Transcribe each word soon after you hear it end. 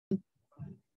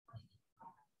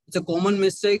It's a common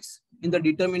mistakes in the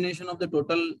determination of the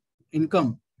total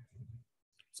income.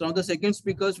 So now the second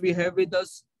speakers we have with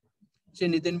us, Shri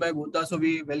Nitin Bhuta. So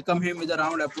we welcome him with a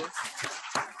round of applause.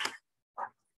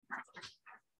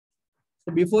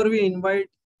 So before we invite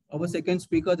our second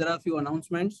speaker, there are a few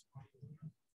announcements.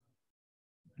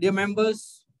 Dear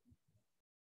members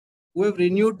who have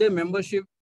renewed their membership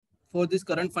for this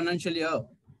current financial year,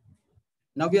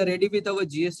 now we are ready with our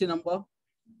GST number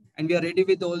and we are ready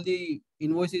with all the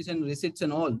invoices and receipts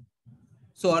and all.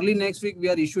 So early next week, we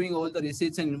are issuing all the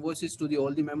receipts and invoices to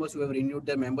all the members who have renewed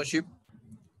their membership.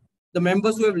 The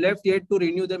members who have left yet to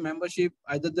renew their membership,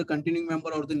 either the continuing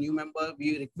member or the new member,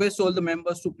 we request all the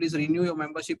members to please renew your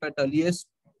membership at earliest.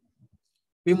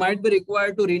 We might be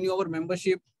required to renew our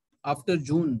membership after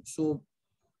June. So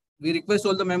we request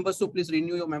all the members to please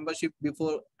renew your membership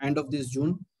before end of this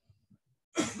June.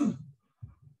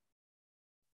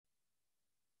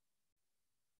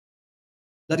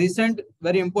 The recent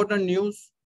very important news,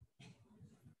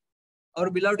 our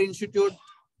beloved institute,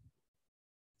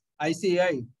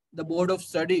 ICAI, the Board of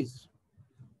Studies,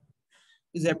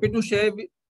 is happy to share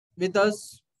with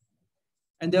us,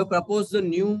 and they have proposed a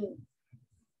new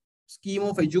scheme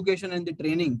of education and the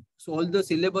training. So all the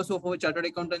syllabus of our chartered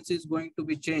accountancy is going to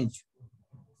be changed.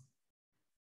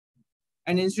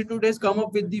 And institute has come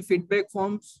up with the feedback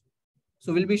forms.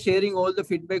 So we'll be sharing all the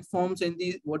feedback forms and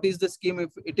what is the scheme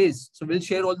if it is. So we'll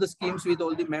share all the schemes with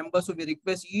all the members. So we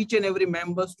request each and every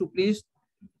members to please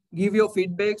give your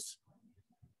feedbacks.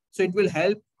 So it will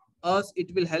help us,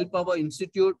 it will help our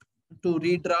institute to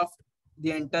redraft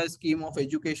the entire scheme of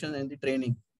education and the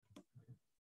training.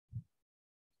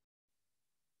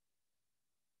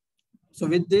 So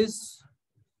with this,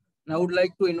 I would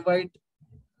like to invite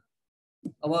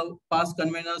our past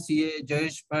convener, CA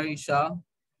Jayesh Bhai Shah,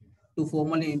 to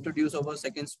formally introduce our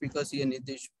second speaker, CA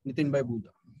Nitin Bhuta.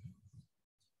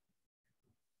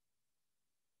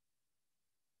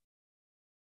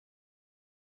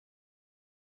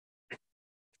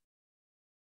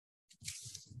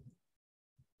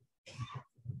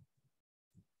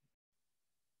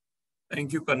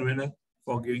 Thank you, convener,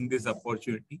 for giving this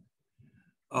opportunity.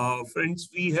 Friends,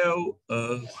 we have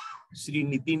Shri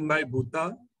Nitin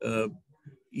Bhuta.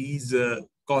 He's a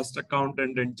cost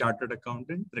accountant and chartered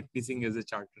accountant, practicing as a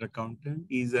chartered accountant.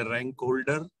 He's a rank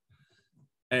holder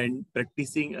and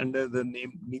practicing under the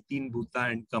name Nitin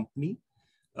Bhuta and Company.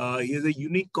 He has a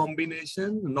unique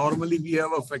combination. Normally, we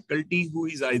have a faculty who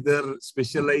is either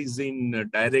specialized in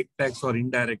direct tax or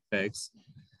indirect tax.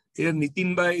 Here,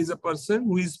 Nitin Bhai is a person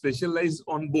who is specialized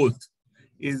on both.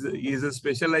 He is a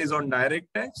specialized on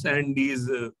direct tax and he is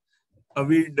a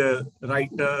avid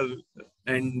writer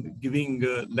and giving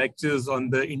lectures on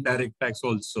the indirect tax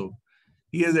also.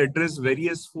 He has addressed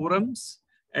various forums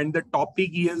and the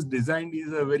topic he has designed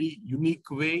is a very unique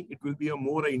way. It will be a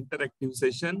more interactive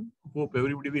session. Hope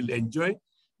everybody will enjoy.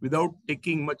 Without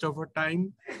taking much of a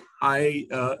time, I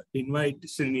invite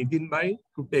Shri Nitin Bhai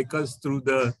to take us through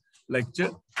the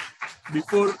lecture.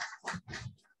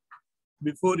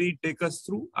 Before he take us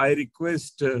through, I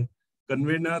request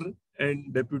convener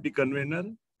and deputy convener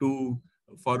to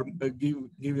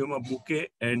give him a bouquet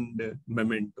and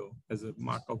memento as a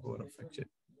mark of our affection.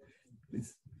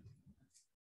 Please.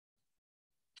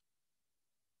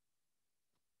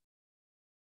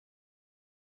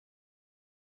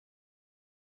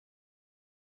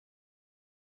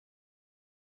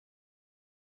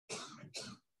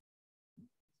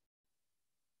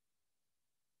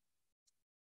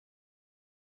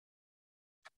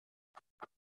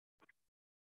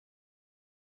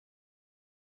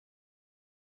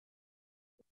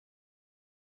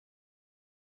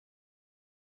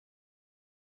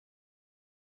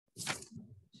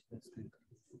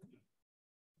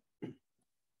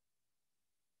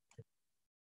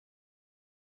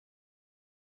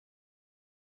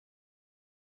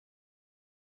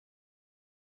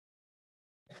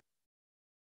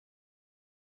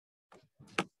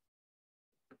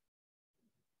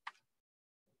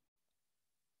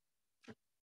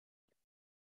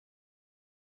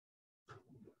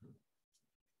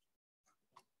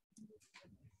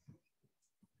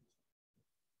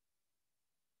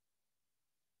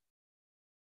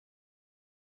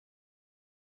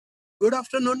 Good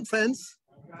afternoon, friends.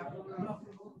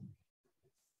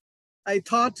 I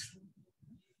thought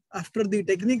after the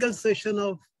technical session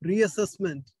of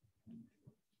reassessment,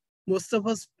 most of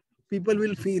us people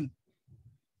will feel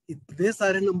इतने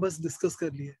सारे numbers discuss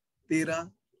कर लिए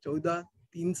 13, 14,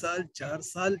 3 साल, 4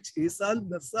 साल, 6 साल,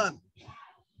 10 साल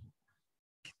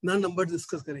कितना number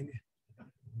discuss करेंगे.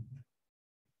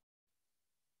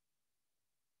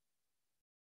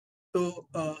 So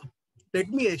let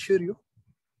me assure you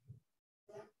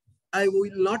I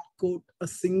will not quote a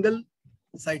single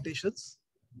citations.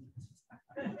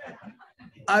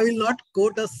 I will not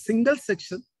quote a single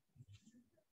section,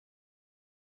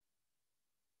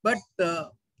 but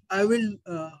I will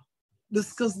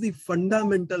discuss the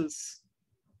fundamentals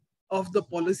of the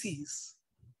policies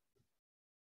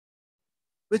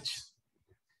which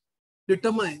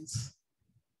determines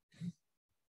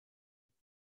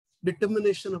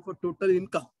determination of a total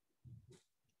income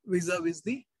vis-a-vis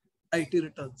the IT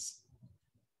returns.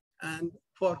 And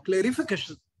for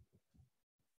clarification,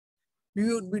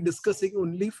 we would be discussing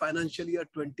only financial year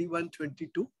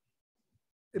 21-22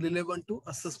 relevant to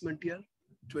assessment year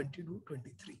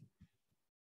 22-23.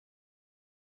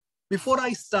 Before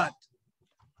I start,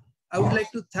 I would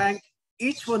like to thank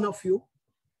each one of you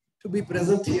to be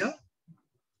present here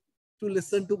to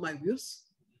listen to my views.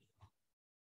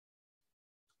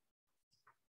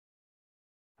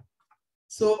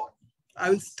 So I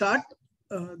will start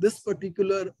this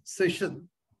particular session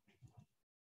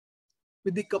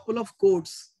with a couple of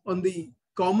quotes on the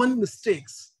common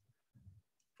mistakes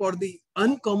for the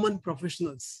uncommon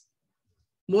professionals.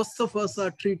 Most of us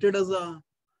are treated as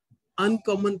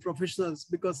uncommon professionals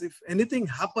because if anything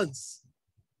happens,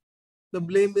 the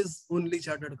blame is only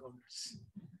chartered accountants.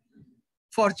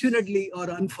 Fortunately or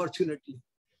unfortunately.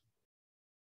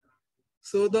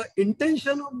 So the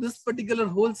intention of this particular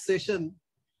whole session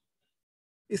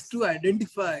is to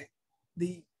identify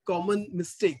the common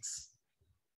mistakes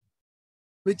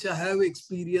which I have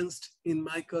experienced in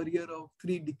my career of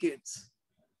 3 decades,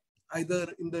 either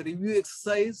in the review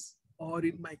exercise or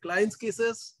in my clients'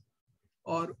 cases,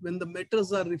 or when the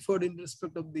matters are referred in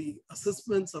respect of the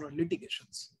assessments or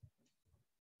litigations,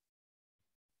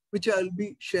 which I will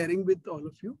be sharing with all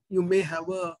of you. You may have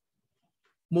a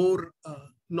more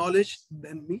knowledge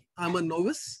than me. I'm a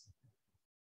novice.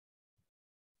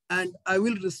 And I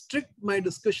will restrict my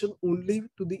discussion only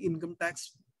to the income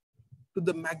tax to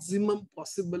the maximum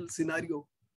possible scenario.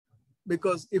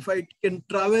 Because if I can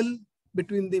travel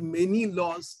between the many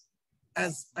laws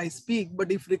as I speak, but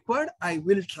if required, I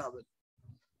will travel.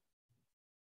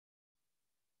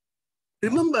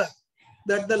 Remember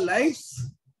that the life's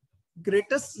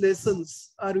greatest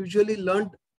lessons are usually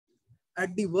learned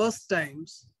at the worst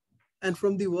times and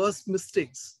from the worst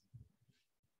mistakes.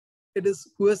 It is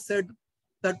who has said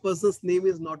that person's name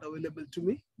is not available to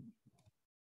me.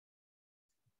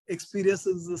 Experience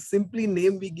is the simply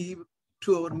name we give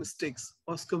to our mistakes.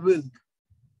 Oscar Wilde.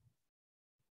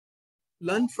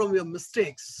 Learn from your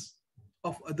mistakes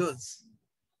of others.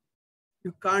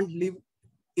 You can't live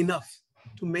enough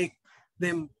to make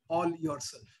them all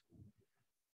yourself.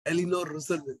 Eleanor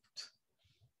Roosevelt.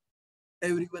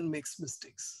 Everyone makes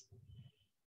mistakes.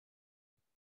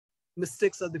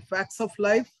 Mistakes are the facts of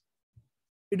life.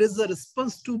 It is the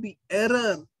response to the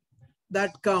error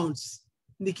that counts.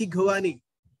 Nikki Ghawani.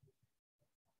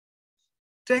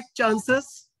 Take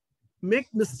chances, make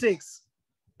mistakes.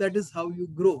 That is how you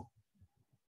grow.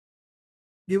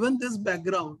 Given this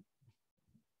background,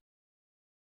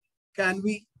 can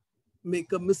we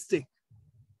make a mistake?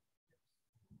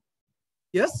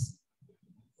 Yes?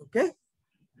 Okay.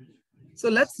 So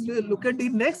let's look at the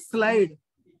next slide.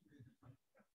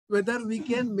 Whether we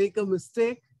can make a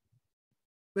mistake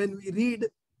when we read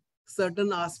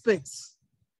certain aspects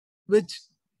which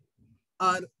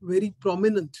are very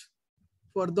prominent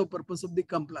for the purpose of the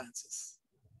compliances.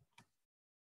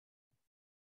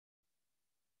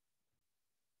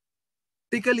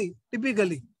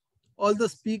 Typically, all the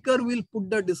speaker will put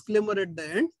the disclaimer at the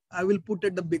end. I will put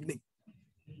at the beginning.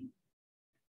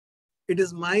 It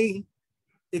is my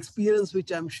experience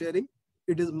which I'm sharing.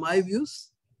 It is my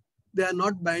views. They are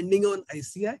not binding on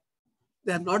ICI.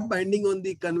 They are not binding on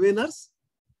the conveners.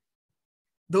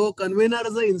 Though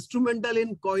conveners are instrumental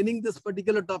in coining this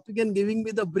particular topic and giving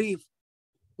me the brief,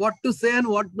 what to say and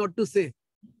what not to say.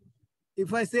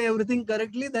 If I say everything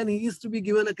correctly, then he is to be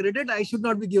given a credit. I should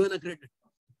not be given a credit.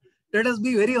 Let us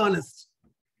be very honest.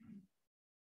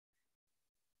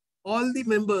 All the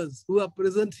members who are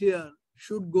present here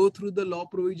should go through the law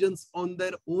provisions on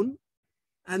their own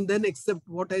and then accept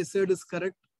what I said is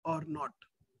correct or not.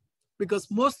 Because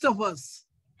most of us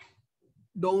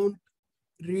don't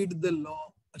read the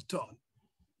law at all.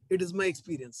 It is my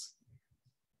experience.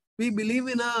 We believe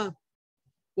in a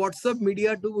WhatsApp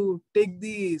media to take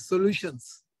the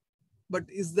solutions. But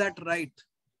is that right?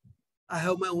 I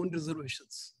have my own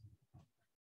reservations.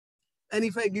 And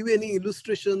if I give any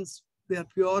illustrations, they are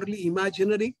purely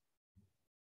imaginary.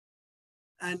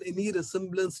 And any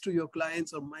resemblance to your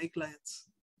clients or my clients,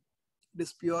 it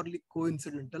is purely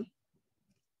coincidental.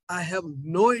 I have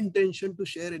no intention to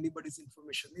share anybody's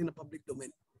information in a public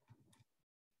domain.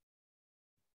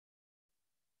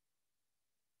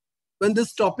 When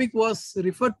this topic was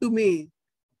referred to me,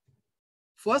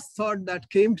 first thought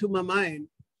that came to my mind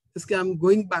is that I'm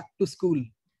going back to school.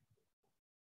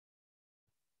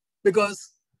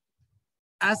 Because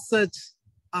as such,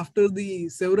 after the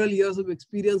several years of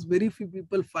experience, very few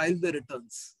people file the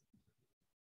returns.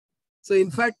 So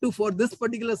in fact, for this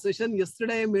particular session,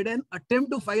 yesterday I made an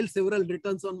attempt to file several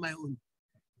returns on my own.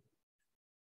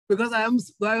 Because I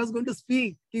was going to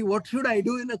speak, what should I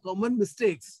do in a common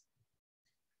mistakes?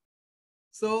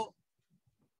 So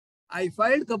I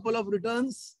filed a couple of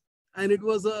returns and it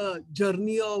was a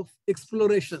journey of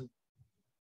exploration.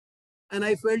 And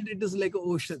I felt it is like an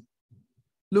ocean.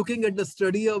 Looking at the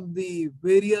study of the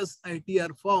various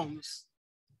ITR forms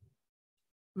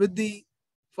with the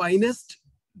finest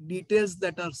details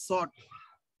that are sought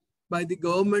by the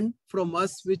government from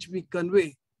us, which we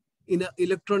convey in an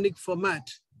electronic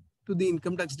format to the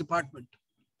income tax department.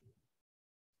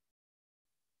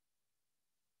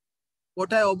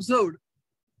 What I observed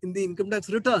in the income tax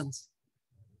returns,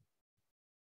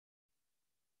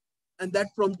 and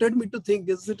that prompted me to think,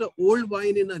 is it an old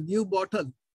wine in a new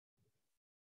bottle?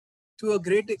 To a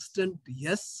great extent,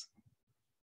 yes.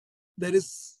 There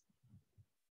is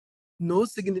no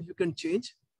significant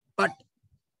change, but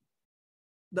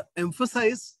the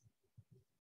emphasis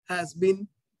has been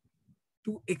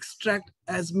to extract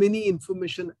as many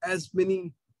information, as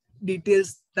many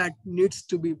details that needs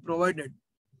to be provided.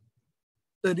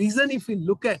 The reason, if we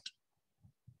look at,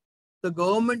 the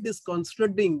government is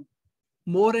concentrating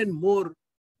more and more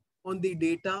on the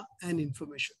data and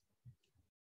information.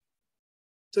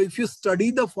 So if you study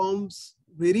the forms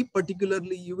very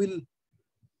particularly, you will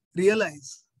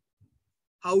realize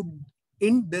how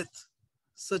in depth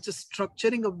such a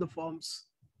structuring of the forms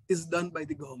is done by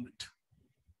the government.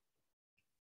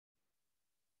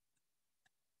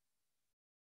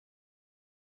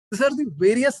 These are the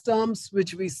various terms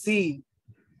which we see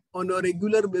on a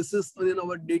regular basis in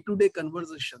our day-to-day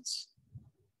conversations.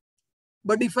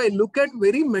 But if I look at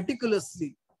very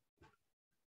meticulously,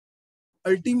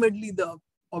 ultimately the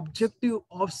objective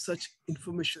of such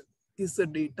information is the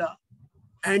data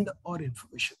and or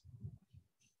information.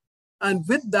 And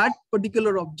with that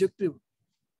particular objective,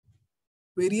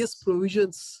 various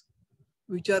provisions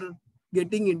which are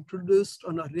getting introduced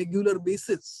on a regular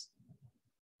basis,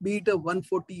 be it a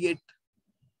 148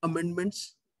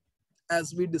 amendments,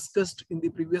 as we discussed in the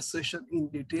previous session in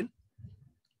detail,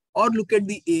 or look at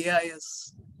the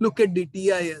AIS, look at the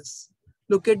TIS,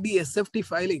 look at the SFT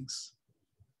filings,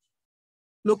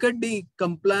 look at the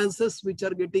compliances which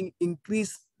are getting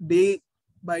increased day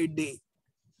by day,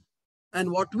 and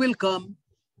what will come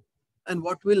and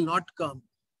what will not come.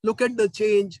 Look at the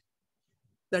change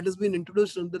that has been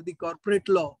introduced under the corporate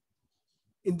law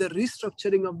in the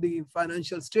restructuring of the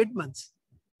financial statements.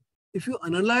 If you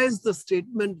analyze the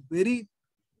statement very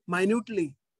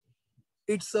minutely,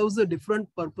 it serves the different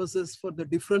purposes for the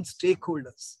different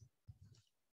stakeholders.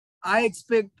 I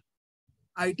expect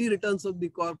IT returns of the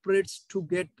corporates to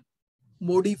get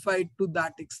modified to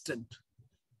that extent.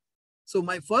 So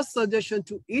my first suggestion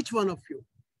to each one of you,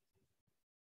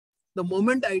 the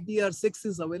moment ITR 6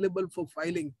 is available for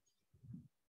filing,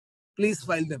 please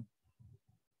file them.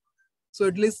 So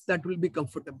at least that will be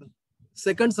comfortable.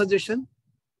 Second suggestion,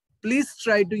 please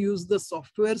try to use the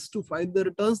softwares to file the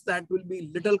returns that will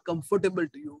be little comfortable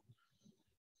to you.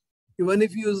 Even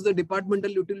if you use the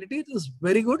departmental utility, it is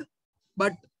very good,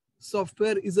 but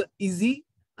software is an easy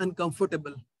and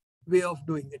comfortable way of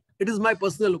doing it. It is my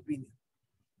personal opinion.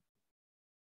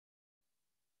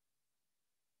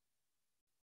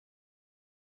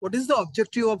 What is the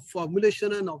objective of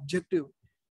formulation and objective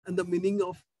and the meaning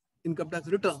of income tax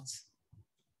returns?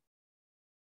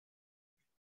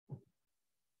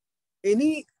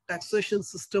 Any taxation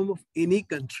system of any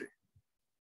country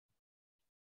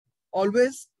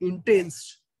always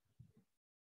intends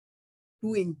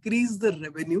to increase the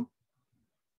revenue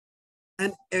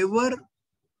and ever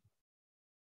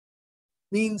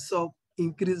means of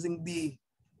increasing the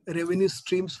revenue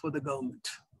streams for the government.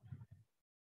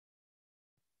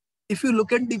 If you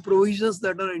look at the provisions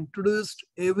that are introduced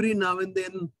every now and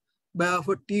then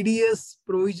for TDS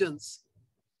provisions,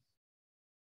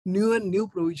 new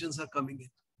provisions are coming in,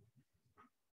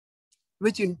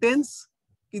 which intends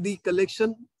the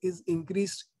collection is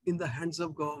increased in the hands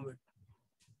of government.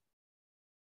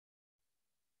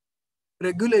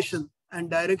 Regulation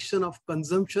and direction of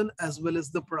consumption as well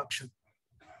as the production.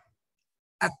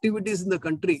 Activities in the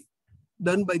country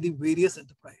done by the various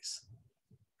enterprises.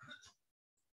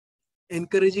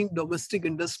 Encouraging domestic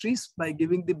industries by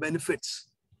giving the benefits.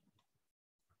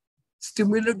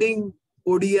 Stimulating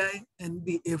ODI and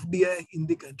the FDI in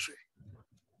the country.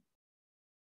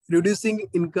 reducing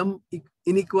income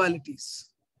inequalities,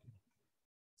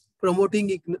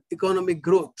 promoting economic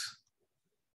growth,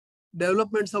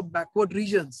 developments of backward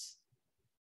regions,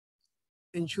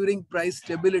 ensuring price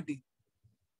stability,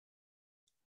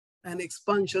 and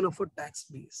expansion of a tax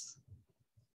base.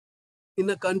 In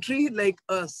a country like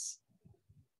us,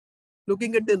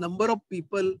 looking at the number of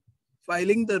people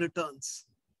filing the returns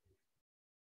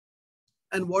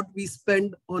and what we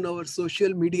spend on our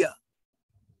social media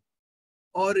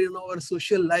or in our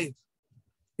social life,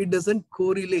 it doesn't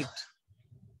correlate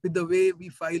with the way we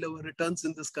file our returns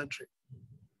in this country.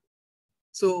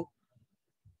 So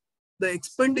the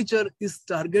expenditure is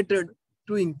targeted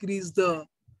to increase the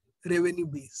revenue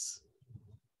base.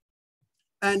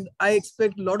 And I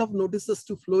expect a lot of notices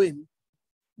to flow in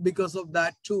because of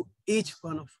that to each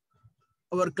one of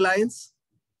our clients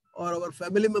or our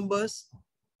family members.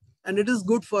 And it is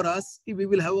good for us if we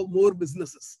will have more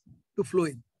businesses to flow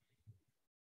in.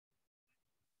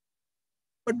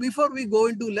 But before we go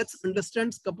into, let's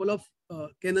understand a couple of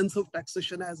canons of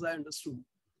taxation as I understood.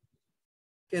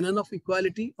 Canon of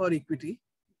equality or equity,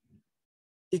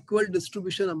 equal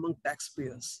distribution among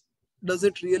taxpayers. Does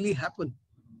it really happen?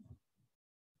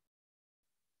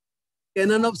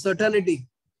 Canon of certainty,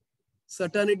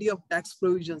 certainty of tax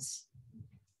provisions.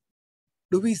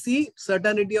 Do we see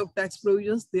certainty of tax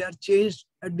provisions? They are changed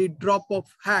at the drop of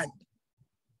hat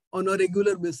on a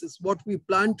regular basis. What we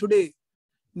plan today,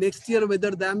 next year,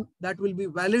 whether that will be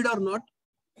valid or not,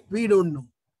 we don't know.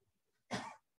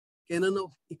 Canon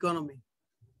of economy.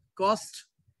 Cost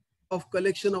of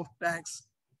collection of tax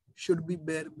should be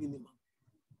bare minimum.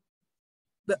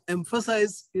 The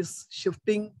emphasis is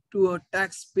shifting to a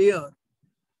taxpayer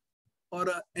or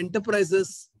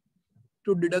enterprises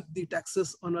to deduct the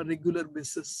taxes on a regular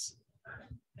basis,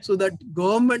 so that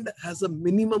government has a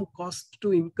minimum cost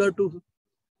to incur to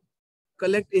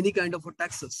collect any kind of a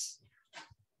taxes.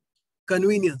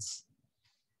 Convenience.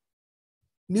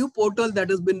 New portal that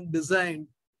has been designed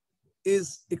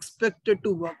is expected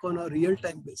to work on a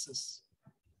real-time basis.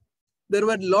 There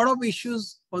were a lot of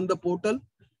issues on the portal,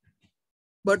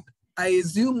 but I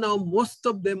assume now most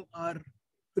of them are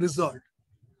resolved.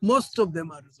 Most of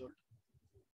them are resolved.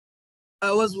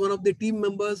 I was one of the team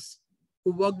members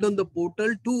who worked on the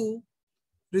portal to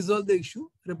resolve the issue,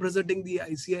 representing the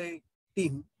ICI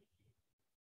team.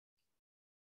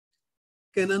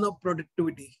 Canon of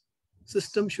productivity.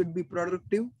 System should be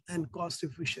productive and cost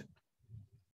efficient.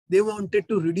 They wanted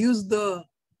to reduce the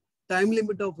time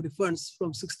limit of refunds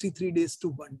from 63 days to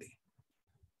 1 day.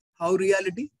 How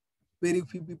reality? Very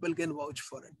few people can vouch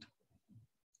for it.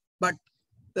 But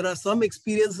there are some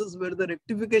experiences where the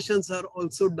rectifications are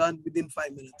also done within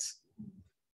 5 minutes.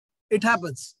 It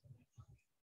happens.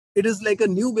 It is like a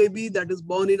new baby that is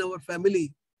born in our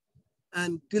family.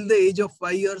 And till the age of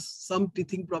 5 years, some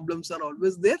teething problems are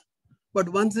always there. But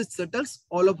once it settles,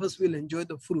 all of us will enjoy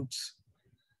the fruits.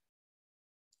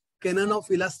 Canon of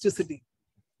elasticity.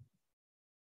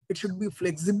 It should be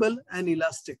flexible and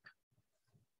elastic.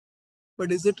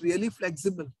 But is it really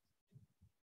flexible?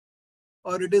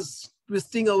 Or it is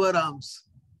twisting our arms?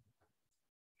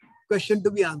 Question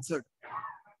to be answered.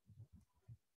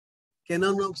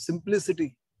 Canon of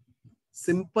simplicity.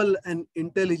 Simple and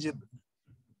intelligible.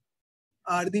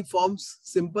 Are the forms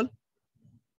simple?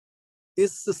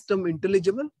 Is system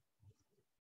intelligible?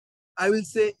 I will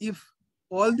say if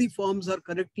all the forms are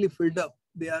correctly filled up,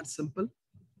 they are simple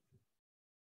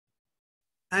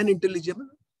and intelligible,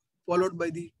 followed by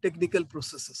the technical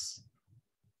processes.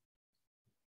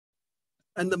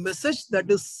 And the message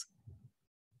that is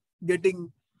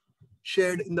getting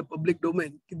shared in the public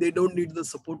domain, they don't need the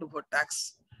support of our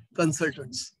tax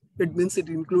consultants. It means it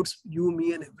includes you,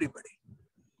 me, and everybody.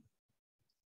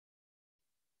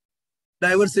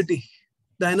 Diversity,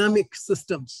 dynamic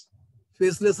systems,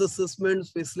 faceless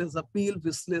assessments, faceless appeal,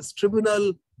 faceless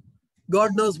tribunal.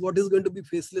 God knows what is going to be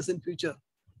faceless in future.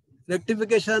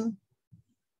 Rectification,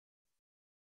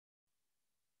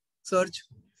 search,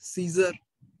 seizure,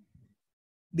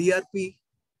 DRP,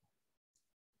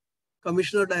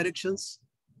 commissioner directions.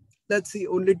 Let's see,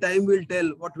 only time will tell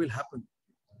what will happen.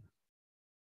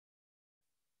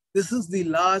 This is the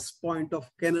last point of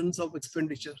canons of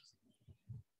expenditure.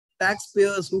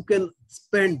 Taxpayers who can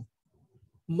spend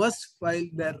must file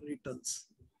their returns.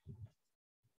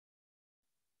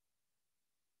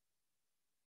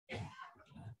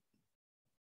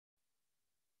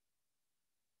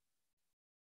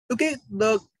 Okay,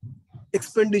 the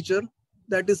expenditure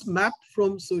that is mapped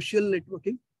from social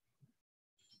networking.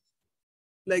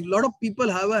 Like a lot of people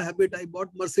have a habit, I bought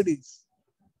Mercedes.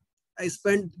 I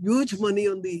spent huge money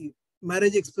on the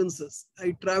marriage expenses.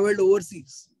 I traveled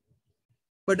overseas.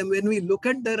 But when we look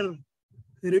at their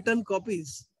return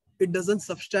copies, it doesn't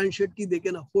substantiate that they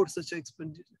can afford such an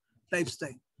expensive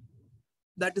lifestyle.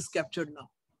 That is captured now.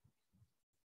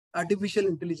 Artificial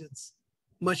intelligence,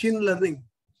 machine learning.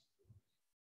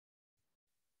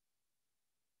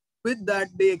 With that,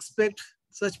 they expect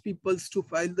such people to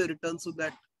file the return so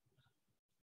that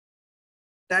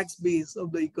tax base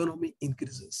of the economy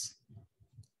increases.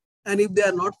 And if they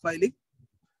are not filing,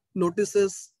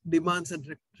 notices, demands,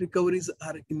 and recoveries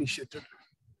are initiated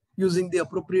using the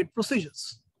appropriate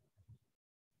procedures.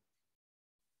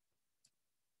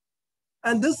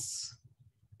 And this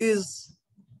is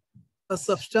a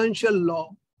substantial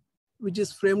law which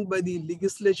is framed by the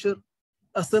legislature,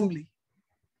 assembly,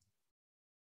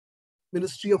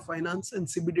 Ministry of Finance and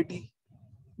CBDT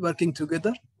working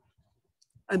together.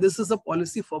 And this is a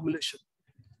policy formulation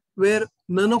where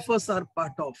none of us are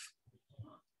part of.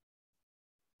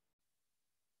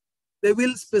 They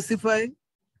will specify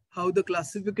how the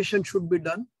classification should be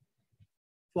done,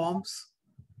 forms,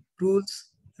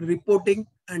 rules, reporting,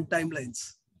 and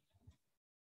timelines.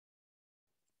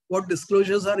 What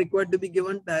disclosures are required to be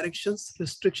given, directions,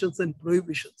 restrictions, and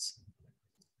prohibitions.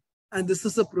 And this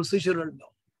is a procedural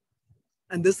law.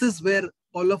 And this is where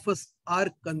all of us are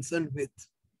concerned with.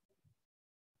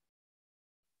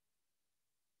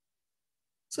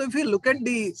 So if you look at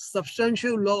the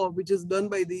substantial law, which is done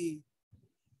by the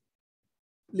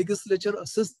legislature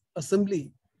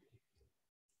assembly,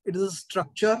 it is a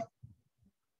structure,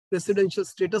 residential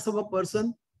status of a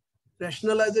person,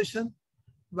 rationalization,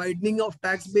 widening of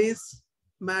tax base,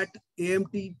 MAT,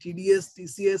 AMT, TDS,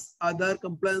 TCS, Aadhaar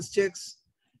compliance checks,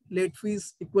 late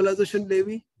fees, equalization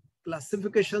levy,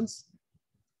 classifications,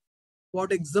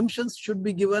 what exemptions should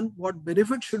be given, what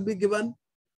benefits should be given,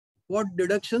 what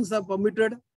deductions are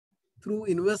permitted through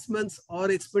investments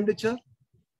or expenditure,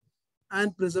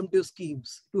 and presumptive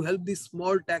schemes to help the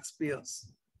small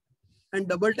taxpayers, and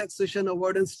double taxation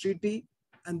avoidance treaty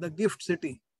and the gift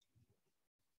city,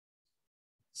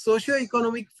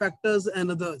 socio-economic factors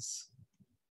and others.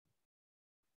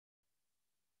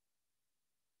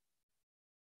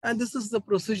 And this is the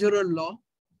procedural law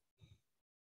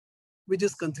which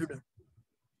is considered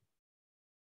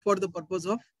for the purpose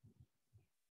of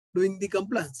doing the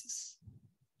compliances.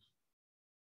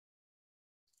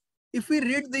 If we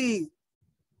read the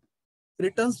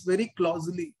returns very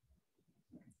closely,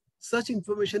 such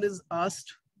information is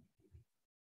asked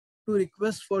to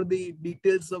request for the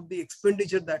details of the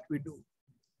expenditure that we do.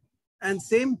 And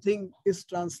same thing is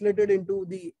translated into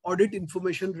the audit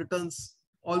information returns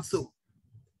also.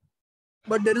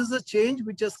 But there is a change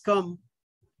which has come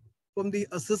from the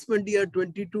assessment year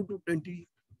 22 to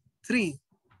 23.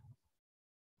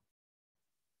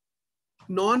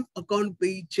 Non-account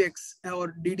pay checks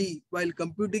or DD while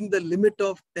computing the limit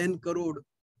of 10 crore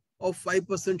of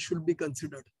 5% should be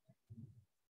considered,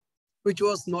 which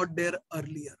was not there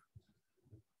earlier.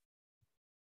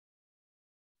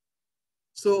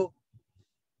 So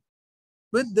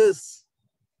with this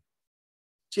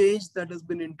change that has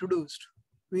been introduced,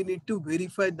 we need to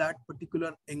verify that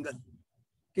particular angle.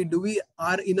 Okay, do we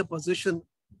are in a position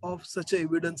of such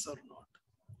evidence or not?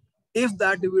 If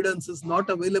that evidence is not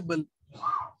available,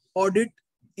 audit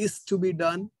is to be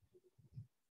done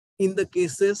in the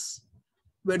cases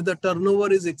where the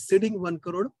turnover is exceeding 1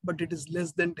 crore, but it is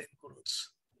less than 10 crores.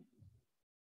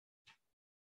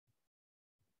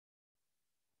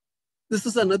 This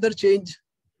is another change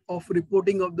of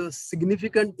reporting of the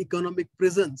significant economic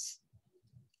presence.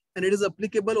 And it is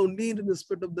applicable only in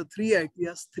respect of the 3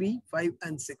 ideas, 3, 5,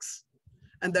 and 6.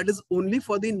 And that is only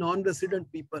for the non-resident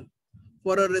people.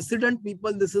 For a resident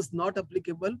people, this is not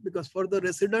applicable because for the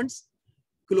residents,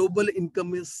 global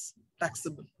income is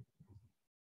taxable.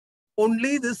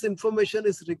 Only this information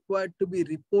is required to be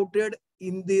reported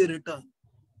in the return.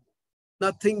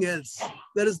 Nothing else.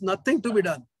 There is nothing to be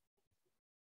done.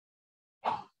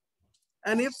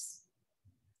 And if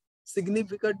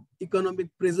significant economic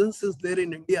presence is there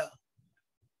in India,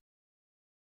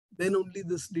 then only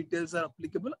these details are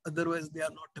applicable. Otherwise, they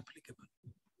are not applicable.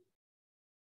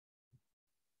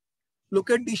 Look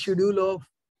at the schedule of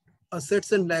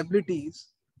assets and liabilities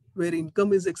where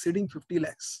income is exceeding 50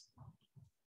 lakhs.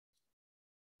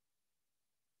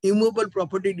 Immovable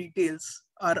property details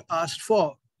are asked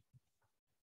for.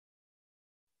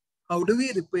 How do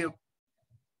we repay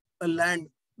a land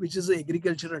which is an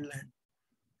agricultural land?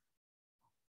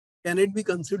 Can it be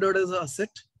considered as an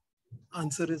asset?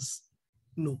 Answer is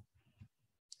no.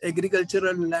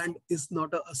 Agricultural land is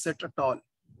not an asset at all.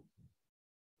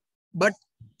 But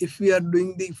if we are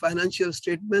doing the financial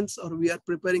statements or we are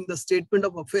preparing the statement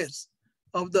of affairs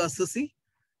of the assessee,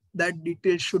 that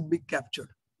detail should be captured.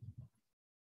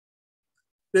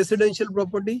 residential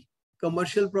property,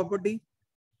 commercial property,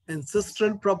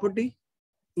 ancestral property,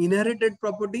 inherited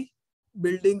property,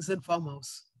 buildings and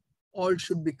farmhouse, all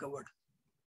should be covered.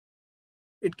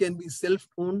 It can be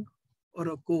self-owned or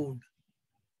a co-owned.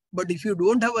 But if you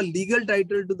don't have a legal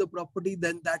title to the property,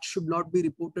 then that should not be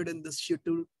reported in this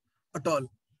schedule at all.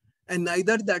 And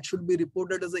neither that should be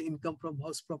reported as an income from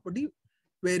house property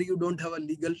where you don't have a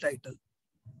legal title.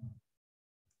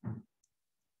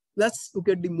 Let's look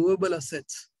at the movable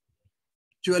assets.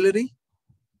 Jewelry,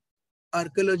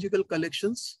 archaeological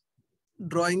collections,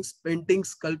 drawings, paintings,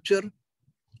 sculpture,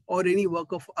 or any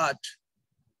work of art.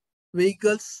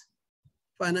 Vehicles,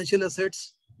 financial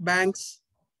assets, banks,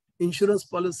 insurance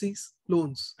policies,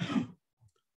 loans.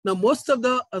 Now, most of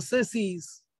the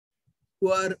assessees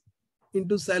who are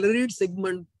into salaried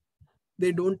segment,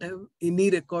 they don't have any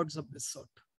records of this sort.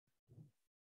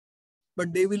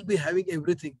 But they will be having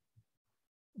everything.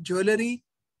 Jewelry,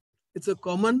 it's a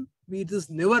common, it is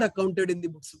never accounted in the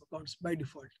books of accounts by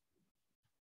default.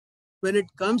 When it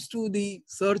comes to the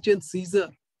search and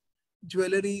seizure,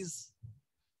 jewelries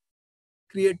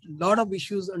create a lot of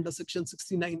issues under section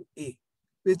 69A,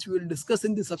 which we will discuss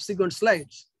in the subsequent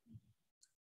slides.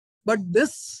 But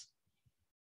this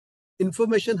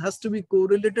information has to be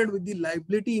correlated with the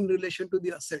liability in relation to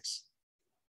the assets.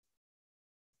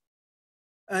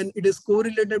 And it is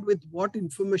correlated with what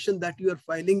information that you are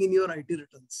filing in your IT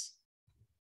returns.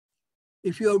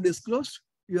 If you have disclosed,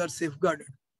 you are safeguarded.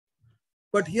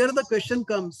 But here the question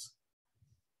comes,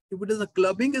 if it is a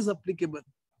clubbing is applicable,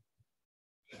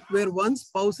 where one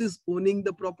spouse is owning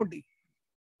the property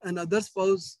and other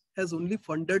spouse has only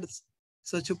funded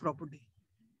such a property,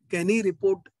 can he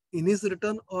report in his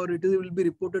return, or it will be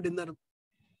reported in the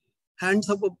hands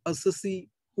of an assessee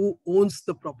who owns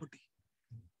the property?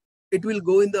 It will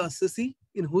go in the assessee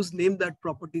in whose name that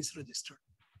property is registered.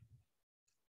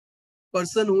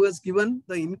 Person who has given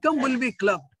the income will be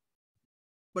clubbed,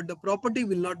 but the property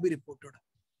will not be reported.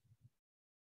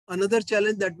 Another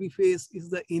challenge that we face is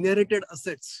the inherited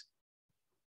assets.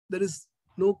 There is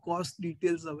no cost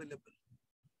details available.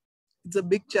 It's a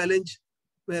big challenge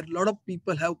where a lot of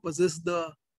people have possessed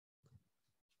the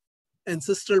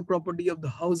ancestral property of the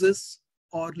houses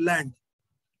or land.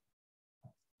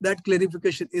 That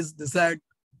clarification is desired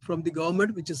from the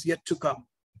government, which is yet to come.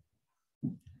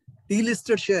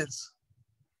 Delisted shares,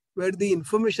 where the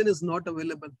information is not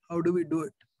available, how do we do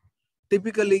it?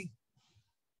 Typically,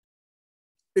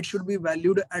 it should be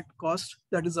valued at cost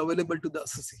that is available to the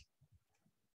assessee.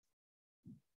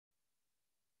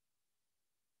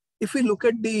 If we look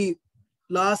at the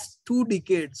last 2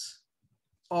 decades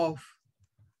of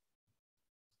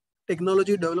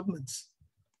technology developments,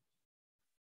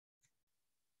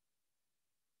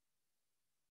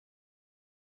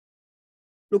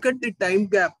 look at the time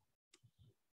gap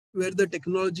where the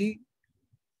technology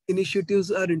initiatives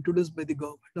are introduced by the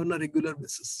government on a regular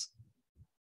basis.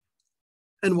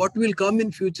 And what will come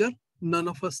in future, none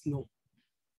of us know.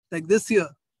 Like this year,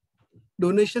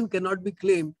 donation cannot be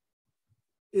claimed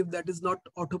if that is not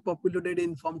auto-populated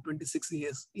in Form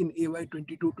 26ES in AY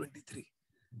 22-23.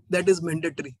 That is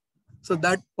mandatory. So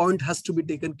that point has to be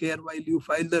taken care while you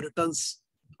file the returns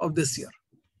of this year.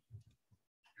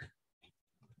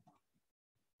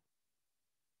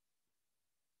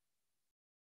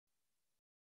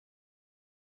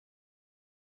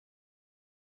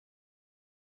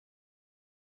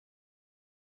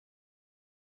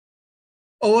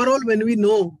 Overall, when we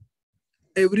know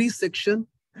every section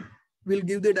will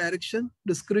give the direction,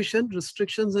 discretion,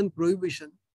 restrictions, and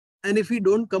prohibition. And if we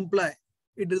don't comply,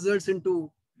 it results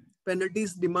into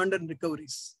penalties, demand, and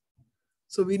recoveries.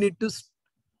 So we need to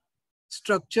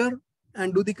structure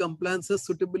and do the compliances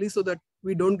suitably so that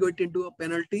we don't get into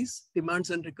penalties,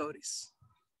 demands, and recoveries.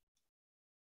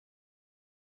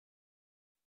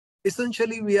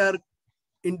 Essentially, we are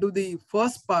into the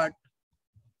first part.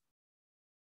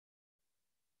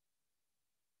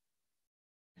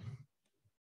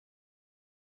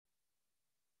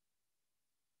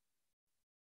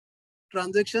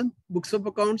 Transaction, books of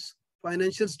accounts,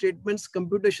 financial statements,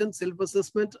 computation,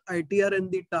 self-assessment, ITR,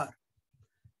 and the TAR.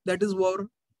 That is what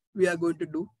we are going to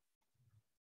do.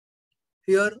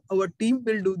 Here, our team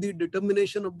will do the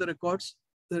determination of the records,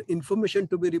 the information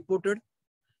to be reported.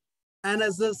 And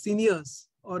as the seniors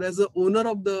or as the owner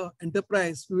of the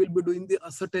enterprise, we will be doing the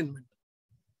ascertainment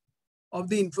of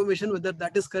the information, whether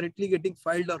that is correctly getting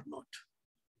filed or not.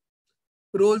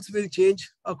 Roles will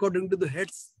change according to the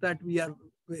heads that we are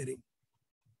wearing.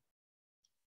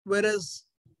 Whereas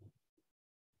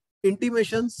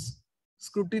intimations,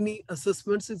 scrutiny,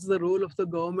 assessments is the role of the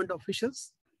government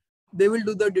officials. They will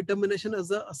do the determination as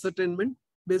the ascertainment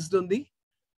based on the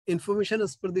information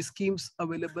as per the schemes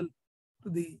available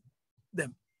to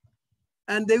them.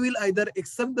 And they will either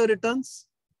accept the returns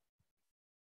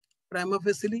prima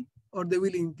facie, or they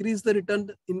will increase the return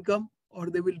income, or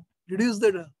they will reduce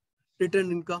the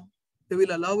return income. They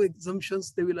will allow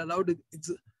exemptions, they will allow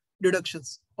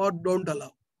deductions, or don't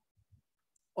allow.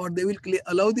 Or they will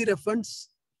allow the refunds,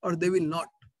 or they will not.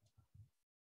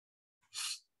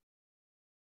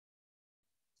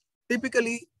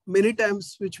 Typically, many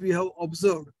times which we have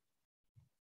observed,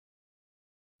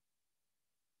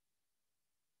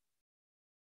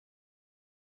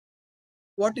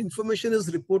 what information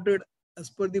is reported as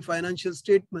per the financial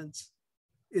statements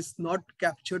is not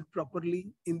captured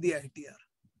properly in the ITR.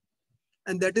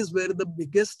 And that is where the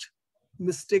biggest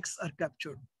mistakes are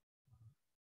captured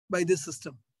by this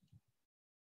system.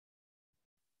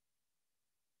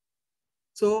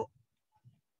 So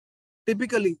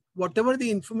typically, whatever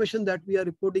the information that we are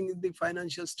reporting in the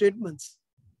financial statements,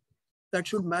 that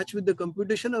should match with the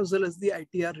computation as well as the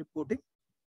ITR reporting.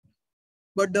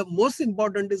 But the most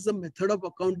important is the method of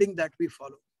accounting that we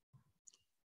follow.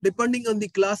 Depending on the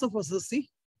class of assessee,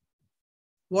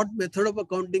 what method of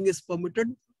accounting is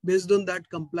permitted, based on that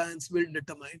compliance will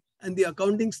determine, and the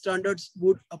accounting standards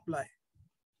would apply.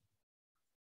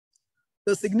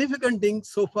 The significant thing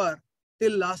so far,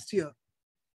 till last year,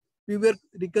 we were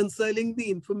reconciling the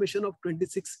information of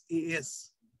 26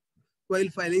 AS while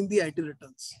filing the IT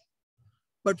returns.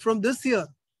 But from this year,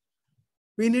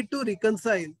 we need to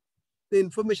reconcile the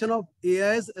information of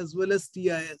AIS as well as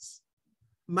TIS.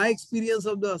 My experience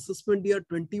of the assessment year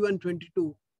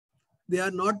 21-22, they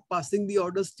are not passing the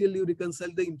orders till you reconcile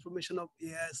the information of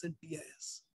AIS and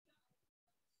TIS.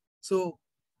 So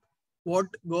what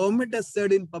government has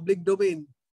said in public domain,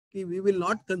 we will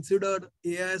not consider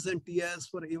AIS and TIS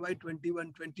for AY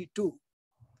 21-22.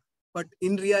 But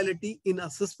in reality, in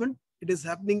assessment, it is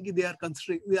happening, they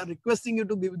are requesting you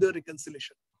to give the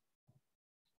reconciliation.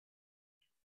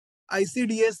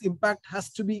 ICDS impact has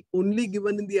to be only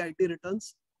given in the IT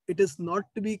returns. It is not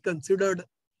to be considered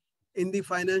in the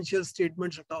financial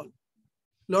statements at all.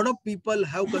 A lot of people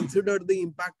have considered the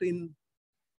impact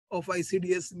of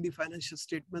ICDS in the financial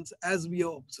statements, as we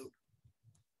have observed.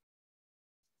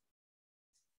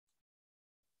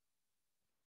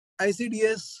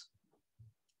 ICDS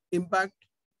impact,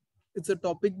 it's a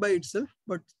topic by itself,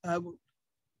 but I have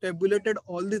tabulated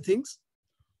all the things.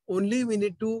 Only we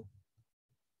need to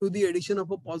do the addition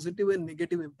of a positive and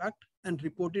negative impact and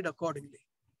report it accordingly.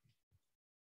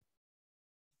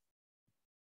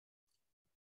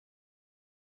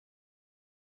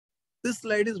 This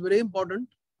slide is very important.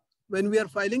 When we are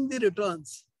filing the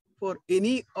returns for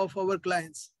any of our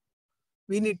clients,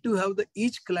 we need to have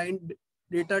each client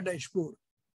data dashboard,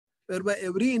 whereby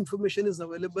every information is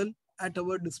available at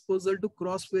our disposal to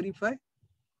cross-verify,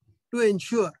 to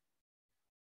ensure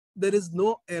there is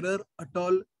no error at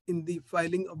all in the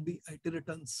filing of the IT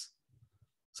returns,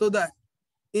 so that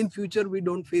in future we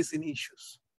don't face any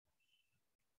issues.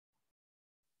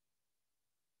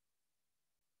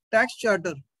 Tax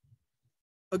charter,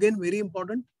 again, very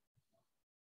important.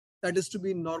 That is to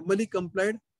be normally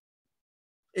complied,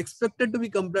 expected to be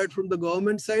complied from the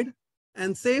government side,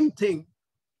 and same thing,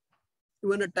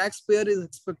 when a taxpayer is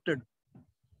expected.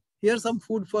 Here's some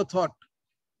food for thought.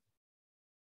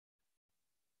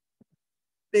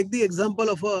 Take the example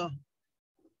of a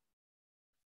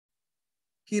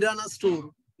Kirana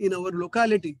store in our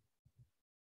locality.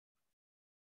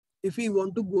 If we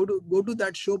want to go to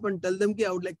that shop and tell them,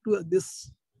 I would like to this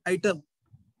item,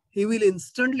 he will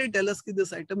instantly tell us that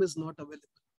this item is not available.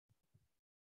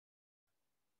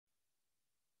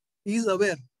 He is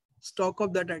aware stock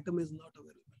of that item is not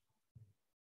available.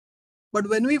 But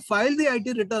when we file the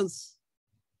IT returns,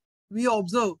 we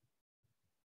observe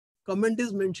comment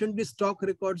is mentioned, the stock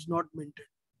records not maintained.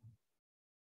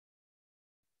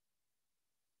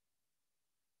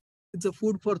 It's a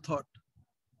food for thought.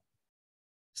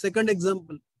 Second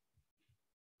example,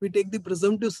 we take the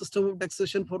presumptive system of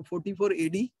taxation for 44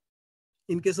 AD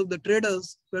in case of the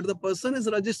traders, where the person is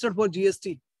registered for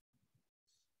GST,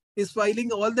 is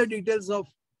filing all the details of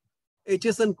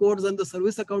HSN codes and the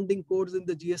service accounting codes in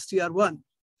the GSTR1.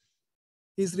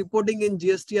 He is reporting in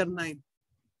GSTR9.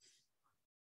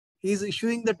 He is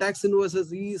issuing the tax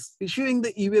invoices. He is issuing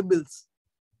the e-way bills.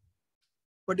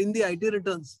 But in the IT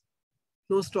returns,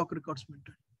 no stock records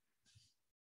maintained.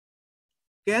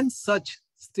 Can such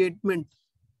statement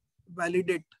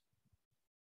validate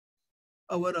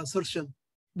our assertion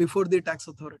before the tax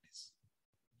authorities?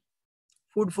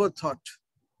 Food for thought.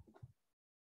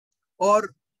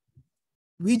 Or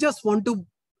we just want to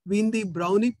win the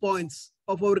brownie points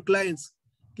of our clients.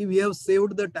 We have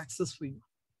saved the taxes for you.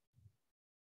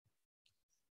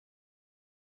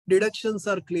 Deductions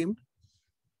are claimed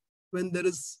when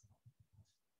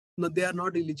they are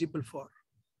not eligible for.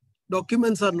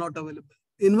 Documents are not available.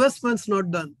 Investments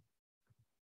not done.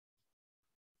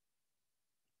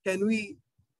 Can we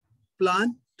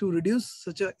plan to reduce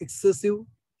such a excessive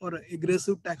or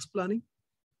aggressive tax planning?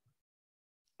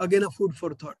 Again, a food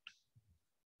for thought.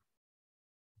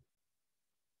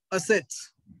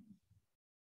 Assets.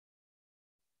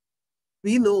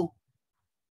 We know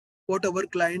what our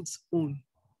clients own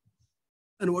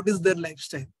and what is their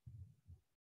lifestyle.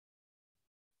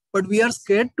 But we are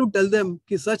scared to tell them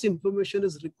that such information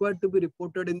is required to be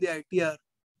reported in the ITR.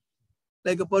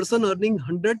 Like a person earning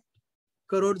 100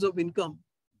 crores of income,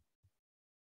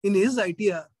 in his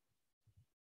ITR,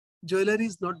 jewelry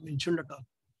is not mentioned at all.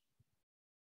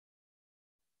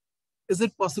 Is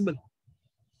it possible?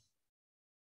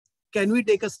 Can we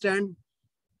take a stand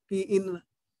in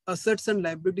assets and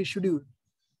liability schedule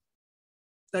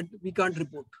that we can't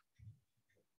report?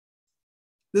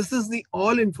 This is the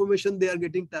all information they are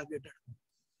getting targeted.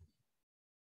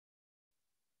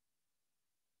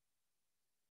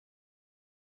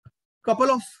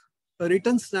 Couple of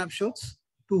written snapshots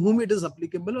to whom it is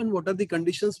applicable and what are the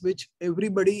conditions which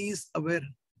everybody is aware.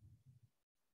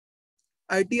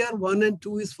 ITR 1 and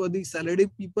 2 is for the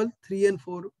salaried people, 3 and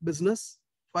 4 business,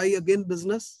 5 again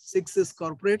business, 6 is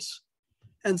corporates,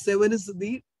 and 7 is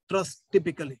the trust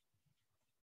typically.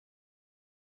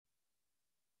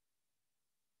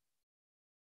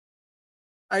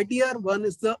 ITR 1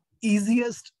 is the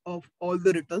easiest of all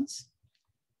the returns.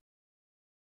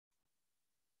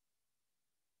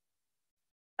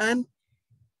 And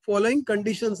following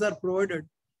conditions are provided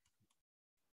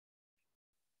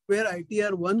where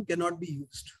ITR 1 cannot be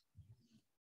used.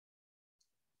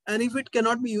 And if it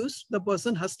cannot be used, the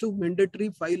person has to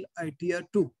mandatory file ITR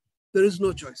 2. There is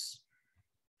no choice.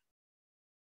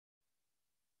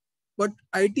 But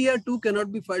ITR 2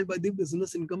 cannot be filed by the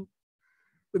business income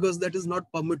because that is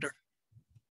not permitted.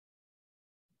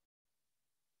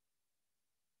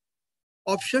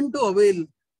 Option to avail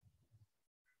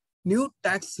new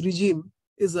tax regime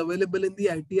is available in the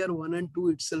ITR 1 and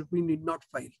 2 itself. We need not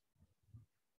file.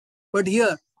 But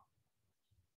here,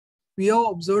 we have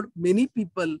observed many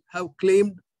people have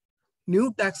claimed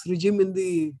new tax regime in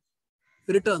the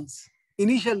returns,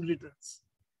 initial returns,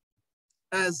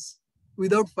 as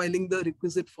without filing the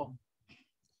requisite form.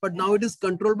 But now it is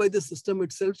controlled by the system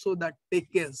itself, so that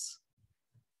take care.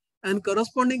 And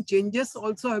corresponding changes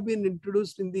also have been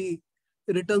introduced in the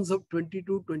returns of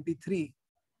 22-23,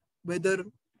 whether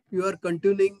you are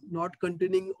continuing, not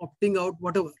continuing, opting out,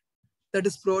 whatever, that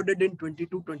is provided in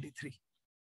 22-23.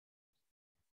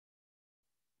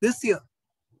 This year,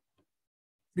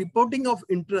 reporting of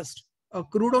interest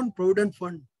accrued on Provident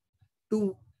Fund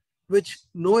to which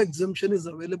no exemption is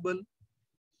available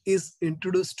is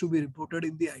introduced to be reported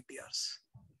in the ITRs.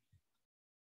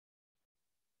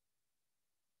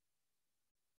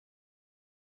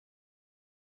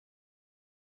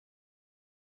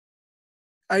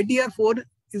 ITR 4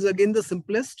 is again the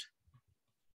simplest,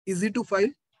 easy to file,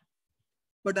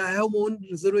 but I have no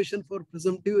reservation for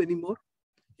presumptive anymore.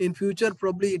 In future,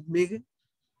 probably it may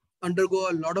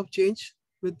undergo a lot of change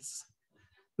with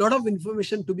a lot of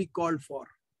information to be called for.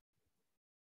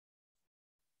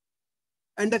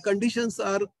 And the conditions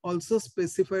are also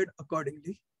specified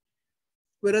accordingly.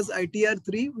 Whereas ITR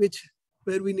 3,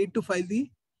 where we need to file the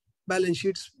balance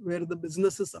sheets where the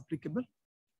business is applicable.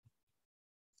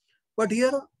 But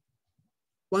here,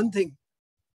 one thing,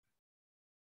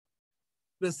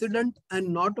 resident and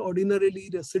not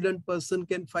ordinarily resident person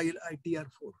can file ITR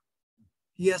 4.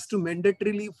 He has to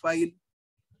mandatorily file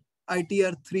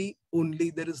ITR 3 only.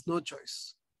 There is no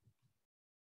choice.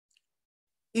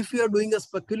 If you are doing a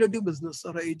speculative business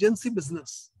or an agency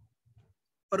business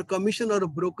or a commission or a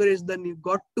brokerage, then you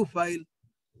got to file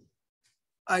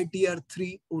ITR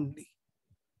 3 only.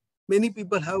 Many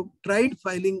people have tried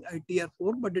filing ITR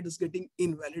 4, but it is getting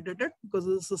invalidated because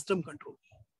of the system control.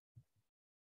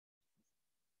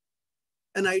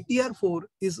 And ITR 4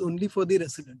 is only for the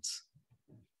residents.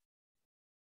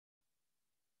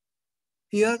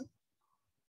 Here,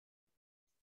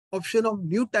 option of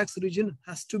new tax regime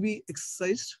has to be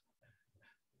exercised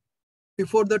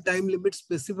before the time limit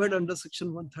specified under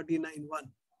section 139(1).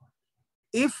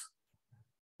 If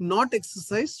not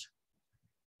exercised,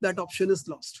 that option is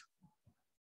lost.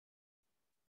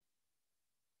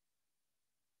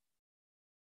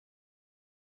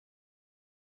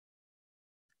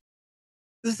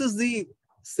 This is the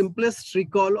simplest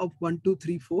recall of 1, 2,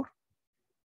 3, 4.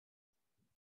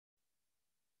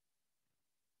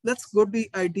 Let's go to the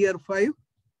ITR 5.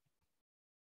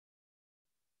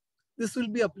 This will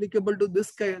be applicable to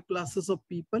this classes of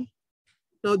people.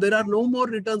 Now, there are no more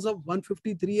returns of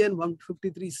 153 and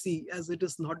 153C as it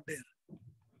is not there.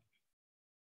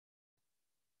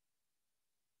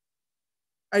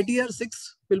 ITR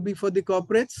 6 will be for the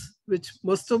corporates, which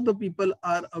most of the people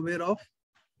are aware of.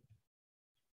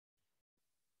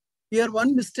 Here,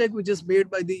 one mistake which is made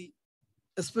by the,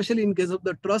 especially in case of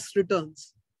the trust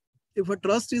returns, if a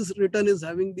trust return is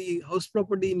having the house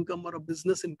property income or a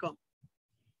business income,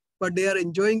 but they are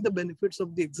enjoying the benefits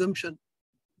of the exemption,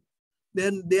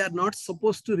 then they are not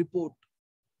supposed to report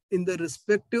in the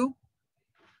respective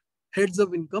heads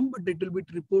of income, but it will be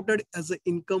reported as an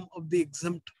income of the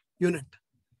exempt unit.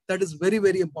 That is very,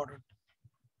 very important.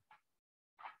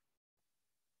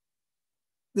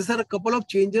 These are a couple of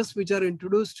changes which are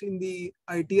introduced in the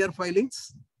ITR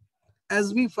filings.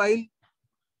 As we file,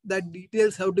 that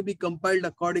details have to be compiled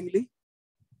accordingly.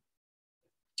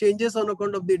 Changes on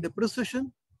account of the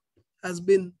depreciation has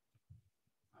been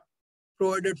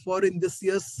provided for in this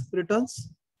year's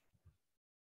returns.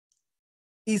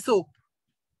 ESOP,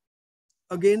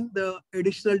 again, the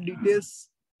additional details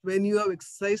when you have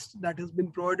exercised that has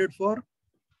been provided for.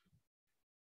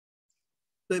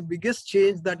 The biggest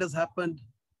change that has happened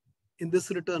in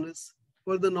this return is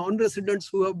for the non-residents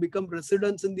who have become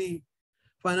residents in the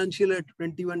financial year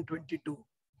 21-22.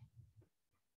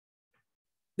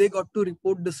 They got to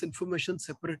report this information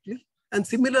separately. And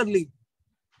similarly,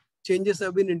 changes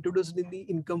have been introduced in the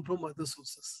income from other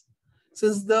sources.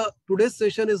 Since today's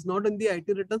session is not in the IT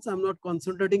returns, I'm not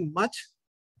concentrating much.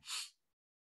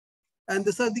 And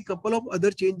these are the couple of other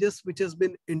changes which has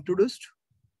been introduced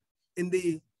in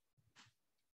the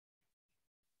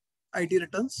IT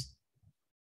returns.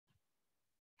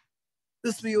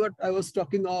 This is what I was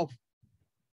talking of.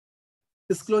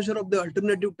 Disclosure of the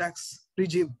alternative tax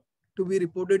regime to be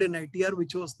reported in ITR,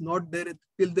 which was not there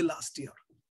till the last year.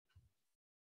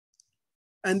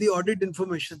 And the audit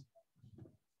information.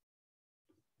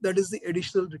 That is the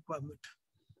additional requirement.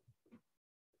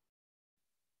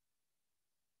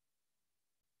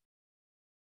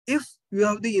 If you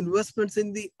have the investments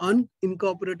in the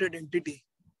unincorporated entity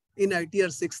in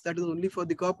ITR 6, that is only for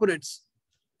the corporates,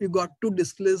 you got to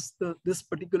disclose this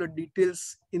particular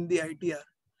details in the ITR.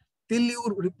 Till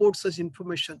you report such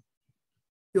information,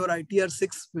 your ITR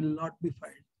 6 will not be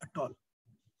filed at all.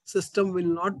 System will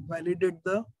not validate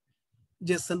the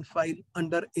JSON file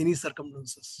under any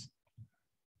circumstances.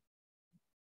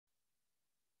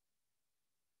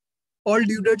 All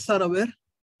due dates are aware,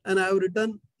 and I have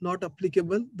written not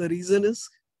applicable. The reason is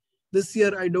this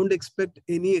year I don't expect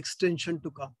any extension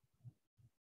to come.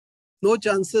 No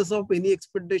chances of any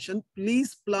expectation.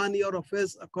 Please plan your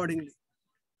affairs accordingly.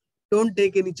 Don't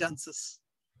take any chances.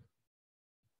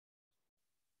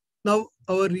 Now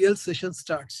our real session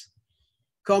starts.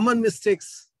 Common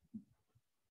mistakes.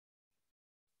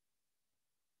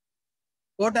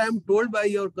 What I am told by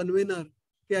your convener,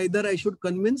 either I should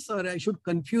convince or I should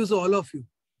confuse all of you.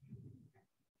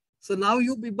 So now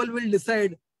you people will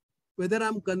decide whether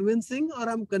I'm convincing or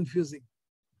I'm confusing.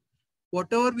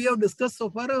 Whatever we have discussed so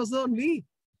far is only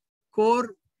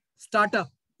core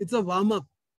startup. It's a warm-up.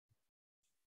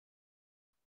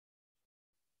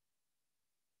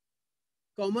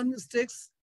 Common mistakes,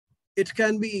 it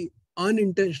can be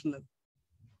unintentional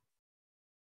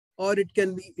or it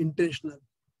can be intentional.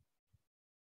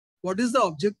 What is the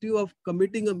objective of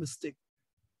committing a mistake?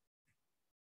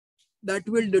 That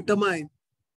will determine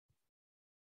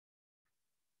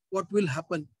what will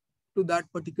happen to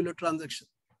that particular transaction.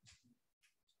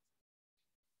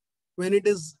 When it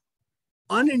is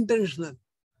unintentional,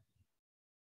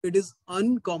 it is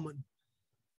uncommon.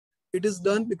 It is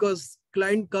done because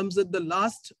client comes at the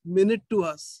last minute to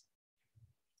us,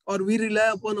 or we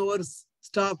rely upon our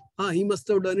staff. He must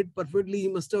have done it perfectly. He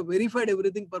must have verified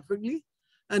everything perfectly.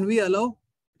 And we allow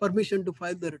permission to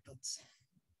file the returns.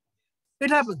 It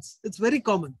happens. It's very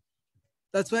common.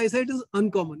 That's why I say it is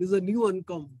uncommon. It's a new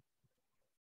uncommon.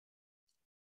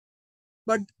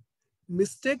 But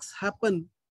mistakes happen,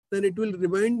 then it will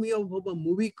remind me of a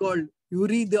movie called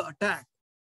Yuri the Attack.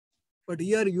 But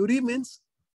here Yuri means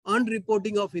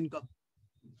unreporting of income.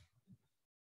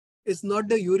 It's not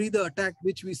the Yuri the Attack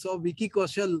which we saw Vicky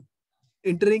Kaushal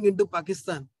entering into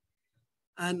Pakistan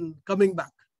and coming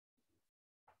back.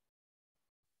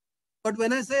 But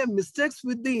when I say mistakes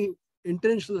with the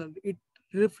intentional, it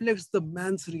reflects the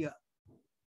mens rea.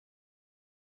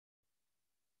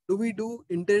 Do we do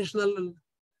intentional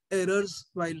errors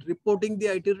while reporting the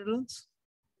IT returns?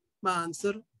 My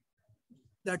answer,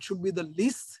 that should be the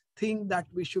least thing that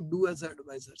we should do as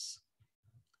advisors.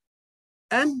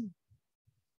 And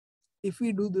if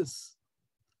we do this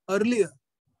earlier,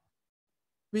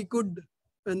 we could,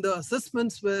 when the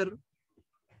assessments were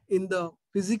in the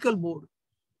physical mode,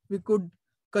 we could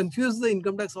confuse the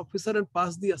income tax officer and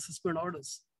pass the assessment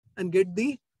orders and get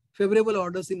the favorable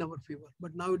orders in our favor.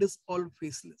 But now it is all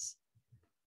faceless.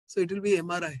 So it will be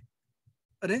MRI.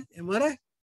 Are MRI?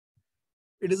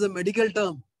 It is a medical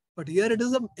term, but here it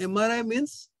is a MRI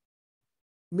means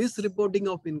misreporting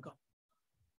of income.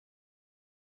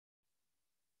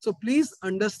 So please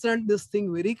understand this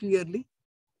thing very clearly.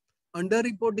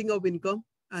 Underreporting of income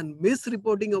and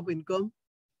misreporting of income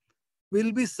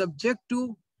will be subject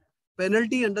to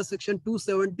penalty under section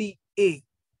 270A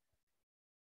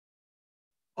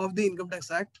of the Income Tax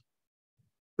Act,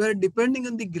 where depending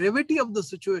on the gravity of the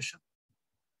situation,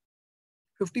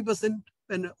 50%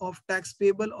 of tax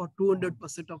payable or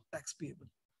 200% of tax payable.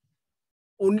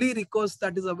 Only recourse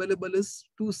that is available is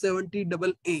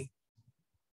 270AA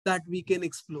that we can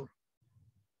explore.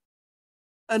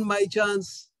 And by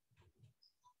chance,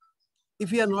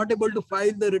 if we are not able to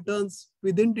file the returns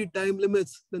within the time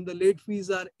limits, then the late fees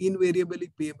are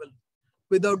invariably payable.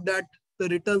 Without that, the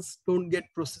returns don't get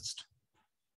processed.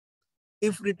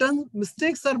 If return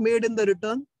mistakes are made in the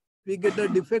return, we get a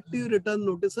defective return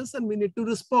notices and we need to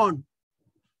respond.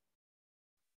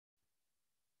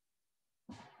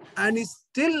 And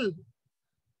still,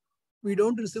 we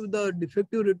don't receive the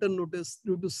defective return notice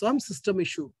due to some system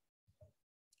issue.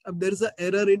 If there is an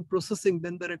error in processing,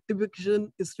 then the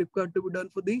rectification is required to be done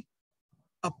for the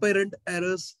apparent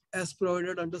errors as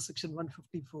provided under section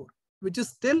 154, which is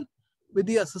still with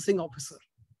the assessing officer.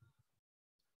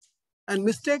 And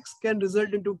mistakes can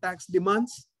result into tax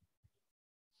demands.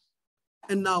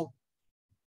 And now,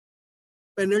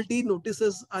 penalty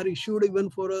notices are issued even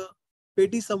for a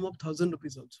petty sum of 1,000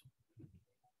 rupees also.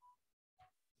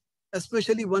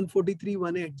 Especially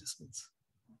 143(1)(a) adjustments.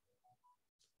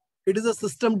 It is a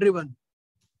system driven.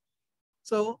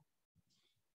 So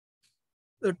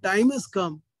the time has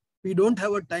come. We don't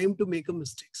have a time to make a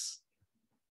mistakes.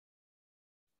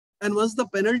 And once the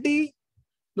penalty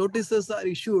notices are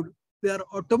issued, they are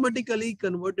automatically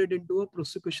converted into a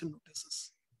prosecution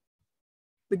notices,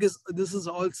 because this is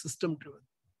all system driven.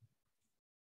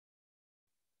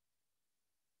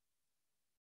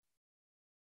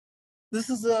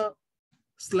 This is a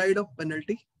slide of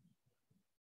penalty.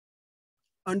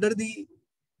 Under the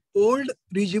old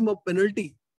regime of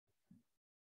penalty,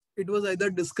 it was either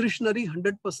discretionary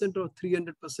 100% or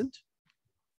 300%,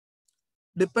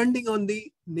 depending on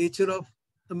the nature of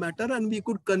the matter, and we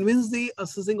could convince the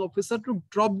assessing officer to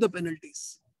drop the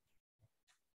penalties,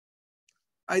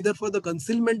 either for the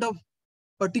concealment of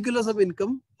particulars of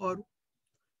income or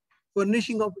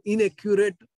furnishing of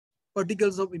inaccurate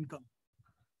particulars of income.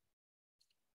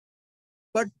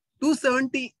 But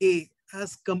 270A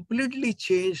has completely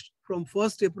changed from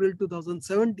 1st April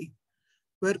 2017,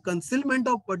 where concealment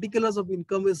of particulars of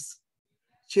income is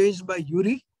changed by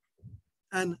URI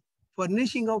and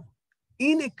furnishing of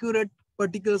inaccurate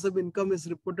particulars of income is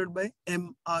reported by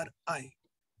MRI.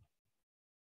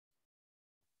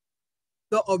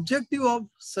 The objective of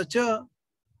such a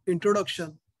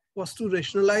introduction was to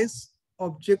rationalize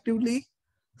objectively,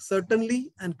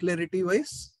 certainly, and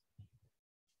clarity-wise.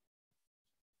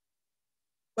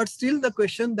 But still the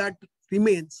question that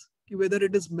remains, whether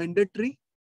it is mandatory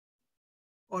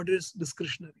or it is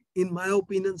discretionary. In my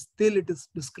opinion, still it is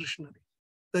discretionary.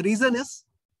 The reason is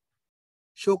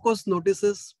show cause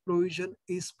notices provision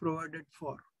is provided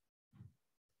for.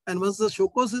 And once the show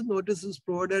cause notice is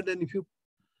provided, and if you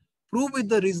prove with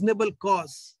the reasonable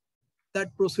cause,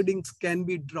 that proceedings can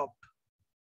be dropped.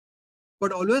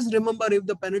 But always remember, if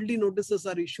the penalty notices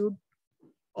are issued,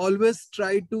 always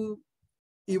try to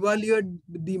evaluate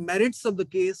the merits of the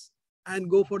case and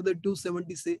go for the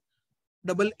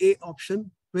 270AA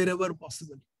option wherever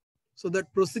possible, so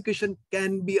that prosecution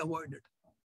can be avoided.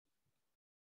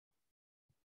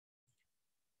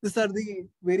 These are the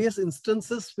various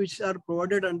instances which are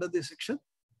provided under this section.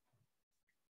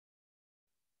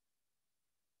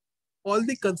 All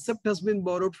the concept has been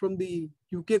borrowed from the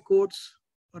UK courts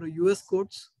or US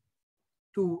courts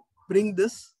to bring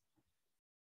this.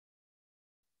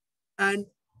 And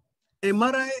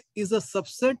MRI is a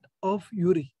subset of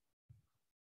URI.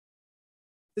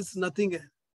 It's nothing else.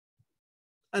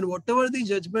 And whatever the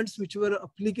judgments which were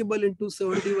applicable in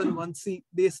 271(1)(c),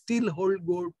 they still hold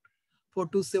good for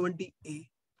 270A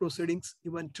proceedings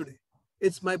even today.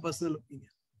 It's my personal opinion.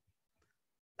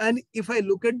 And if I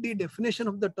look at the definition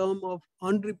of the term of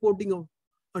underreporting of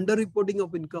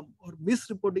income or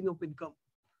misreporting of income,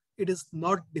 it is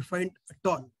not defined at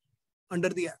all under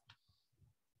the Act.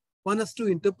 One has to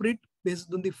interpret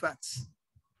based on the facts.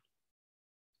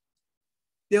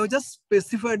 They have just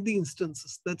specified the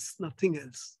instances. That's nothing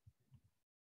else.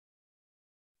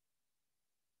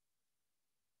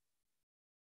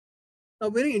 A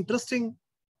very interesting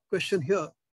question here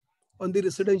on the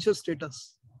residential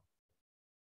status.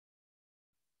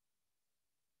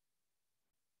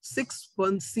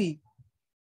 6(1)(c)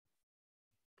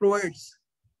 provides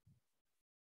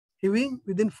having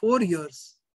within 4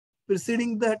 years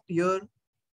preceding that year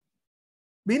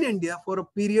been in India for a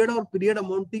period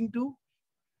amounting to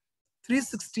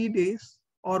 360 days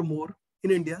or more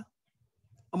in India,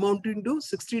 amounting to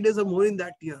 60 days or more in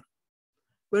that year,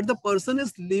 where the person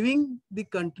is leaving the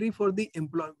country for the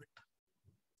employment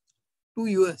to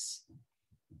US.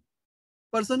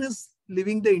 Person is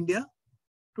leaving the India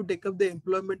to take up the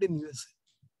employment in USA.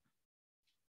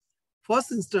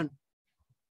 First instant,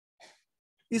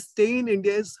 his stay in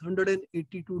India is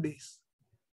 182 days.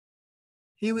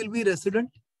 He will be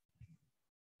resident.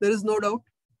 There is no doubt.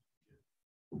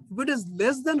 If it is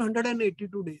less than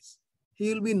 182 days,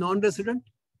 he will be non-resident.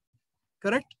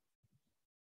 Correct?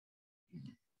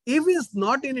 If he is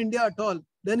not in India at all,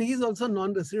 then he is also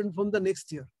non-resident from the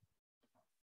next year.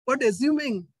 But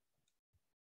assuming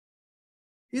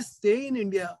his stay in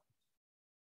India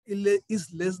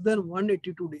is less than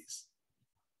 182 days,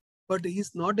 but he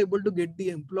is not able to get the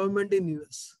employment in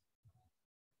US,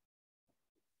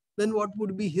 then what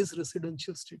would be his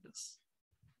residential status?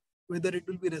 Whether it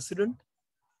will be resident,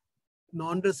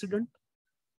 non-resident,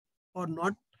 or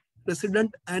not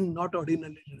resident and not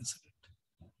ordinarily resident.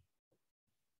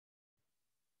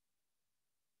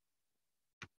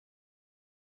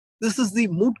 This is the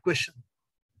moot question.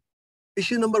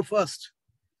 Issue number first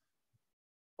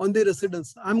on the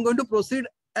residence. I'm going to proceed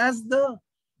as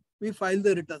we file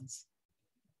the returns.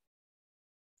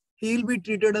 He will be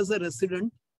treated as a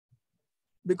resident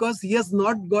because he has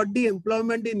not got the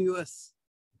employment in US.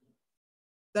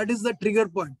 That is the trigger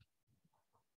point.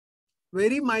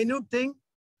 Very minute thing.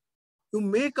 You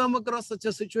may come across such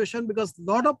a situation because a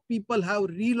lot of people have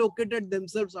relocated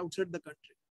themselves outside the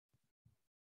country.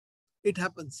 It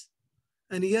happens.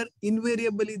 And here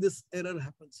invariably this error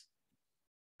happens.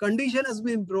 Condition has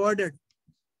been provided.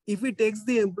 If he takes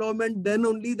the employment, then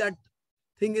only that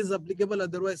thing is applicable,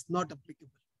 otherwise not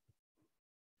applicable.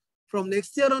 From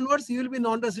next year onwards, he will be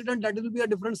non-resident. That will be a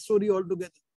different story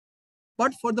altogether.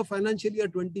 But for the financial year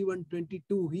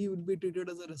 21-22, he will be treated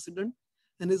as a resident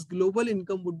and his global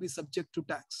income would be subject to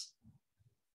tax.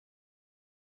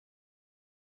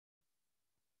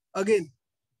 Again,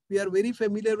 we are very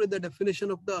familiar with the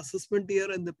definition of the assessment year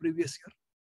and the previous year.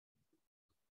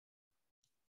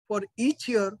 For each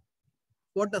year,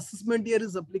 what assessment year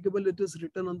is applicable, it is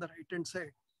written on the right-hand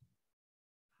side.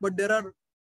 But there are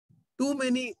too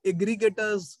many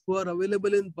aggregators who are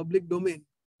available in public domain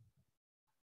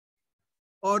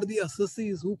or the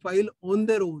assessees who file on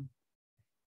their own.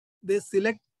 They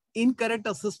select incorrect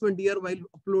assessment year while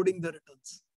uploading the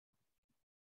returns.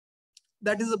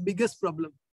 That is the biggest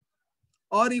problem.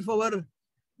 Or if our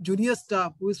junior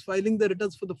staff who is filing the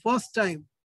returns for the first time,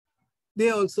 they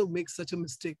also make such a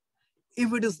mistake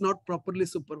if it is not properly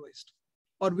supervised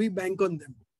or we bank on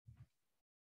them.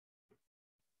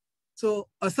 So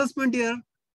assessment year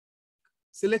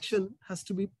selection has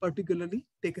to be particularly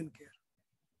taken care.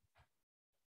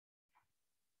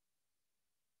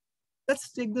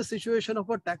 Let's take the situation of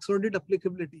a tax audit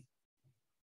applicability.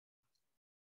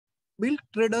 Milk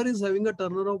trader is having a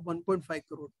turnover of 1.5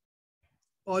 crore,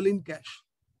 all in cash.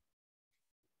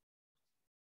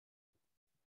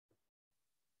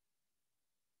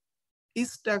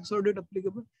 Is tax audit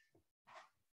applicable?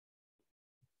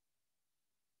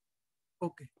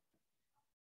 Okay.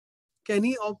 Can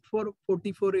he opt for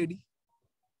 44AD?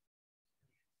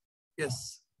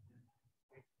 Yes.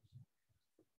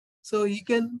 So he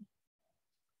can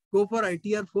go for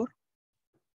ITR 4?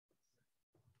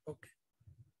 Okay.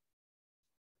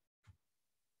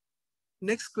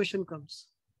 Next question comes.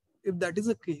 If that is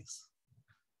the case,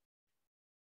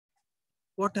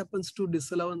 what happens to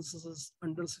disallowances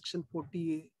under section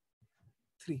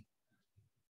 40A(3)?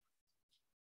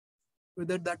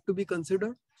 Whether that to be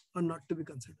considered or not to be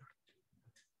considered.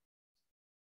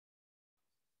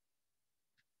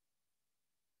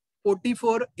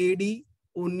 (44AD)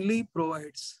 only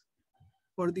provides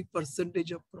for the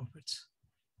percentage of profits.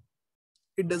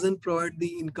 It doesn't provide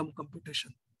the income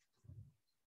computation.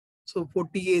 So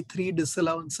 40A(3)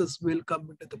 disallowances will come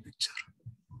into the picture.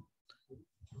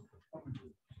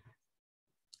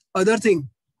 Other thing,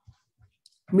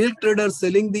 milk trader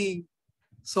selling the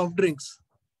soft drinks,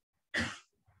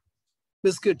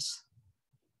 biscuits,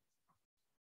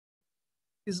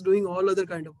 is doing all other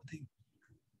kind of thing.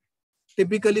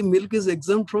 Typically, milk is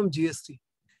exempt from GST.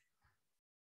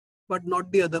 but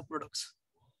not the other products.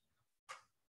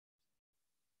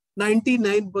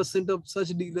 99% of such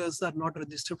dealers are not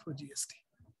registered for GST.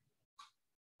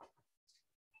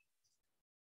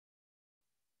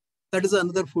 That is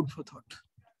another food for thought.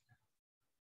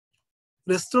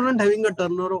 Restaurant having a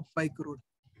turnover of 5 crore.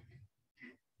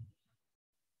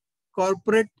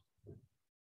 Corporate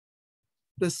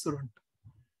restaurant,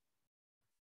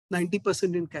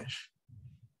 90% in cash.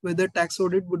 Whether tax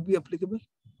audit would be applicable?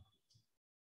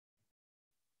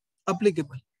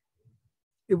 Applicable.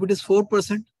 If it is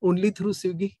 4% only through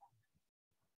Swiggy,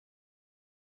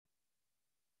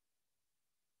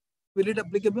 will it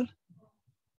applicable?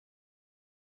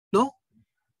 No?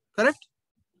 Correct?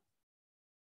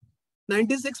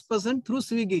 96% through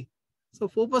Swiggy. So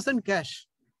 4% cash.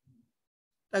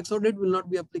 Tax audit will not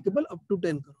be applicable up to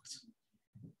 10 crores.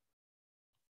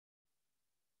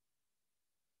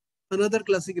 Another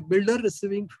classic, builder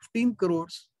receiving 15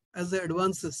 crores as the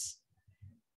advances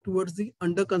towards the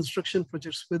under construction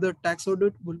projects, whether tax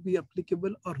audit will be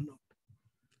applicable or not.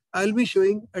 I'll be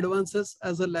showing advances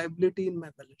as a liability in my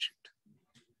balance sheet.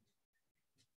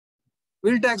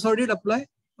 Will tax audit apply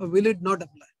or will it not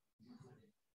apply?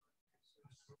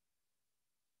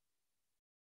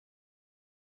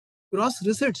 Gross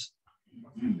receipts,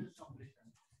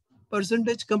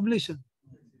 percentage completion.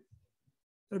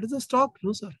 That is a stock,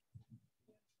 no sir.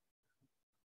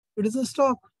 It is a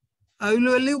stock. I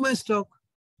will value my stock.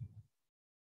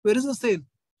 Where is the sale?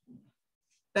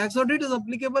 Tax audit is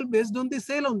applicable based on the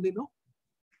sale only, no?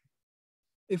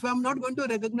 If I'm not going to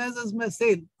recognize as my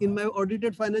sale in my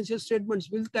audited financial statements,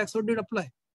 will tax audit apply?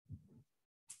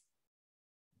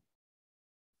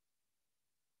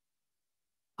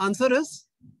 Answer is,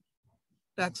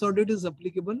 tax audit is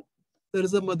applicable. There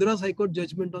is a Madras High Court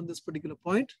judgment on this particular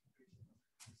point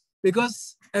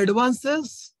because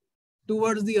advances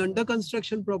towards the under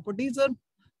construction properties are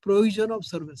provision of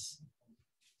service.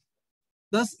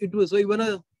 Thus, it was so even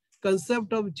a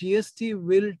concept of GST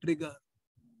will trigger.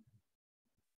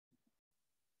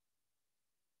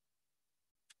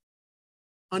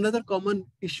 Another common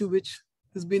issue which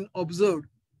has been observed,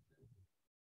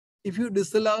 if you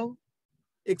disallow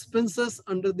expenses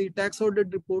under the tax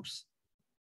audit reports,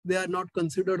 they are not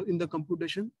considered in the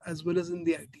computation as well as in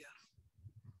the ITR.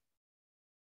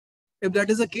 If that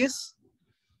is the case,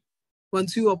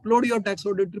 once you upload your tax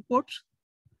audit report,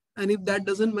 and if that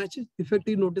doesn't match it,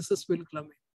 effective notices will come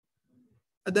in.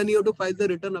 And then you have to file the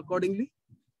return accordingly.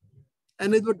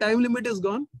 And if the time limit is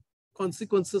gone,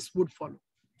 consequences would follow.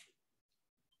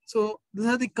 So these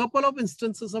are the couple of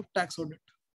instances of tax audit.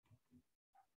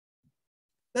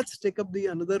 Let's take up the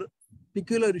another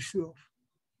peculiar issue of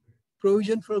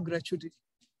provision for gratuity,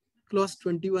 clause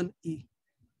 21E.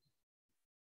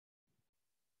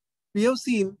 We have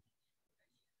seen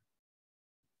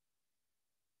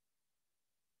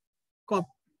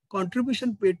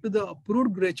contribution paid to the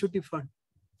approved gratuity fund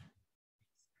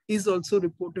is also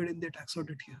reported in the tax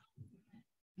audit here.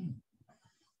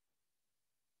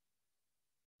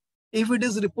 If it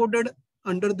is reported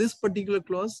under this particular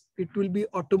clause, it will be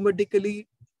automatically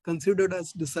considered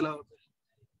as disallowable.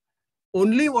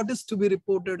 Only what is to be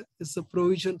reported is the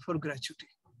provision for gratuity,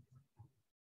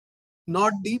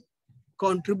 not the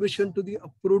contribution to the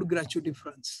approved gratuity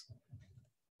funds.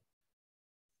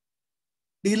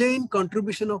 Delay in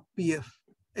contribution of PF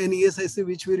and ESIC,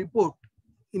 which we report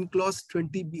in clause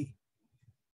 20B.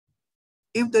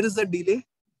 If there is a delay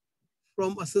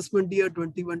from assessment year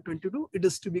 21-22, it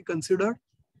is to be considered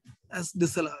as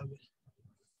disallowable.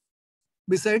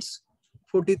 Besides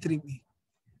 43B.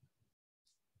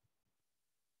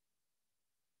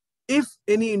 If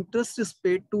any interest is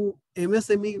paid to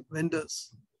MSME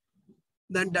vendors,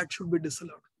 then that should be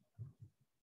disallowed.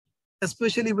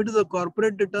 Especially if it is a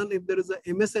corporate return, if there is a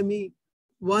MSME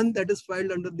one that is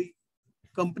filed under the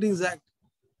Companies Act,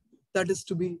 that is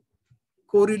to be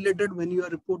correlated when you are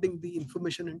reporting the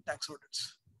information in tax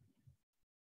audits.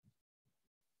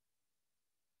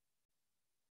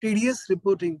 TDS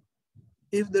reporting,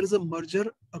 if there is a merger,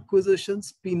 acquisition,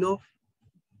 spin-off.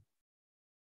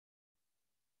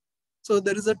 So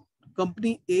there is a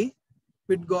company A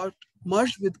which got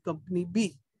merged with company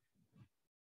B.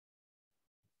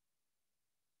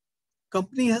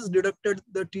 Company has deducted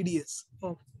the TDS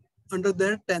of under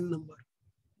their 10 number.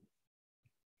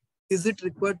 Is it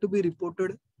required to be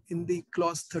reported in the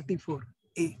clause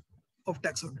 34A of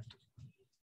tax audit?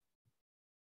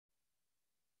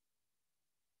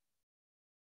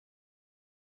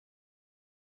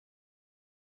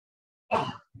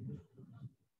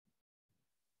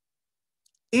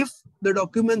 If the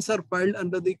documents are filed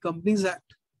under the Companies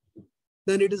Act,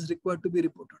 then it is required to be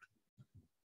reported.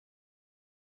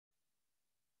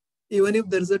 even if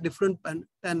there is a different PAN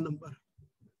number.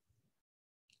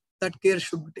 That care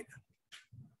should be taken.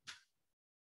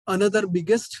 Another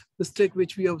biggest mistake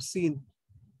which we have seen,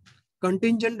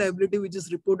 contingent liability which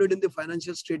is reported in the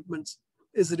financial statements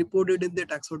is reported in the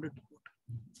tax audit report.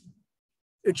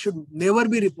 It should never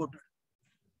be reported.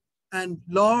 And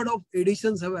lot of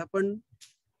additions have happened,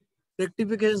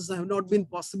 rectifications have not been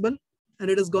possible, and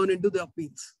it has gone into the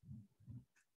appeals.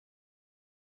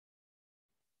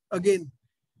 Again,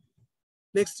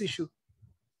 next issue,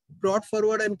 brought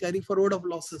forward and carry forward of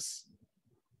losses.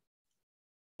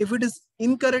 If it is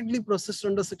incorrectly processed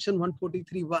under section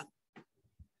 143(1),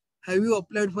 have you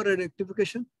applied for a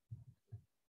rectification?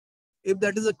 If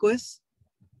that is a case,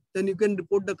 then you can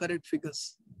report the correct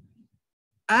figures.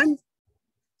 And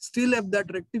still, if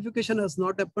that rectification has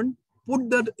not happened, put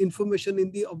that information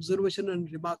in the observation and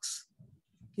remarks.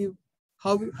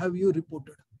 How have you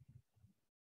reported?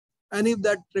 And if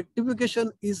that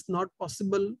rectification is not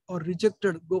possible or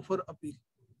rejected, go for appeal.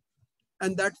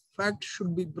 And that fact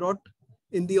should be brought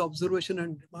in the observation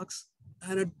and remarks,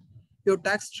 and your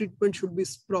tax treatment should be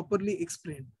properly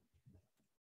explained.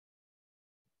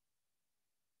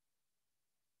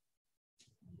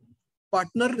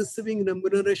 Partner receiving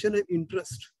remuneration and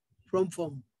interest from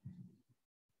firm.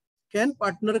 Can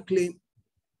partner claim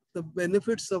the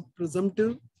benefits of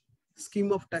presumptive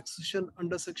scheme of taxation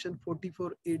under section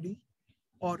 44 AD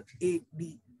or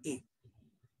ADA?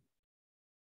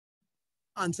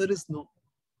 Answer is no.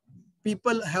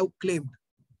 People have claimed.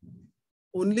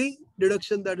 Only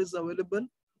deduction that is available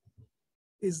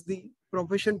is the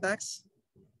profession tax.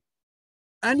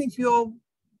 And if you have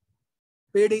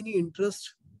paid any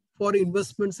interest for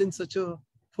investments in such a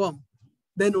firm,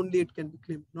 then only it can be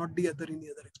claimed, not any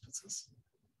other expenses.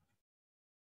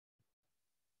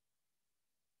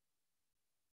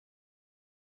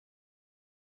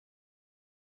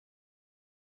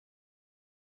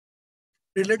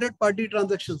 Related party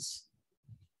transactions.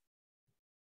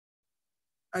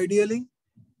 Ideally,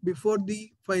 before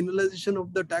the finalization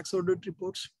of the tax audit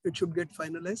reports, it should get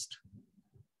finalized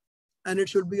and it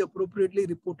should be appropriately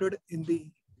reported in the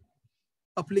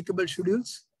applicable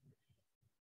schedules,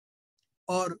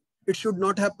 or it should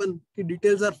not happen. The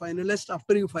details are finalized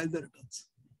after you file the returns,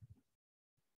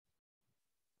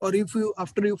 or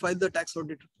after you file the tax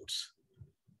audit reports.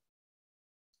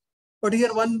 But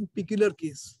here one peculiar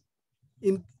case,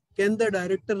 can the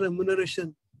director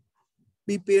remuneration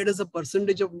be paid as a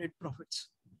percentage of net profits?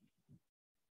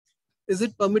 Is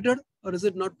it permitted or is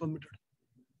it not permitted?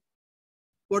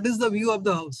 What is the view of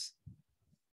the House?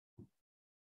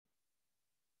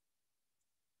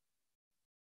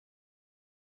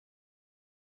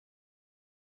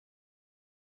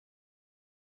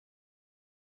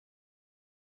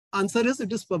 Answer is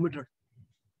it is permitted.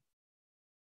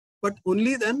 But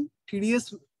only then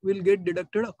TDS will get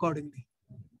deducted accordingly.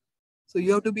 So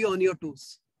you have to be on your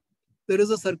toes. There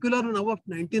is a circular now of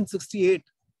 1968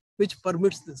 which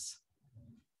permits this.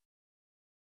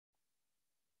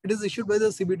 It is issued by the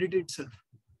CBDT itself.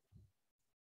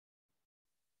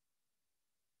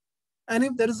 And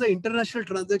if there is an international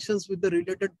transactions with the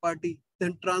related party,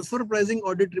 then transfer pricing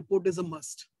audit report is a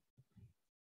must.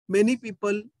 Many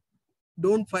people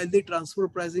don't file the transfer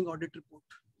pricing audit report.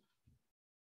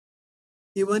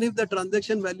 Even if the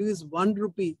transaction value is 1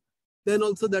 rupee, then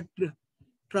also that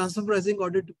transfer pricing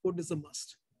audit report is a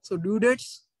must. So due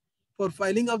dates for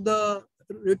filing of the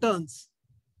returns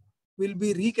will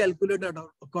be recalculated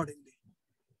accordingly.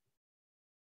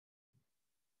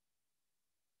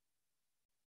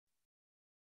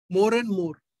 More and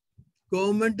more,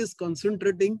 government is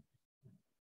concentrating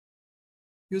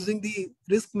using the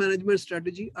risk management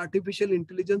strategy, artificial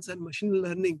intelligence and machine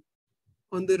learning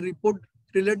on the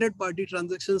related party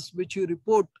transactions which you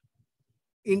report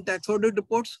in tax audit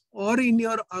reports or in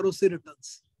your ROC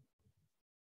returns.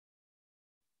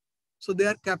 So they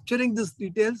are capturing these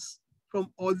details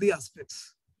from all the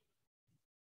aspects.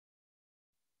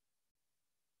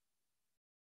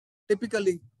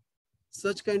 Typically,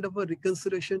 such kind of a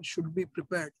reconciliation should be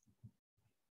prepared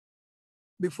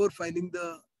before filing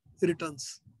the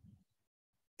returns.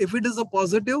 If it is a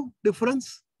positive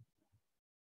difference,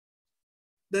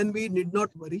 then we need not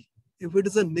worry. If it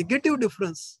is a negative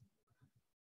difference,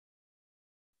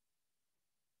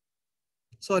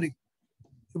 if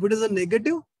it is a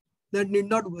negative, then need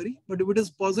not worry. But if it is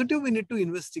positive, we need to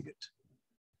investigate.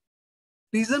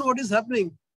 Reason what is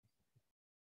happening?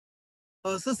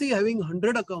 Assessee having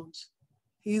 100 accounts,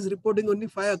 he is reporting only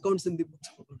 5 accounts in the books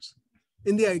of accounts,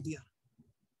 in the ITR.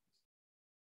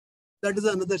 That is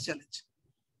another challenge.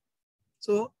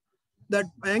 So that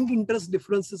bank interest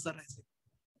difference is arising.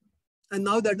 And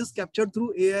now that is captured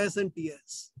through AIS and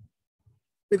TIS.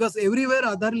 Because everywhere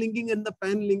Aadhaar linking and the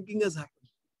PAN linking has happened.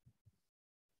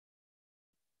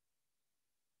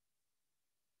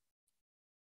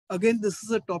 Again, this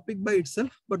is a topic by itself,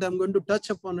 but I'm going to touch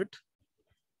upon it.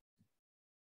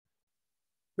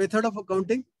 Method of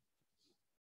accounting.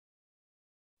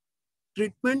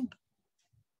 Treatment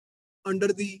under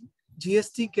the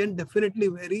GST can definitely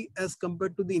vary as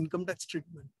compared to the income tax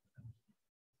treatment.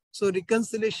 So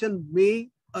reconciliation may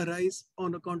arise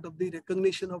on account of the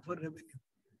recognition of a revenue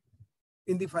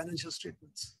in the financial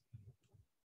statements.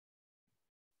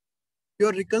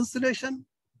 Your reconciliation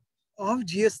of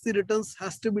GST returns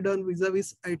has to be done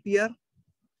vis-a-vis ITR,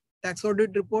 tax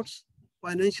audit reports,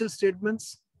 financial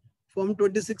statements, Form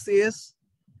 26AS,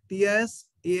 TIS,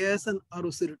 AIS, and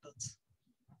ROC returns.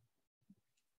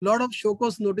 Lot of show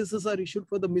cause notices are issued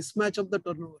for the mismatch of the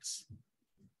turnovers.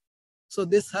 So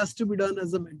this has to be done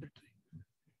as a mandatory.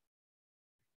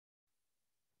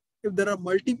 If there are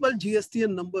multiple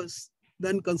GSTN numbers,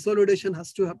 then consolidation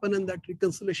has to happen and that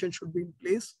reconciliation should be in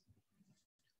place,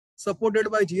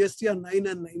 supported by GSTR 9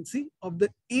 and 9C of the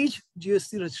each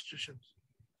GST registration.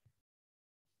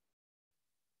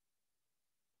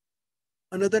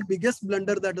 Another biggest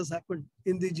blunder that has happened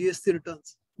in the GST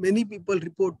returns, many people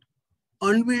report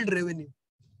unbilled revenue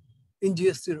in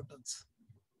GST returns,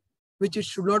 which it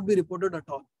should not be reported at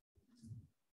all.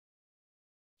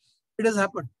 It has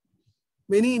happened.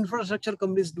 Many infrastructure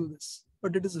companies do this,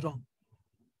 but it is wrong.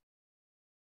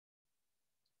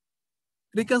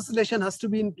 Reconciliation has to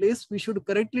be in place. We should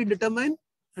correctly determine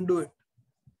and do it.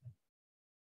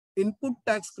 Input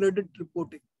tax credit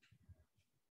reporting.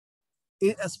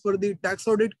 As per the tax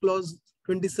audit clause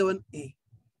 27A,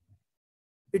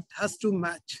 it has to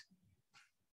match.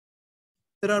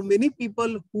 There are many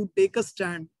people who take a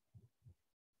stand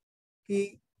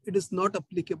that it is not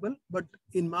applicable, but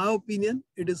in my opinion,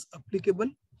 it is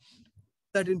applicable.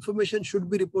 That information should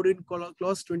be reported in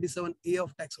clause 27A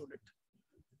of tax audit.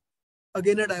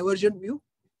 Again, a divergent view.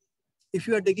 If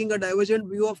you are taking a divergent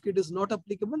view of it is not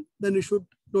applicable, then you should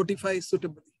notify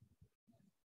suitably.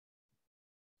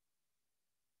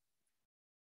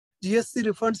 GST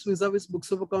refunds vis-a-vis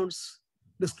books of accounts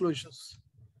disclosures.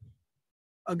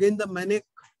 Again, the manic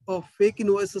of fake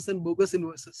invoices and bogus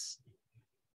invoices.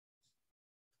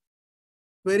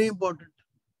 Very important.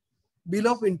 Bill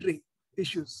of entry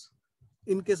issues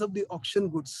in case of the auction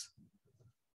goods.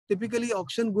 Typically,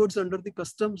 auction goods under the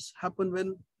customs happen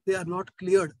when they are not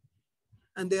cleared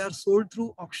and they are sold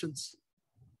through auctions.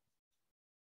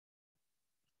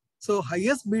 So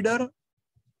highest bidder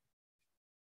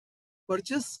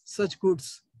purchase such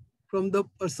goods from the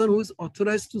person who is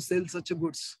authorized to sell such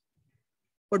goods.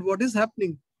 But what is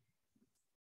happening?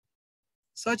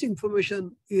 Such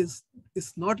information is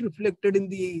not reflected in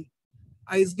the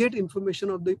IceGate information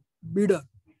of the bidder,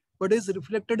 but is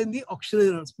reflected in the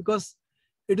auctioneers because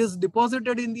it is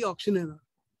deposited in the auctioneer.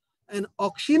 An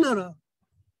auctioneer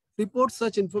reports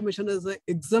such information as an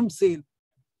exempt sale,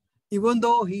 even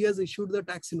though he has issued the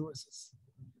tax invoices.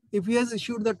 If he has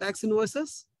issued the tax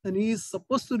invoices, then he is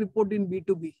supposed to report in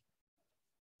B2B.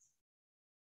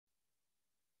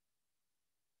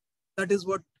 That is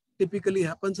what typically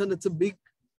happens, and it's a big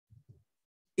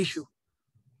issue.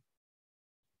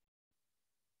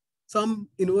 Some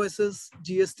invoices,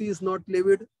 GST is not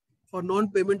levied, or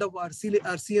non-payment of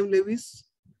RCM levies,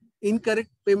 incorrect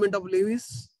payment of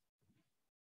levies,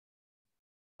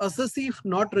 assessee if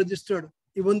not registered,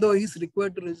 even though he is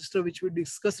required to register, which we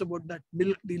discussed about that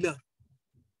milk dealer.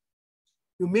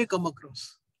 You may come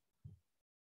across.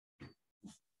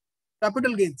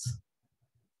 Capital gains.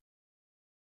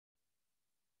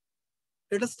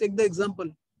 Let us take the example.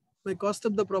 My cost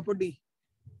of the property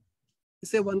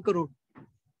is say 1 crore.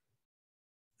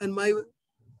 And my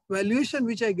valuation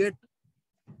which I get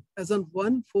as on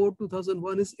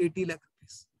 1/4/2001 is 80 lakh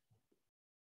rupees.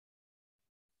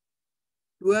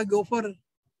 Do I go for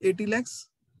 80 lakhs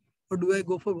or do I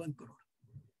go for 1 crore?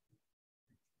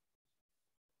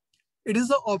 It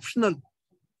is optional.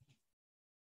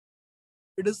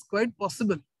 It is quite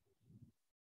possible.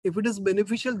 If it is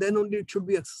beneficial, then only it should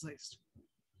be exercised.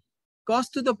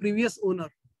 Cost to the previous owner,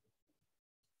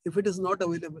 if it is not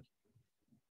available.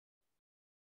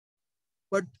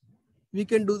 But we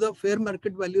can do the fair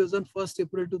market values on 1st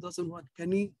April 2001.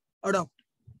 Can we adopt?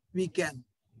 We can.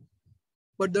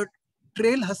 But the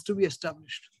trail has to be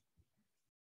established.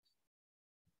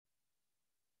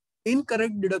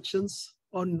 Incorrect deductions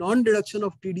or non-deduction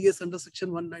of TDS under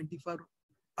section 195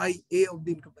 IA of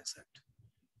the Income Tax Act.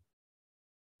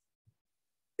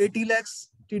 80 lakhs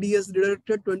TDS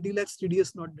deducted, 20 lakhs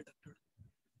TDS not deducted.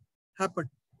 Happened.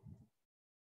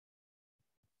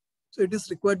 So it is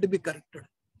required to be corrected.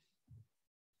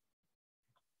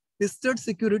 Listed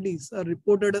securities are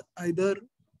reported either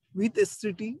with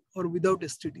STT or without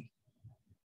STT.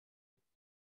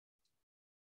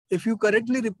 If you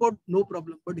correctly report, no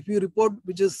problem. But if you report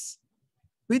which is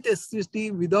with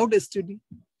STT, without STT,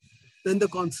 then the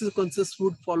consequences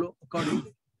would follow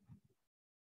accordingly.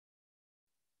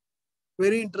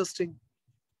 Very interesting.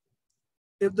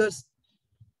 If the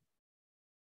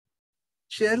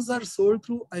shares are sold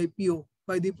through IPO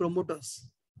by the promoters,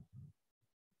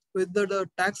 whether the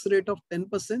tax rate of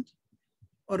 10%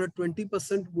 or a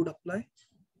 20% would apply,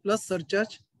 plus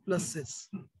surcharge, plus cess.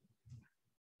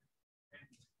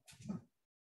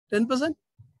 10%?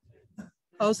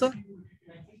 How, sir?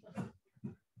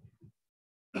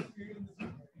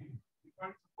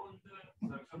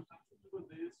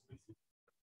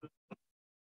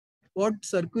 What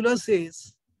circular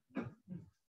says,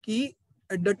 key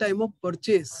at the time of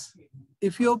purchase,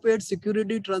 if you have paid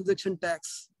security transaction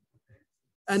tax,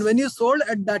 and when you sold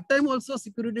at that time also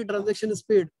security transaction is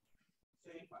paid.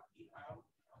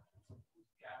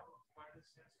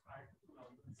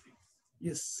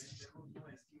 Yes.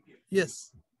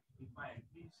 Yes.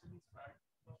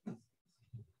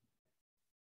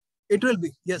 It will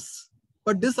be, yes.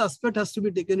 But this aspect has to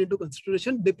be taken into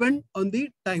consideration, depend on the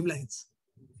timelines.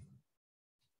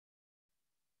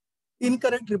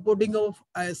 Incorrect reporting of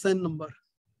ISIN number.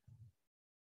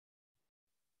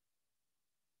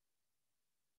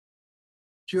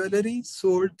 Jewelry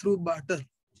sold through barter.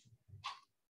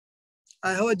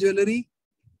 I have a jewelry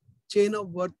chain of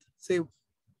worth, say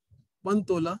 1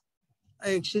 tola. I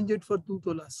exchange it for 2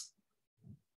 tolas.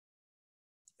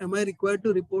 Am I required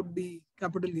to report the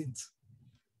capital gains?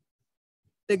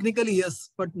 Technically, yes,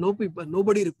 but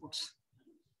nobody reports.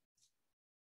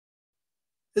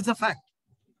 It's a fact.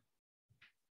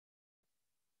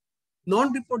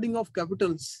 Non-reporting of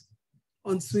capitals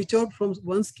on switch out from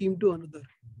one scheme to another.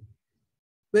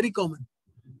 Very common.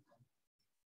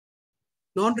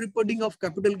 Non-reporting of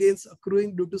capital gains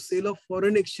accruing due to sale of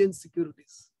foreign exchange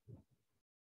securities.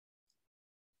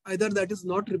 Either that is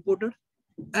not reported,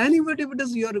 and even if it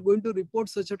is, you are going to report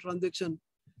such a transaction,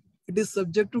 it is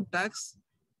subject to tax.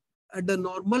 At the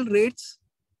normal rates,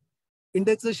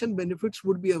 indexation benefits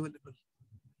would be available.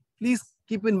 Please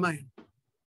keep in mind,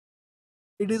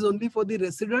 it is only for the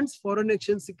residents, foreign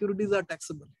exchange securities are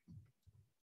taxable.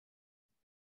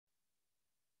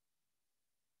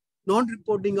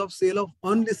 Non-reporting of sale of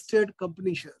unlisted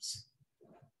company shares.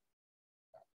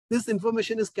 This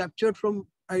information is captured from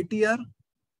ITR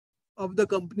of the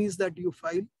companies that you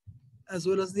file, as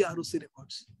well as the ROC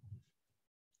records.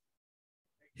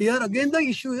 Here again the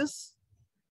issue is,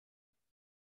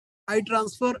 I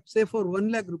transfer say for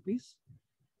 1 lakh rupees,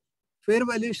 fair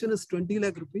valuation is 20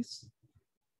 lakh rupees.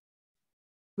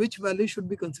 Which value should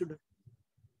be considered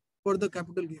for the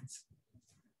capital gains?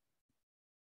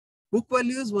 Book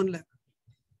value is 1 lakh,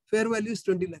 fair value is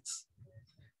 20 lakhs.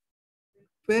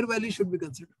 Fair value should be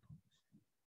considered.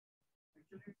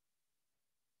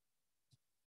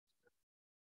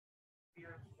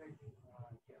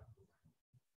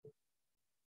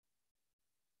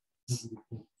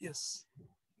 Yes.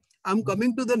 I'm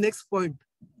coming to the next point.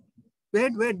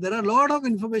 Wait, there are a lot of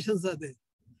informations are there.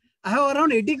 I have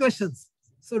around 80 questions,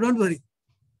 so don't worry.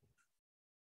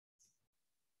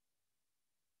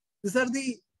 These are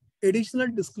the additional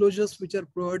disclosures which are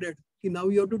provided. Now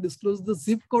you have to disclose the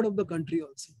zip code of the country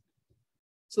also.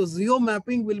 So geo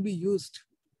mapping will be used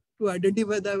to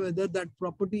identify whether that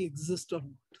property exists or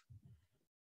not.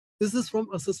 This is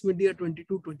from assessment year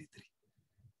 22-23.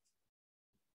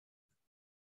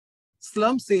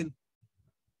 Slum sale,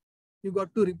 you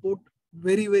got to report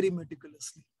very, very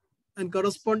meticulously. And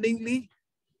correspondingly,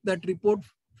 that report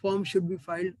form should be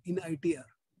filed in ITR.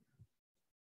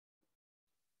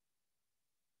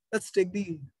 Let's take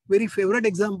the very favorite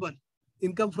example,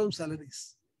 income from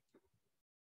salaries.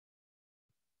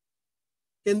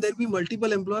 Can there be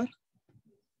multiple employer?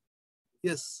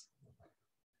 Yes.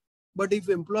 But if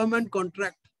employment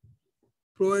contract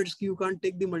provides you can't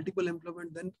take the multiple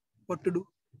employment, then what to do?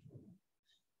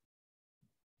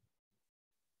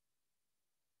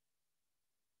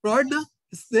 Provide na?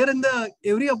 It's there in the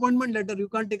every appointment letter. You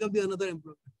can't take up the another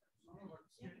employment.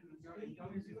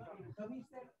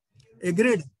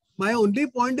 Agreed. My only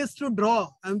point is to draw.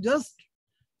 I'm just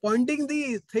pointing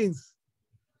the things.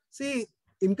 See,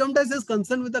 income tax is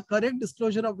concerned with the correct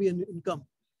disclosure of your income.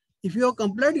 If you are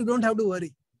compliant, you don't have to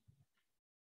worry.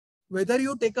 Whether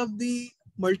you take up the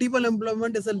multiple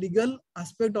employment is a legal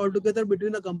aspect altogether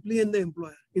between a company and the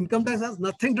employer. Income tax has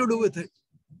nothing to do with it.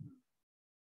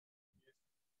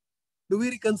 Do we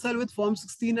reconcile with Form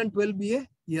 16 and 12BA?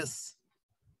 Yes.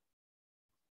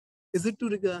 Is it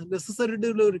necessary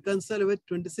to reconcile with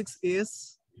 26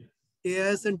 AS,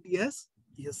 AIS and TS?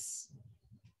 Yes.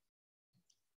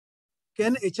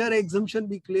 Can HRA exemption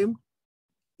be claimed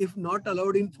if not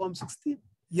allowed in Form 16?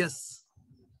 Yes.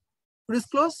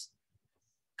 Disclose,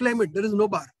 claim it. There is no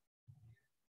bar.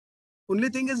 Only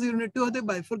thing is you need to have the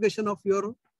bifurcation of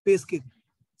your pay scheme,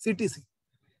 CTC.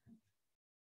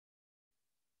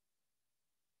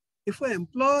 If an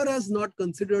employer has not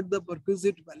considered the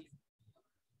perquisite value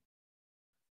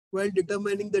while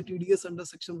determining the TDS under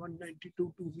section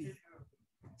 192 2B,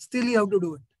 still you have to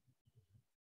do it.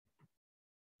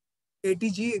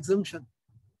 ATG exemption.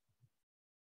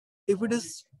 If it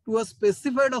is to a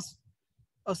specified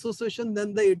association,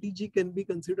 then the ATG can be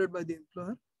considered by the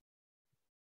employer.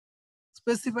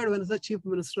 Specified when it's a chief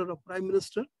minister or prime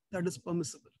minister, that is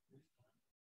permissible.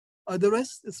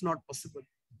 Otherwise, it's not possible.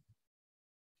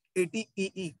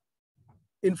 ATEE.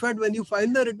 In fact, when you file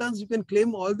the returns, you can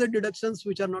claim all the deductions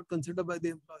which are not considered by the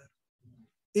employer,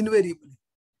 invariably.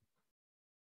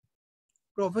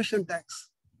 Profession tax.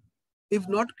 If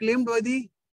not claimed by the,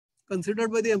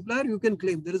 considered by the employer, you can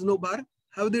claim. There is no bar.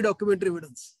 Have the documentary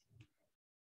evidence.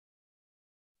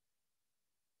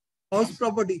 House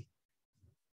property.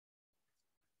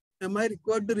 Am I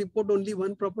required to report only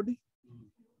one property?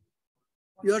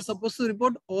 You are supposed to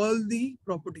report all the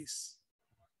properties.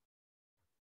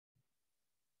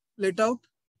 Let out.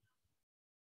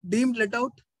 Deemed let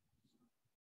out.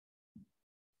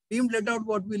 Deemed let out,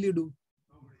 what will you do?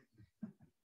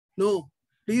 No.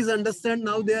 Please understand,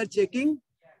 now they are checking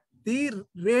the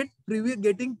rate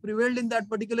getting prevailed in that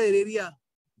particular area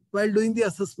while doing the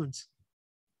assessments.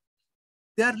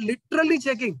 They are literally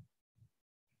checking.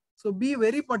 So be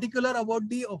very particular about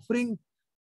the offering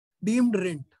deemed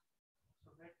rent.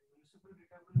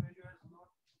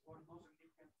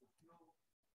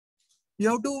 You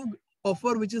have to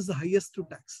offer which is the highest to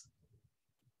tax.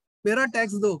 मेरा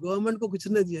tax दो, government को कुछ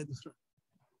नहीं दिया दूसरा.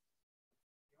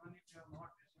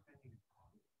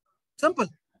 Simple.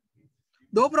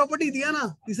 दो property दिया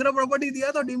ना, तीसरा property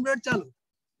दिया तो deemed rate चालू.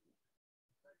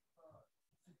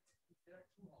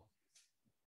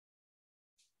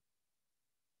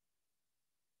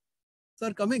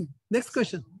 Sir, coming. Next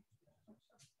question.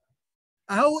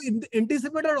 I have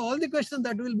anticipated all the questions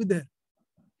that will be there.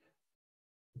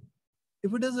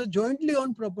 If it is a jointly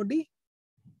owned property,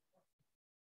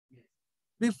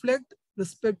 reflect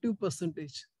respective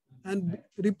percentage and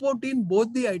report in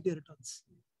both the IT returns.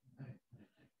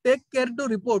 Take care to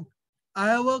report. I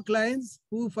have clients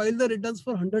who file the returns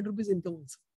for 100 rupees income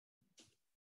also,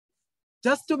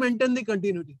 just to maintain the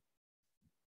continuity.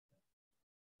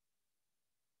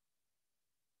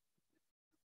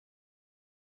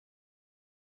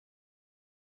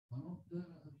 One of the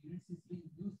units is being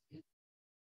used.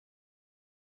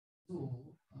 So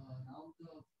now the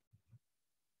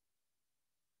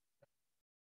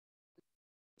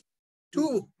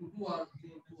Two are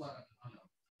allowed.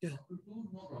 Yeah. Two,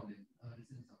 no problem.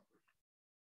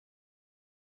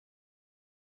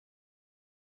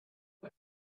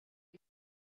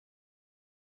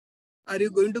 Are you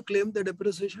going to claim the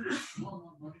depreciation?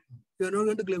 No, not. You are not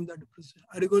going to claim that depreciation.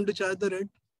 Are you going to charge the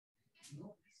rent?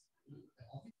 No.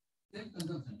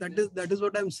 That is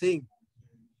what I'm saying.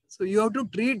 So you have to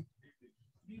treat.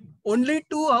 Only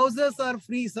two houses are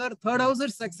free, sir. Third house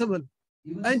is taxable.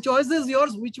 And choice is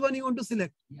yours, which one you want to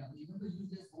select.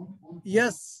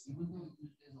 Yes.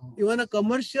 Even a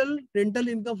commercial rental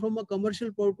income from a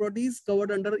commercial property is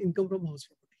covered under income from house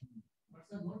property. But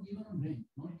sir, not given on rent,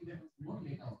 not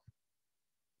laid out.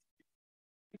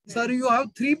 Sir, you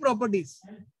have three properties.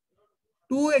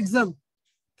 Two exempt.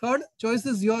 Third choice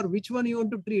is yours. Which one you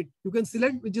want to treat? You can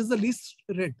select which is the least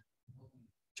rent.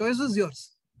 Choice is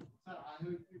yours. Sir, I have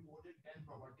more than 10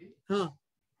 properties. Huh.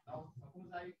 Now, suppose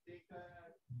I take a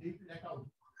deep let out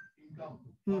income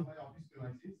for my office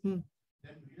premises, then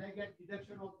will I get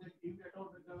deduction of the deep let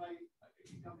out with my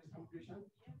income distribution?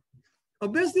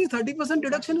 Obviously, 30%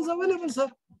 deduction is available, sir.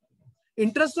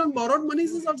 Interest on borrowed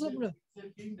monies is also there.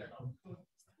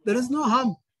 There is no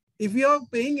harm. If you are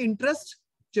paying interest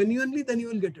genuinely, then you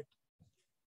will get it.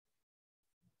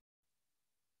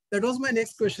 That was my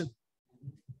next question.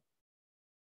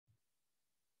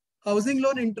 Housing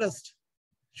loan interest.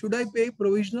 Should I pay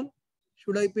provisional?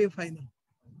 Should I pay final?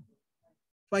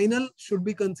 Final should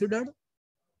be considered.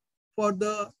 For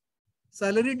the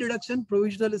salary deduction,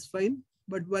 provisional is fine.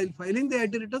 But while filing the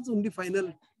IT returns, only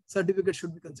final certificate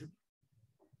should be considered.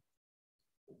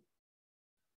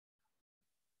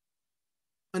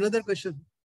 Another question.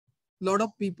 Lot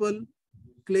of people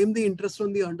claim the interest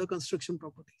on the under construction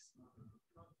properties.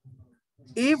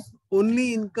 If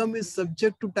only income is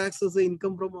subject to tax as an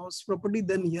income from house property,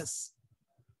 then yes.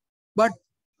 But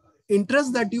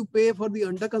interest that you pay for the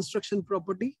under construction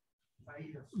property,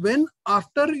 when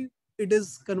after it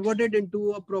is converted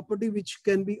into a property which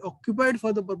can be occupied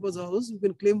for the purpose of house, you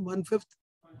can claim 1/5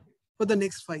 for the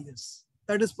next 5 years.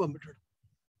 That is permitted.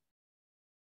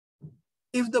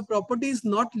 If the property is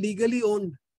not legally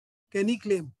owned, can he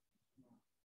claim?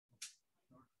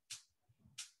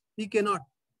 He cannot.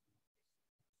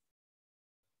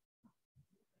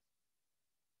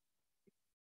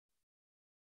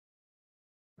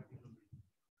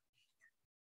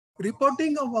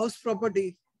 Reporting of house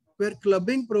property where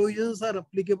clubbing provisions are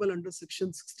applicable under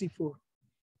section 64.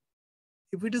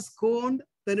 If it is co-owned,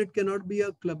 then it cannot be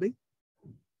a clubbing.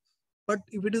 But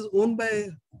if it is owned by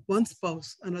one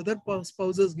spouse and other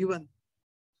spouse is given,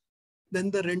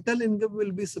 then the rental income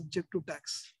will be subject to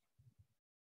tax.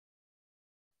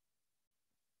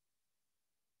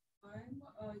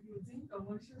 I'm using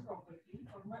commercial property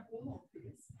for my own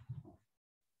office.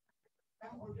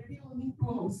 I'm already owning 2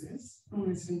 houses, 2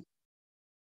 residents.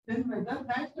 Then whether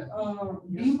that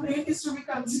beam rate is to be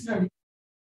considered.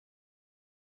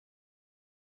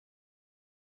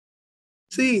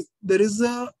 See, there is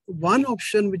one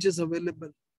option which is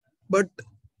available, but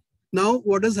now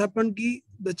what has happened?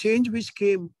 The change which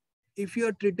came, if you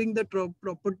are treating the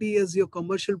property as your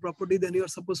commercial property, then you are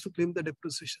supposed to claim the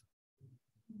depreciation.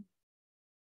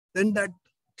 Then that,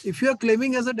 if you are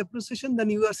claiming as a depreciation, then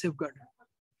you are safeguarded.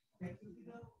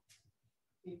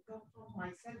 Income from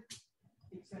myself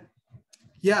itself.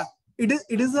 Yeah,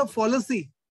 it is a policy.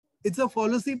 It's a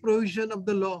policy provision of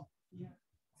the law. Yeah.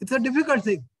 It's a difficult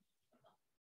thing.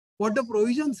 What the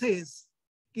provision says,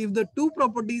 if the 2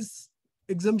 properties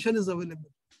exemption is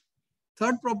available,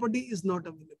 3rd property is not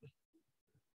available.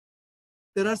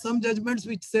 There are some judgments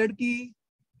which said that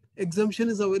exemption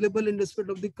is available in respect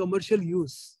of the commercial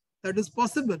use. That is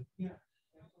possible. Yeah.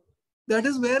 That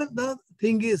is where the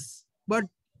thing is. But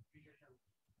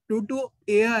due to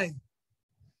AI,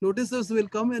 notices will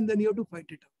come and then you have to fight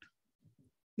it out.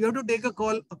 You have to take a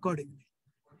call accordingly.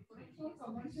 So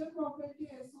commercial property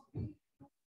SOP.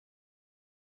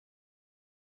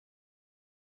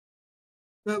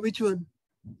 Which one?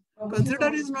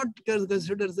 Consider is not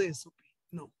considered as a SOP.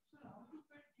 No.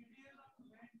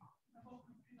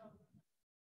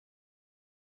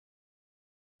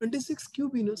 26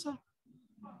 cube, no, sir.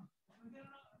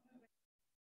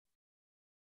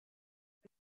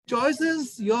 Choice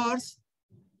is yours.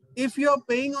 If you are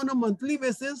paying on a monthly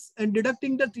basis and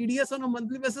deducting the TDS on a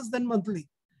monthly basis, then monthly.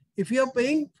 If you are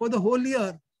paying for the whole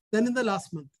year, then in the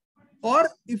last month. Or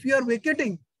if you are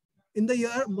vacating in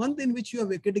the month in which you are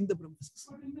vacating the premises.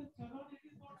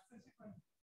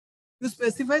 You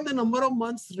specify the number of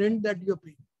months rent that you are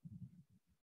paying.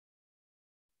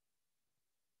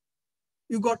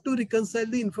 You got to reconcile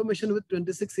the information with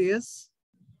 26 AS.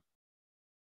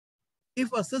 If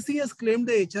assessee has claimed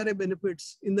the HRA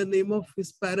benefits in the name of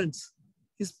his parents,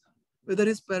 whether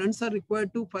his parents are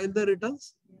required to file the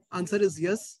returns, answer is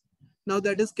yes. Now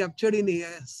that is captured in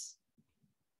AIS.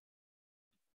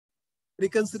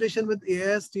 Reconciliation with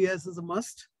AIS, TIS is a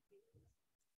must.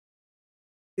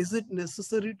 Is it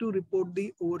necessary to report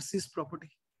the overseas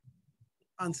property?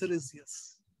 Answer is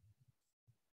yes.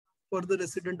 For the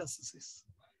resident assessees.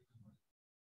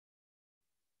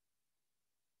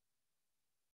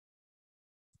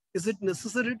 Is it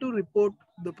necessary to report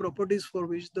the properties for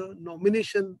which the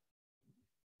nomination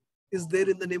is there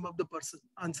in the name of the person?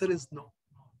 Answer is no.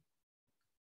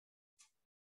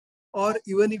 Or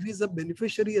even if he is a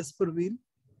beneficiary as per will,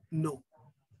 no.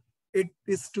 It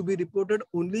is to be reported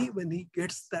only when he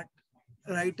gets that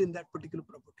right in that particular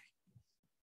property.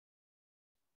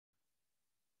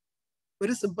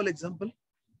 Very simple example.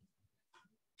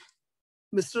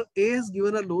 Mr. A has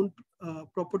given a loan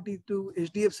property to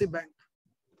HDFC Bank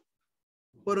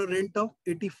for a rent of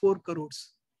 84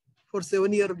 crores for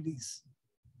 7-year lease.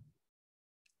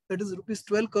 That is rupees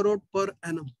 12 crore per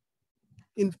annum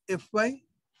in FY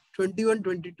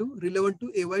 21-22 relevant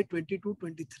to AY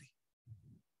 22-23.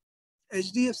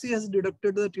 HDFC has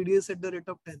deducted the TDS at the rate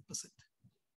of 10%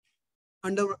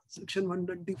 under section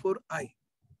 124I.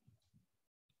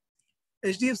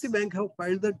 HDFC Bank have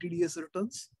filed the TDS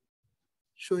returns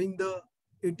showing the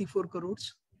 84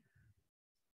 crores,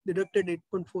 deducted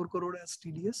 8.4 crore as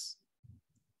TDS.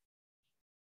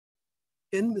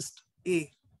 Can Mr. A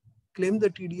claim the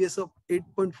TDS of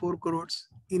 8.4 crores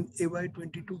in AY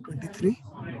 22-23?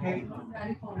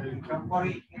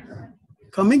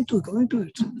 Coming to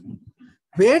it.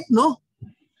 Wait, no.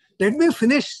 Let me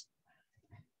finish.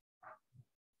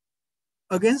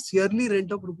 Against yearly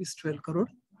rent of rupees 12 crore.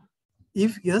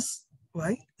 If yes,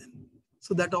 Why?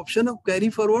 So that option of carry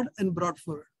forward and brought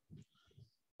forward.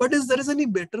 But is there is any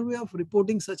better way of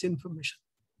reporting such information?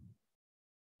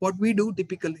 What we do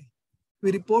typically,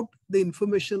 we report the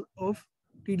information of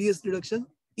TDS deduction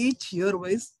each year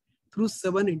wise through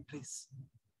 7 entries.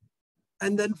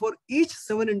 And then for each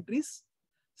 7 entries,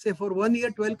 say for 1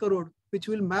 year 12 crore, which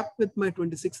will map with my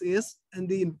 26 AS and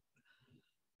the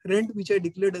rent which I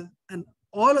declared, and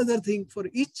all other thing for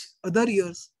each other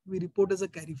years, we report as a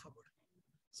carry forward.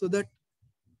 So that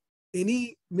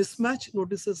any mismatch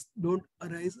notices don't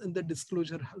arise and the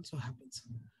disclosure also happens.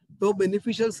 Though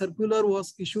beneficial circular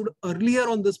was issued earlier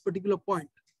on this particular point,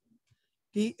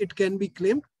 it can be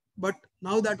claimed, but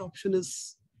now that option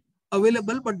is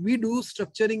available, but we do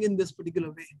structuring in this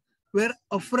particular way, where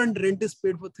upfront rent is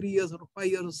paid for 3 years or 5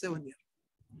 years or 7 years.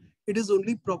 It is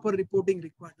only proper reporting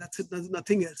required. That's it, there's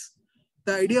nothing else.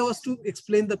 The idea was to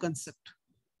explain the concept.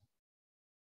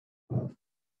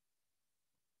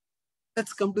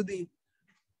 Let's come to the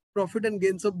profit and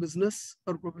gains of business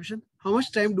or profession. How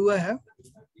much time do I have?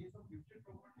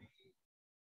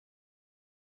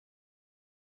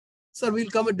 Sir, we'll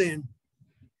come at the end.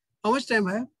 How much time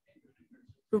I have?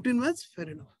 15 minutes? Fair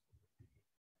enough.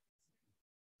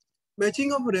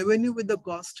 Matching of revenue with the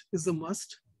cost is a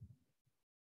must.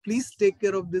 Please take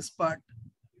care of this part.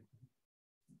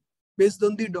 Based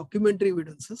on the documentary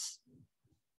evidences,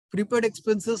 prepaid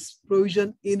expenses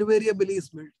provision invariably is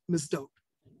missed out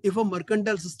if a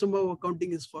mercantile system of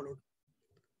accounting is followed.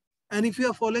 And if you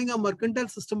are following a mercantile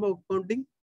system of accounting,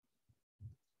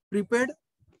 prepaid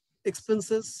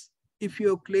expenses, if you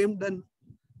have claimed, then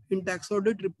in tax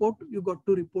audit report, you got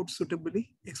to report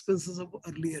suitably expenses of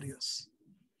earlier years.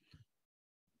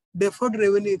 Deferred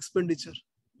revenue expenditure.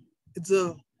 It's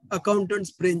a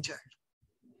accountant's brainchild.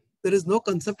 There is no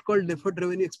concept called deferred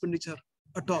revenue expenditure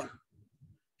at all.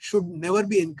 Should never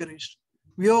be encouraged.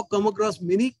 We have come across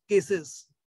many cases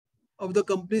of the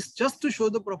companies just to show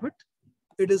the profit.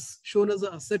 It is shown as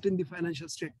an asset in the financial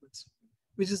statements,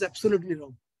 which is absolutely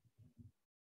wrong.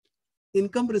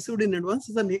 Income received in advance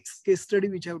is the next case study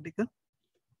which I have taken.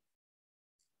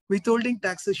 Withholding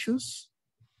tax issues.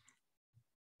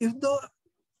 If the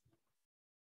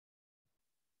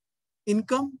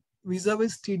income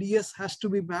vis-a-vis TDS has to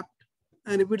be mapped,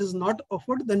 and if it is not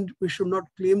offered, then we should not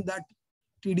claim that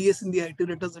TDS in the IT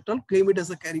returns at all, claim it as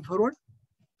a carry forward.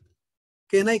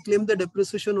 Can I claim the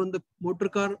depreciation on the motor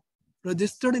car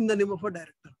registered in the name of a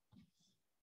director?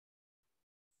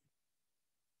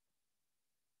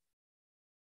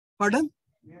 Pardon?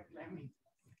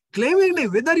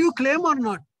 Claiming, whether you claim or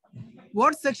not.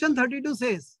 What section 32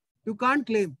 says? You can't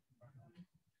claim.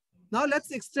 Now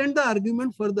let's extend the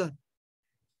argument further.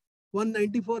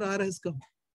 194R has come.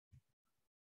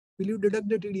 Will you deduct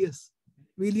the TDS?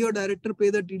 Will your director pay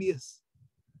the TDS?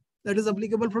 That is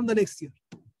applicable from the next year.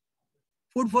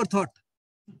 Food for thought.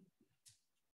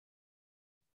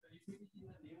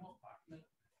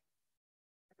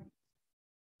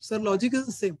 Sir, logic is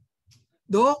the same.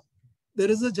 Though there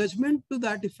is a judgment to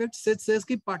that effect, says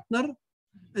that partner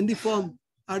and the firm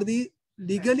are the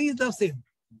legally the same.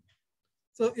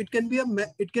 So it can be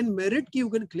it can merit you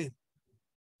can claim.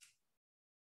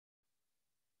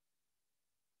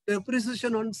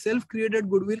 Depreciation on self-created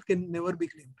goodwill can never be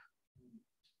claimed.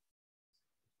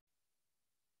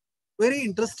 Very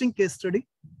interesting case study.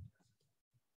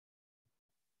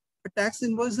 A tax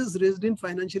invoice is raised in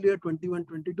financial year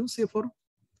 21-22, say for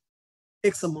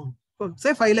X amount, for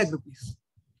say 5 lakh rupees.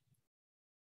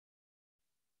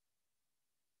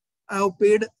 I have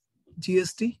paid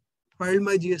GST, filed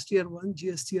my GSTR 1,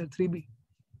 GSTR 3B.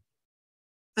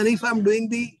 And if I'm doing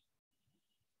the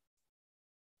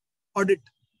audit,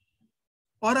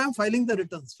 or I'm filing the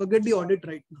returns, forget the audit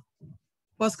right now.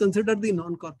 First consider the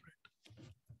non-corporate.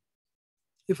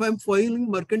 If I'm filing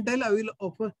mercantile, I will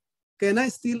offer, can I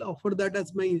still offer that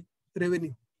as my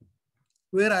revenue,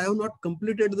 where I have not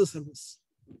completed the service?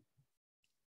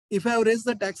 If I have raised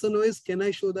the tax invoice, can I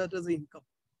show that as income?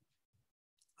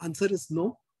 Answer is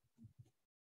no.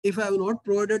 If I have not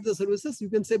provided the services, you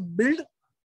can say billed,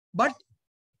 but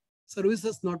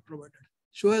services not provided.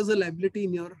 Show as a liability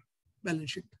in your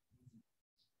balance sheet.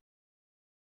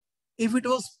 If it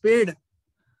was paid,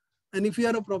 and if you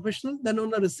are a professional, then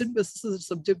on a receipt basis, it's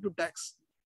subject to tax.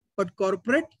 But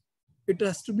corporate, it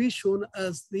has to be shown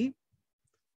as the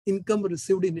income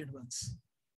received in advance.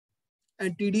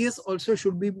 And TDS also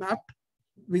should be mapped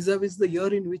vis-a-vis the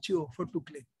year in which you offer to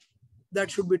claim. That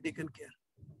should be taken care.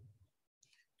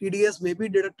 TDS may be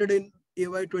deducted in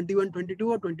AY 21-22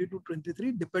 or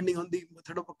 22-23, depending on the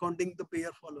method of accounting the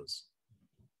payer follows.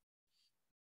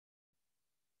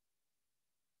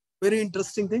 Very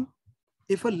interesting thing.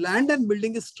 if a land and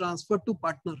building is transferred to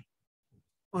partner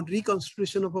on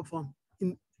reconstitution of a firm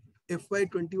in FY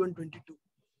 21-22,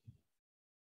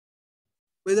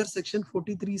 whether section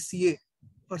 43 CA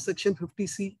or section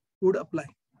 50C would apply.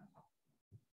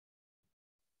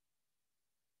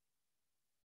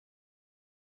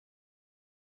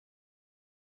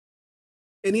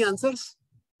 Any answers?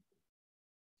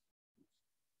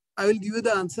 I will give you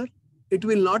the answer. It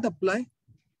will not apply.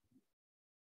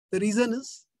 The reason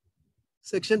is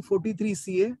section 43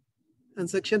 CA and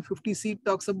section 50C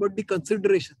talks about the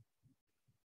consideration.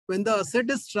 When the asset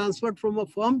is transferred from a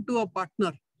firm to a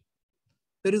partner,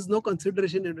 there is no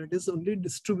consideration in it. It is only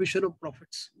distribution of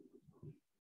profits.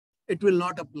 It will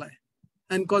not apply.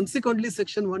 And consequently,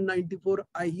 section 194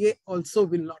 IA also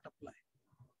will not apply.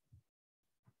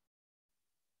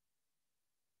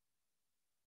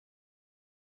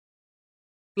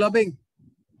 Clubbing.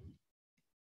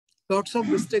 Lots of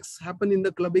mistakes happen in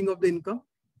the clubbing of the income.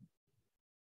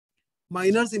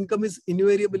 Minor's income is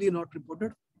invariably not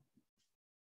reported.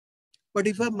 But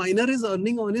if a minor is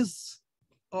earning on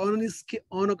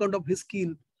account of his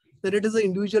skill, then it is an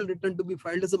individual return to be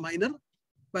filed as a minor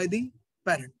by the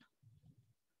parent.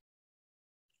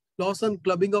 Loss on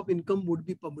clubbing of income would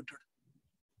be permitted.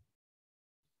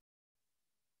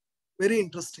 Very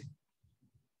interesting.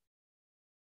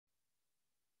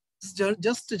 It's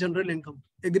just general income.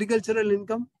 Agricultural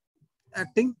income,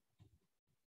 acting,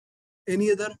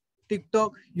 any other,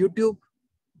 TikTok, YouTube,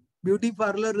 beauty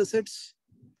parlor receipts,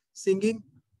 singing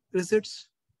receipts.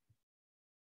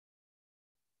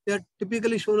 They are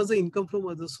typically shown as the income from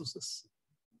other sources.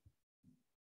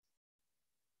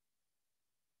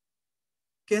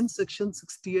 Can section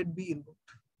 68 be invoked?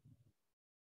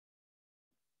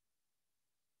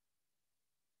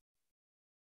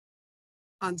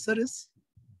 Answer is,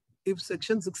 if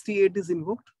section 68 is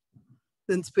invoked,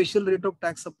 then special rate of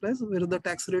tax applies where the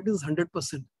tax rate is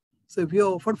 100%. So if you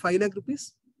are offered 5 lakh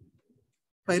rupees,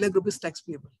 5 lakh rupees tax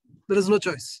payable. There is no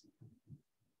choice.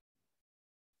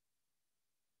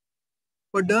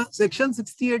 But the section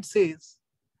 68 says,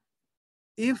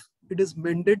 if it is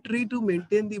mandatory to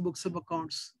maintain the books of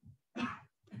accounts,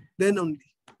 then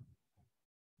only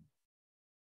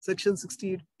section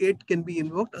 68 can be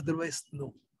invoked, otherwise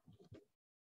no.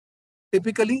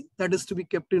 Typically, that is to be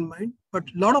kept in mind. But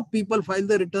a lot of people file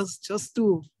the returns just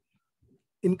to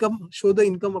show the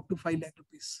income up to 5 lakh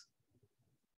rupees,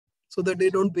 so that they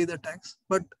don't pay the tax.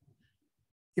 But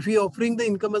if he offering the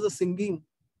income as a singing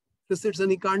receipts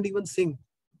and he can't even sing,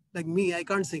 like me, I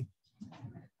can't sing.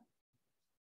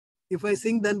 If I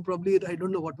sing, then probably I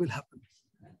don't know what will happen.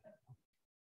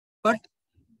 But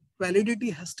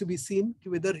validity has to be seen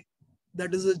whether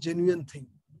that is a genuine thing.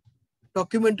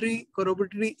 Documentary,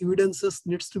 corroboratory evidences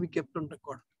needs to be kept on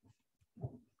record.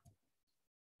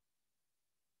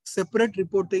 Separate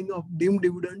reporting of deemed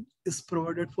dividend is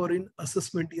provided for in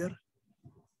assessment year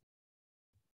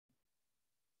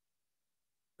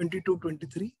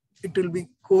 22-23. It will be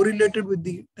correlated with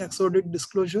the tax audit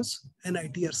disclosures and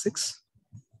ITR 6.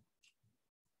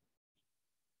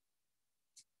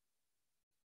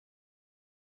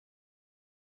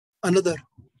 Another.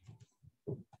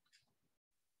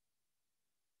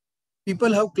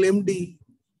 People have claimed the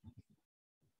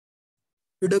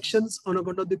deductions on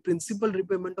account of the principal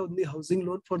repayment of the housing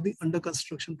loan for the under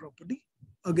construction property.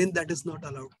 Again, that is not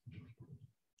allowed.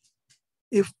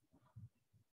 If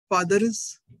father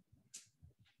is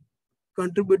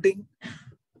contributing,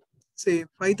 say,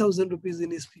 5,000 rupees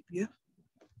in his PPF,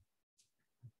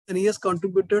 and he has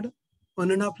contributed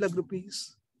 1.5 lakh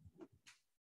rupees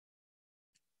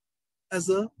as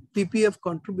a PPF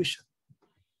contribution,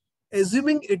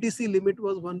 assuming ATC limit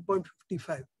was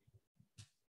 1.55.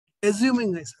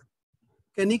 Assuming, I said,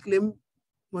 can he claim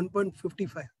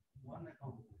 1.55? One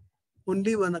account.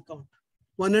 Only one account.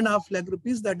 1.5 lakh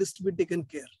rupees, that is to be taken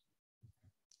care.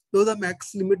 Though the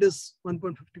max limit is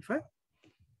 1.55.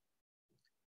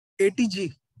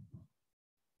 ATG,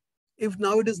 if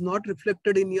now it is not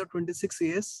reflected in your 26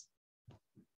 AS,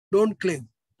 don't claim.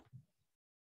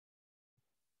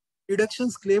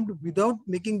 Deductions claimed without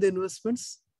making the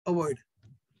investments, avoid.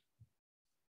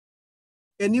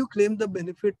 Can you claim the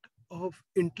benefit of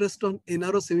interest on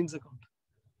NRO savings account?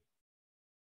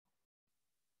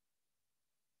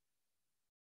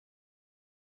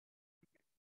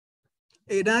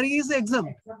 NRE is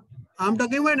exempt. I'm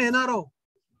talking about NRO.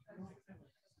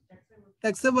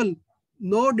 Taxable.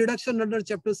 No deduction under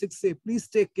chapter 6A. Please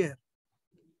take care.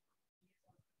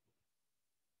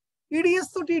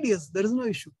 TDS to TDS. There is no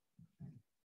issue.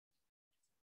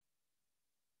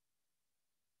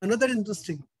 Another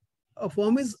interesting. A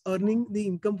firm is earning the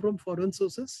income from foreign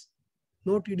sources.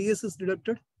 No TDS is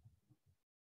deducted.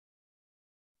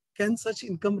 can such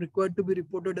income required to be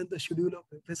reported in the schedule of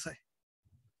FSI?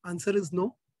 Answer is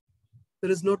no.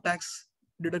 There is no tax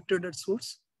deducted at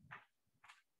source.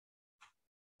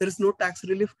 There is no tax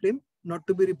relief claim not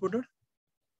to be reported.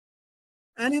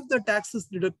 And if the tax is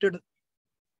deducted,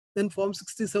 then Form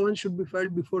 67 should be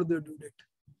filed before the due date.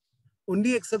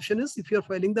 Only exception is if you are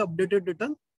filing the updated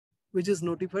return, which is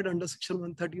notified under Section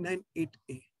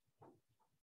 139(8)(a).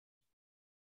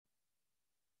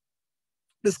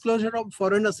 Disclosure of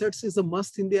foreign assets is a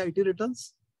must in the IT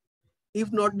returns.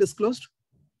 If not disclosed,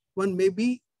 one may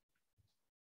be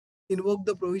invoke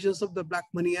the provisions of the Black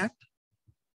Money Act.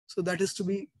 So that is to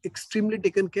be extremely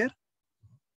taken care,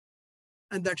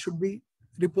 and that should be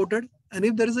reported. And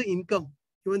if there is an income,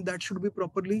 even that should be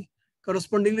properly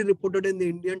correspondingly reported in the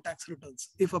Indian tax returns,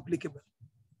 if applicable.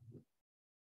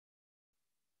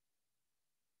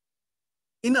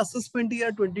 In assessment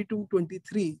year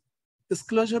 22-23,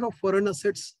 disclosure of foreign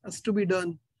assets has to be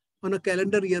done on a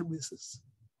calendar year basis,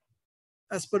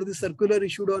 as per the circular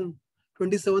issued on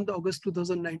 27th August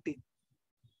 2019.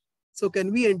 So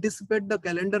can we anticipate the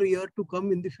calendar year to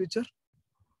come in the future?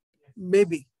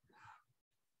 Maybe.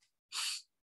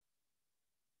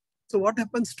 So what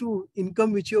happens to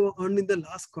income which you have earned in the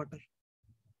last quarter?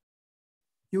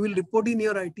 You will report in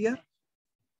your ITR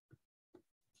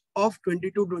of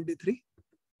 22-23,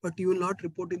 but you will not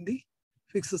report in the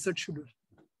fixed asset schedule,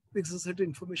 fixed asset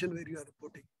information where you are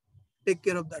reporting. Take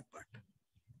care of that part.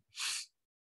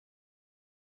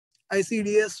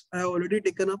 ICDS I have already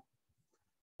taken up.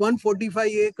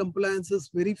 145A compliances,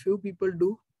 very few people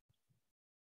do.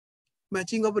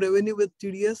 Matching of revenue with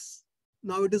TDS,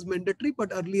 now it is mandatory,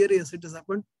 but earlier, yes, it has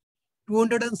happened.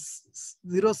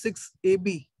 206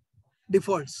 AB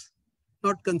defaults,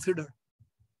 not considered.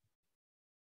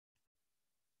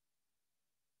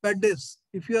 Bad debts.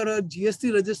 If you are a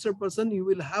GST registered person, you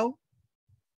will have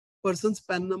person's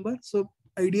PAN number. So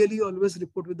ideally, always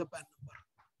report with the PAN number.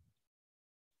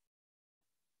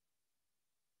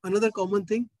 Another common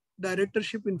thing,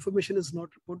 directorship information is not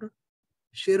reported.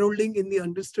 Shareholding in the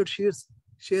unlisted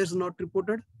shares not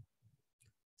reported.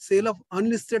 Sale of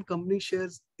unlisted company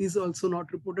shares is also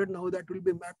not reported. Now that will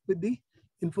be mapped with the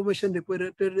information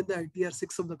reported in the ITR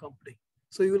 6 of the company.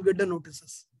 So you will get the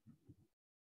notices.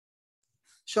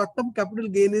 Short-term capital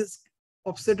gain is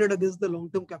offsetted against the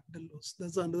long-term capital loss.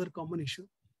 That's another common issue.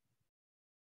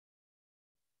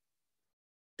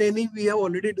 TENI we have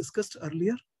already discussed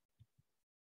earlier.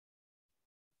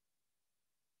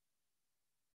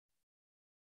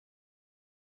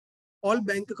 All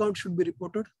bank accounts should be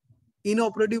reported.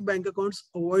 Inoperative bank accounts,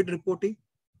 avoid reporting.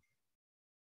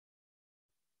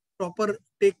 Proper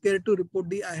take care to report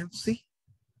the IFSC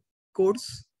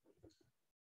codes.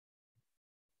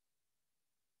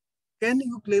 Can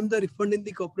you claim the refund in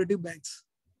the cooperative banks?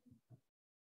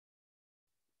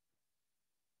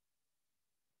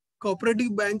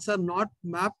 Cooperative banks are not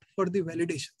mapped for the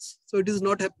validations. So it is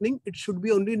not happening. It should be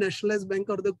only nationalized bank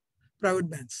or the private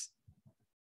banks.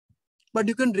 But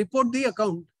you can report the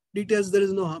account details, there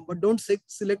is no harm, but don't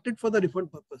select it for the refund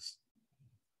purpose.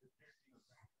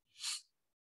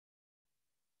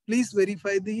 Please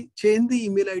verify change the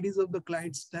email IDs of the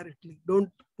clients directly. Don't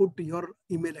put your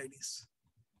email IDs.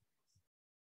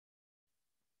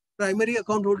 Primary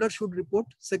account holder should report.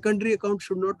 Secondary account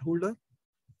should not holder.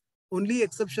 Only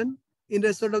exception in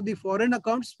respect of the foreign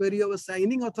accounts where you have a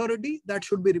signing authority, that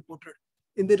should be reported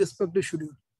in the respective schedule.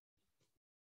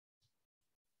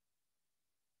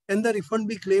 Can the refund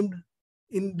be claimed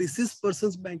in deceased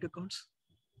person's bank accounts?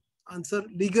 Answer,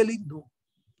 legally, no.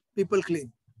 People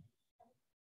claim.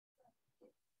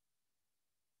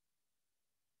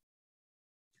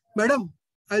 Madam,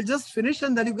 I'll just finish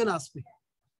and then you can ask me.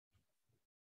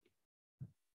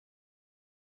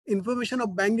 Information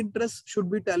of bank interest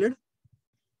should be tallied.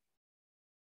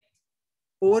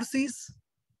 Overseas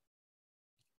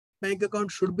bank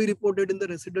account should be reported in the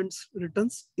resident's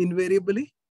returns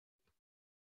invariably.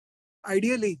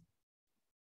 Ideally,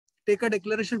 take a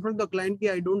declaration from the client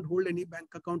that I don't hold any bank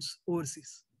accounts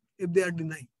overseas if they are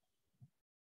denying.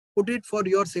 Put it for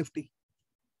your safety.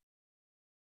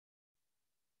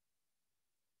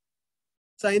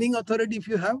 Signing authority, if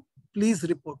you have, please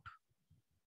report.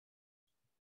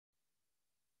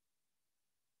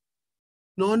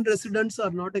 Non-residents are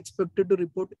not expected to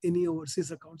report any overseas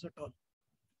accounts at all.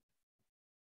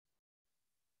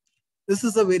 This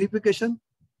is a verification.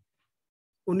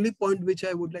 Only point which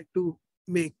I would like to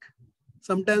make.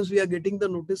 Sometimes we are getting the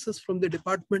notices from the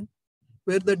department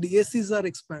where the DSCs are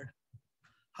expired.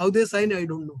 How they sign, I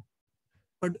don't know.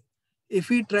 But if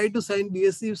we try to sign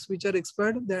DSCs which are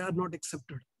expired, they are not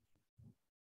accepted.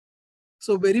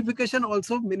 So verification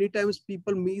also many times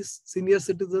people miss, senior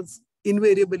citizens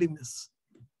invariably miss.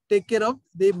 Take care of,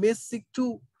 they may seek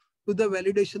to do the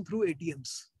validation through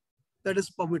ATMs. That is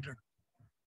permitted.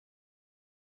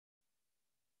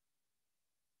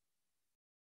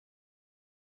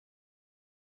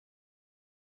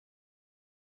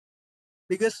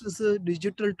 Biggest is a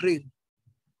digital trail.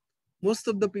 Most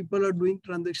of the people are doing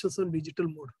transactions on digital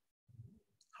mode.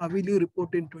 How will you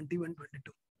report in 21-22?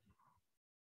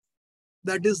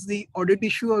 That is the audit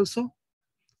issue also,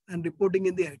 and reporting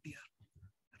in the ITR.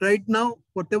 Right now,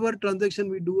 whatever transaction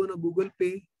we do on a Google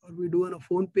Pay or we do on a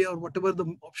Phone Pay or whatever the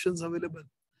options available,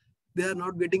 they are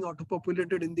not getting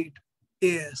auto-populated in the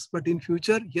AIS. But in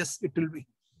future, yes, it will be.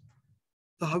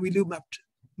 So how will you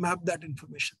map that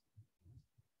information?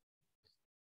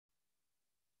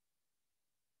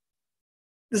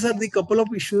 These are the couple of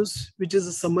issues, which is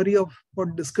a summary of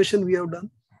what discussion we have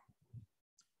done.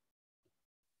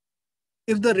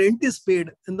 If the rent is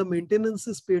paid and the maintenance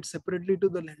is paid separately to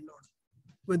the landlord,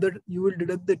 whether you will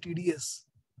deduct the TDS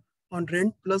on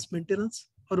rent plus maintenance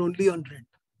or only on rent.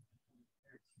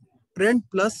 Rent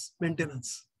plus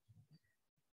maintenance.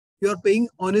 You are paying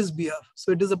on his behalf.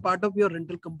 So it is a part of your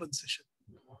rental compensation.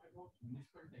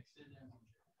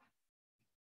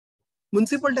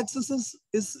 Municipal taxes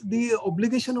is the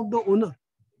obligation of the owner,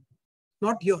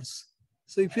 not yours.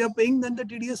 So if you are paying, then the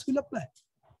TDS will apply.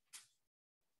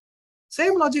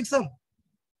 Same logic, sir.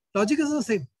 Logic is the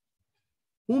same.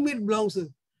 Whom it belongs to?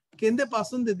 Can they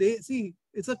pass on the day? See,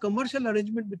 it's a commercial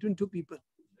arrangement between two people.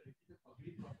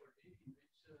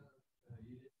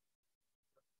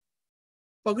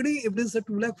 Pagdi, if it is a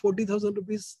 2,40,000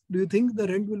 rupees, do you think the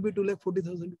rent will be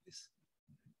 2,40,000 rupees?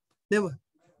 Never.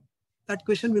 That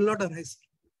question will not arise.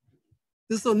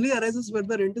 This only arises where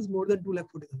the rent is more than 2,40,000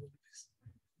 rupees.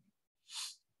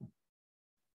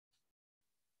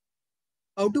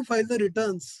 How to file the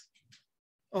returns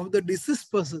of the deceased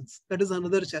persons? That is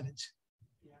another challenge.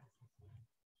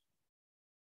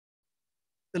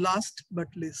 The last but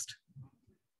least.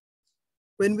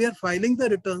 When we are filing the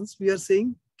returns, we are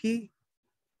saying that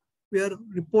we are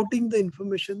reporting the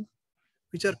information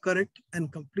which are correct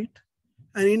and complete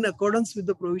and in accordance with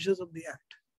the provisions of the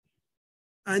Act.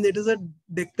 And it is a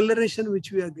declaration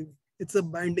which we are giving. It's a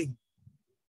binding.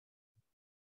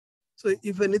 So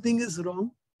if anything is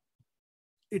wrong,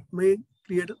 it may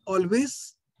create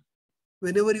always,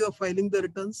 whenever you are filing the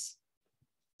returns,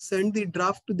 send the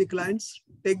draft to the clients,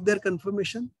 take their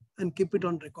confirmation and keep it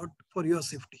on record for your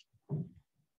safety.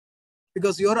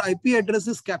 Because your IP address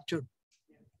is captured.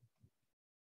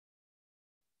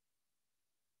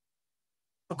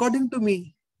 According to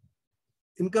me,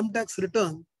 income tax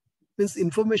return means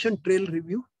information trail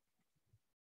review.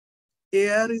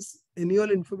 AR is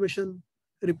annual information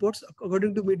reports.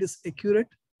 According to me, it is accurate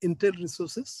intel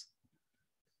resources.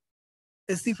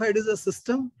 SC5 is a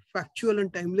system, factual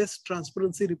and timeless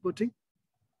transparency reporting.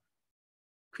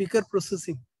 Quicker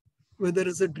processing, whether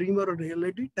it's a dream or a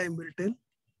reality, time will tell.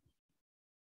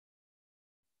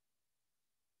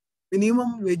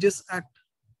 Minimum Wages Act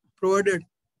provided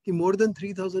that more than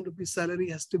 3,000 rupees salary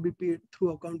has to be paid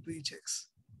through account pay checks.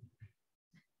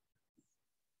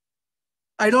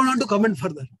 I don't want to comment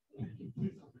further.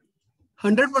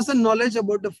 100% knowledge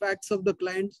about the facts of the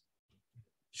client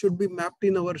should be mapped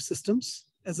in our systems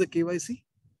as a KYC.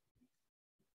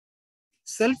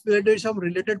 Self-validation of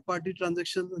related party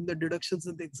transactions and the deductions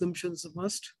and the exemptions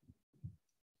must.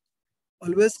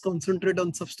 Always concentrate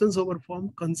on substance over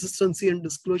form, consistency and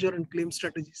disclosure and claim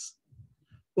strategies.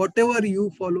 Whatever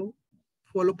you follow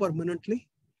permanently.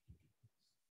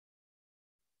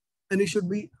 And you should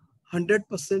be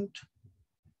 100%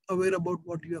 aware about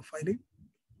what you are filing.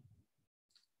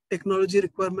 Technology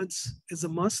requirements is a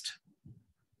must.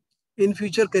 In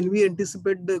future, can we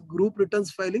anticipate the group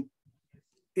returns filing?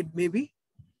 It may be.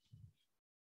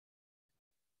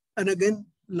 And again,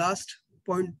 last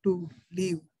point to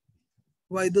leave,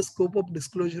 why the scope of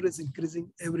disclosure is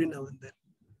increasing every now and then.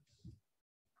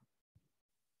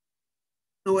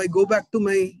 Now I go back to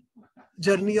my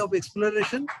journey of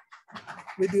exploration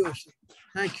with you, Ashok.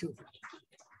 Thank you.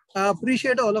 I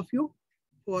appreciate all of you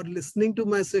for listening to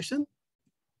my session.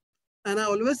 And I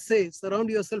always say, surround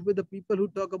yourself with the people who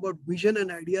talk about vision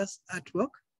and ideas at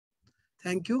work.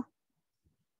 Thank you.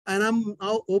 And I'm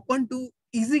now open to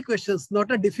easy questions,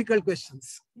 not a difficult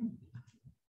questions.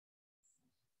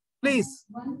 Please.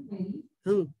 One query.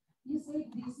 You said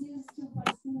this is to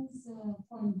person's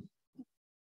fund.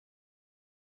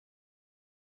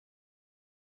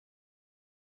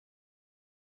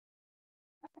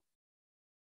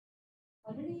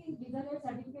 Already desired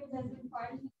certificate has been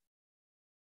filed.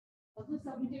 Also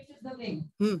submitted to the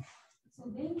bank. So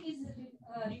when is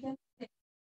return?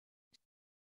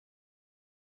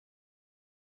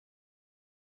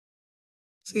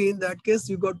 See, in that case,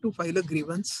 you got to file a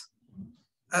grievance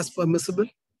as permissible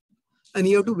and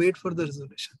you have to wait for the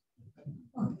resolution.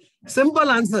 Simple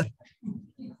answer.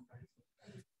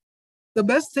 The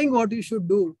best thing what you should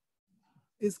do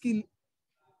is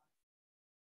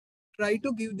try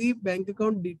to give the bank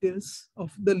account details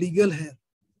of the legal heir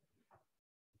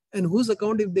and whose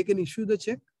account, if they can issue the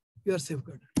check, you are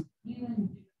safeguarded.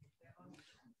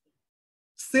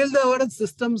 Still, our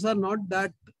systems are not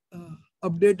that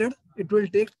updated. It will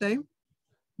take time,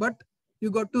 but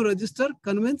you got to register,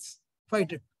 convince,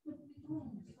 fight it.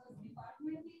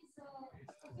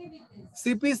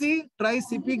 CPC, try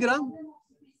CP gram,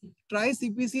 try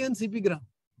CPC and CP gram.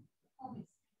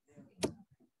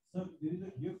 Sir, there is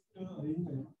a gift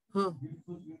arrangement. Gift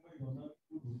was given by donor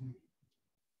to donor.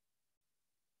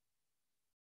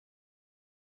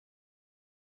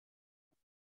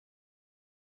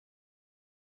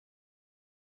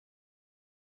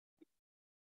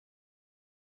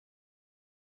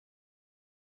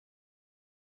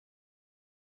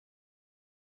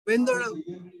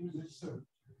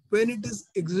 When it is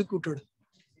executed.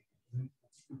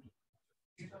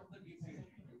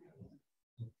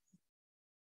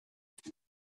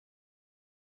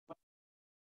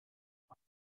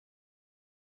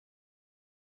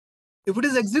 If it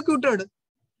is executed,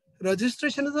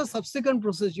 registration is a subsequent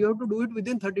process. You have to do it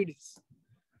within 30 days.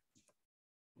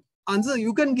 Answer,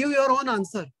 you can give your own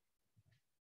answer.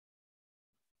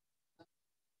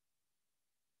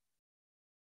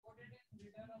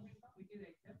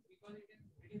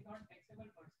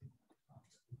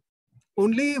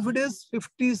 Only if it is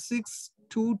 56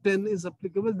 to 10 is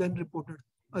applicable, then reported.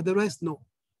 Otherwise, no.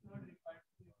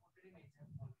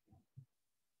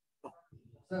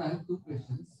 Sir, I have two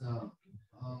questions.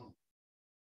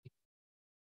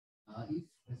 If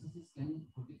SS is scanning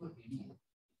 44 ADA,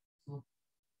 so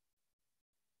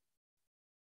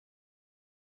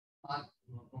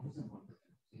profession for that.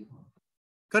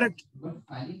 Correct. But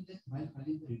filing that while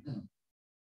filing the return.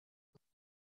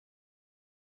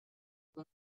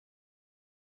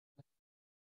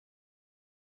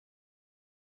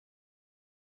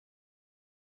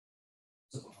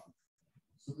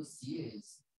 So the CA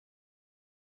is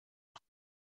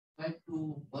tried to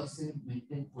per se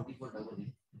maintain 44 AA.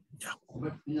 Yeah.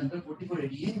 But in under 44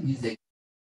 ADA, he is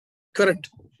Correct.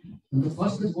 in the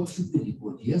first place, what should we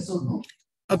report? Yes or no?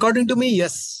 According to me,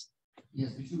 yes.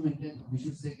 Yes, we should maintain, we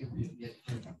should say yes.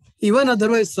 Even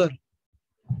otherwise, sir,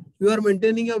 you are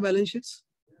maintaining your balance sheets.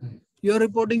 You are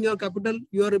reporting your capital.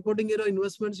 You are reporting your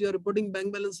investments. You are reporting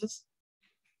bank balances.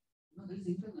 No, there is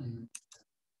internal.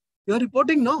 You are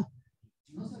reporting, no?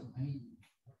 No, sir. I mean,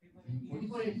 in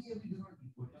 44 ADA, we do not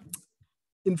report.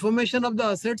 Information of the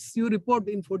assets you report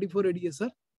in 44 ADA, sir.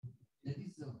 That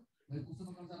is, when Kusum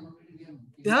accounts are not ready, we have.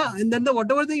 Yeah, and then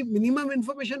whatever the minimum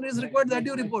information is required, that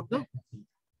you report, no?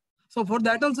 So for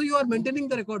that also you are maintaining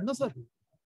the record, no, sir?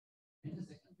 And the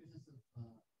second question,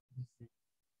 sir,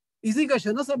 Easy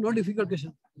question, no, sir? No difficult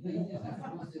question.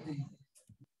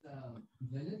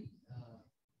 jewelry,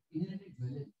 inherited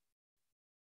jewelry,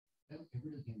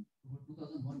 capital gain for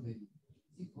 2001 value.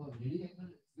 See, for ready actor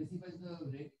specifies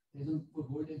the rate as on for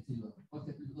gold and silver. For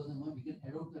April 2001, we can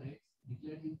adopt the rates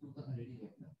declared in 2000 ready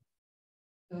actor.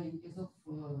 So in case of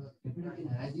capital gain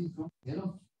arising from sale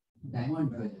of diamond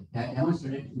jewelry, diamond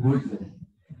studded gold jewelry.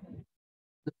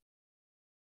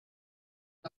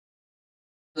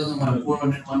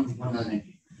 401,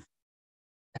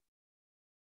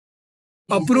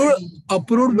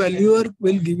 Approved valuer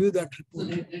will give you that report.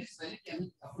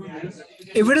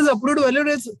 If it is approved valuer,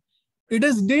 it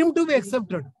is deemed to be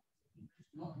accepted.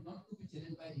 not to be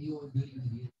challenged by EO during the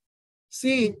year.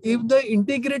 See, if the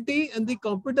integrity and the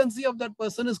competency of that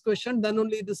person is questioned, then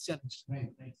only it is challenged. Right,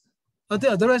 sir.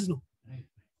 Otherwise, no. Right.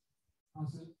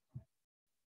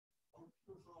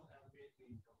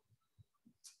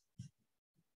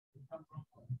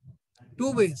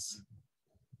 Two ways.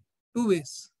 Two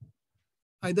ways.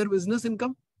 Either business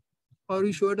income or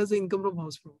you show it as an income from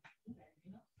house property.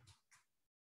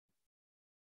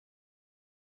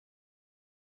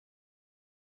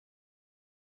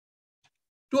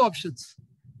 Two options.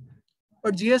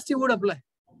 But GST would apply.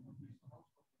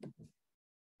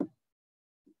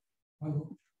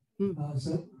 Hello.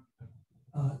 Sir,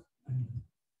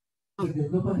 the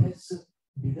developer has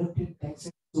deducted tax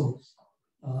and source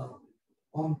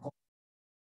on.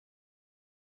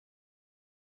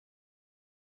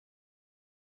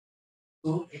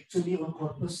 So actually on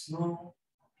corpus, no.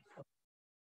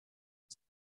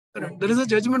 Correct. There is a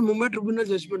judgment, Mumbai Tribunal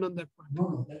judgment on that point.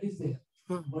 No, that is there.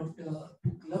 But to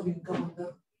club income on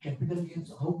the capital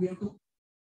gains, how we have to,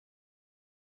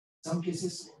 some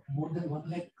cases more than 1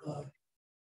 lakh.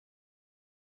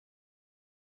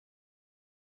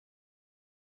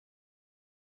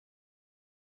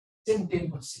 Same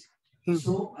 10%.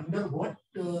 So under what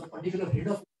particular head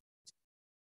of?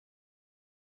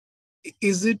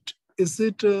 Is it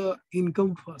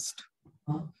income first?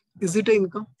 Is it an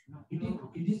income?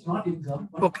 It is not income.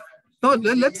 Okay. No,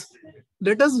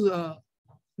 let us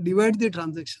divide the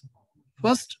transaction.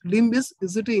 First limb is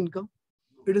it an income?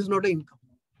 It is not an income.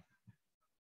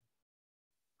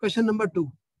 Question number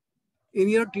 2. In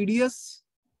your TDS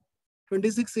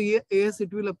 26 AS,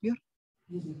 it will appear?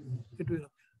 It will appear.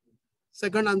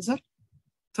 Second answer.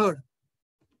 Third,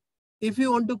 if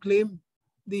you want to claim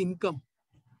the income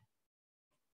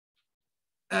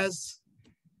as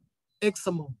X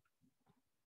amount,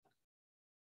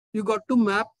 you got to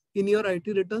map in your IT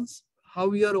returns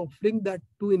how you are offering that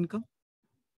to income.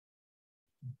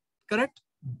 Correct?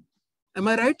 Am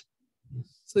I right?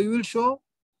 So you will show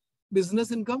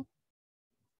business income,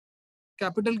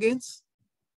 capital gains,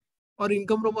 or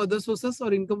income from other sources,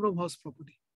 or income from house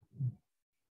property.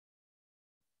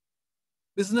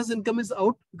 Business income is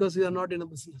out because we are not in a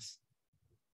business.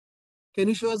 Can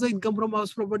you show us the income from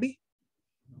house property?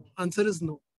 Answer is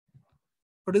no.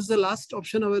 What is the last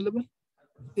option available?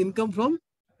 Income from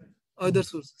other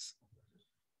sources.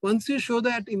 Once you show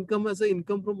that income as an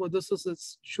income from other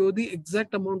sources, show the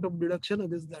exact amount of deduction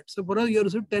against that. So for a year,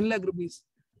 10 lakh rupees.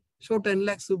 Show 10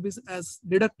 lakhs rupees as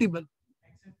deductible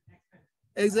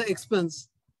as an expense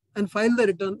and file the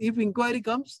return. If inquiry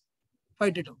comes,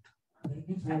 fight it out.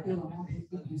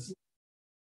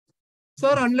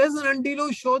 Sir, unless and until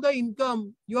you show the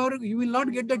income, you will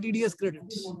not get the TDS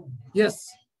credits.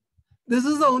 Yes. This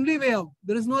is the only way out.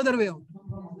 There is no other way out.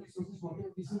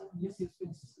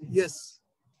 Yes.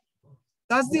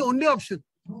 That's the only option.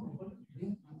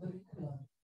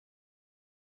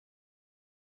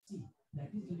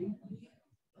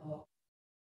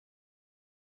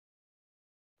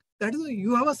 That is,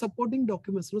 you have a supporting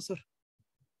documents, no, sir?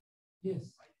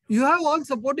 Yes. You have all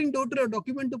supporting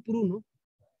document to prove, no?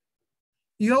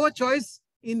 You have a choice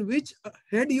in which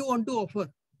head you want to offer.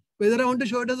 Whether I want to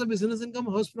show it as a business income,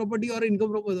 house property, or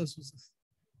income from other sources.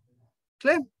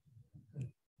 Claim.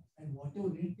 And whatever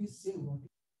rate is saved.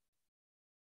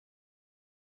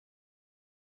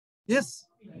 Yes.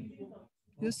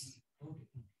 Yes.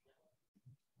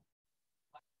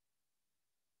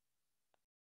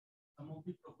 Some of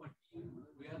the property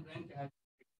where rent had,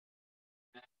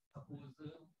 suppose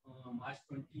March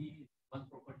 21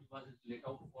 property was let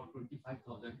out for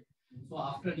 25,000. So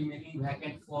after remaining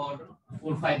vacant for 4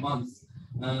 or 5 months,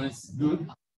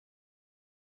 20,000.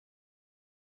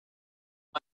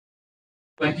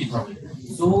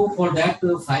 So for that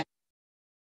 5.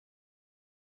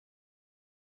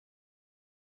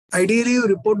 Ideally, you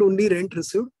report only rent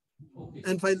received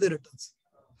and file the returns.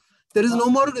 There is no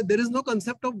more. There is no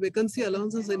concept of vacancy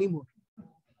allowances anymore.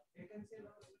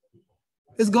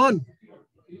 It's gone.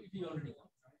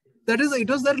 That is, it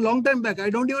was there long time back. I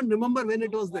don't even remember when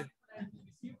it was there.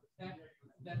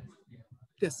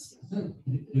 Yes. Sir,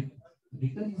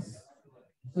 return is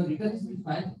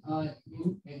filed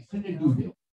in extended due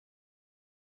date.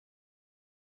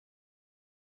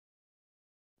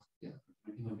 Yeah,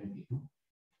 21-22.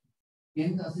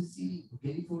 Can the assessee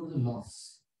carry forward the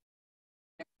loss?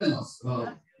 The loss.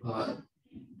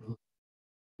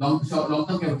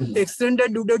 Long-term capital loss.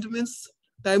 Extended due date means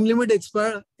time limit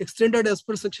extended as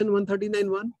per section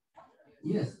 139(1).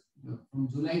 Yes, from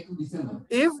July to December.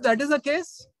 If that is the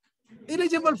case,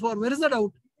 eligible for, where is the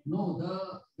doubt? No,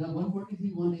 the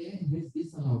 143(1)A is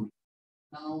disallowed.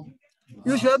 Now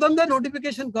you show them the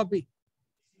notification copy.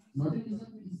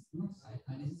 Notification is not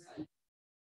signed.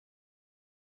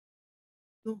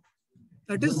 No,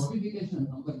 that is notification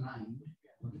number 9.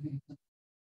 Notification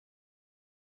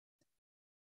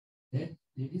that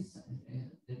is signed.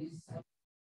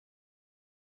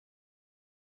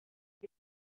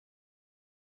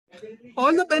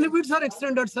 All the benefits are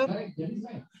extended, sir. Right, that is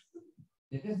right.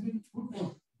 That has been put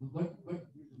forth, but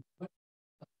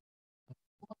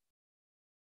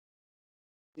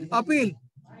appeal.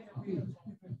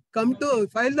 Come to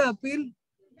file the appeal,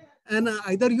 and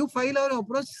either you file or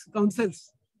approach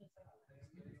councils.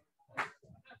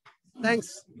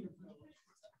 Thanks.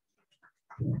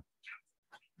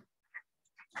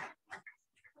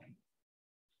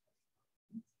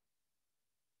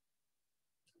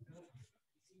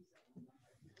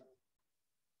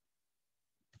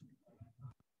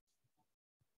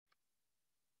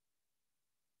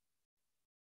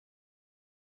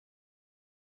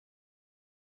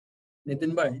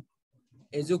 Nitin bhai,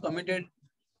 as you commented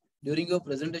during your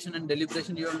presentation and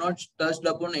deliberation, you have not touched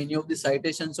upon any of the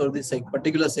citations or this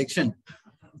particular section.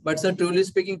 But sir, truly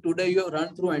speaking, today you have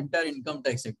run through entire income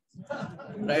tax act,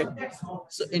 right?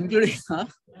 So including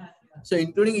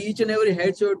each and every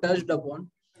head you have touched upon.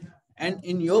 And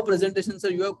in your presentation, sir,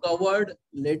 you have covered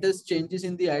latest changes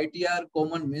in the ITR,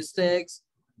 common mistakes,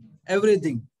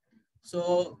 everything.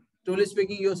 So truly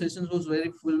speaking, your sessions was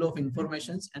very full of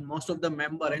informations, and most of the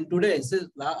member. And today,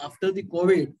 after the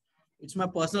COVID, it's my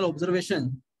personal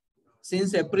observation.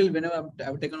 Since April, whenever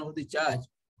I've taken over the charge,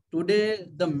 today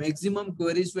the maximum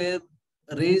queries were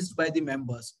raised by the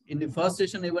members in the first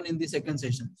session, even in the second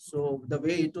session. So the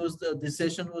way it was, this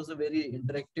session was very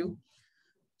interactive.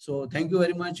 So thank you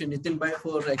very much, Nitin Bhai,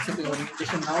 for accepting our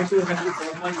invitation. Now to have the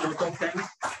formal vote of thanks,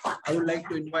 I would like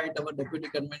to invite our Deputy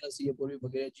Convener, C.A. Purvi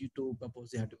Bagheria ji, to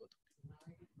propose the article.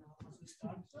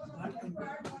 Start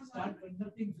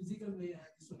conducting physical way.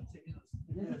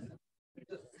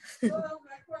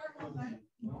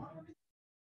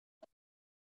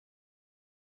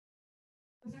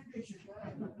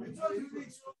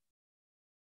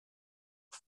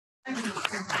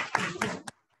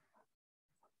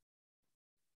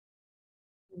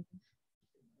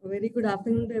 A very good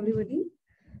afternoon to everybody.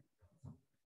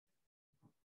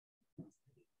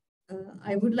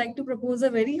 I would like to propose a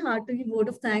very hearty vote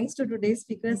of thanks to today's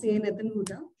speaker, C.A. Nitin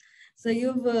Bhuta. So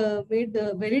you've made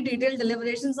very detailed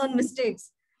deliberations on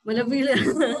mistakes.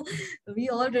 We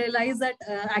all realize that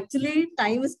actually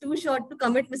time is too short to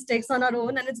commit mistakes on our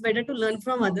own, and it's better to learn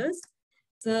from others.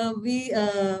 So we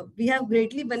have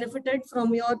greatly benefited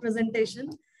from your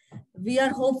presentation. We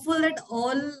are hopeful that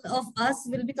all of us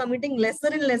will be committing lesser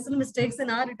and lesser mistakes in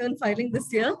our return filing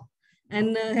this year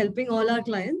and helping all our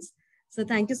clients. So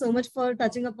thank you so much for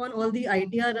touching upon all the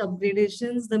ITR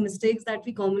upgradations, the mistakes that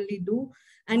we commonly do,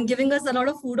 and giving us a lot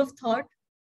of food for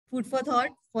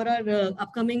thought for our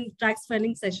upcoming tax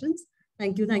filing sessions.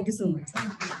 Thank you so much.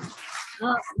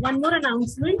 One more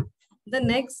announcement. The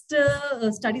next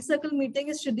study circle meeting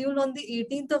is scheduled on the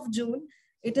 18th of June.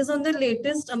 It is on the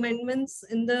latest amendments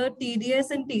in the TDS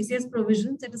and TCS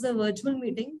provisions. It is a virtual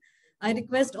meeting. I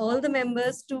request all the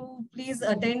members to please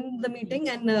attend the meeting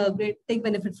and take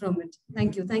benefit from it.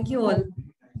 Thank you. Thank you all.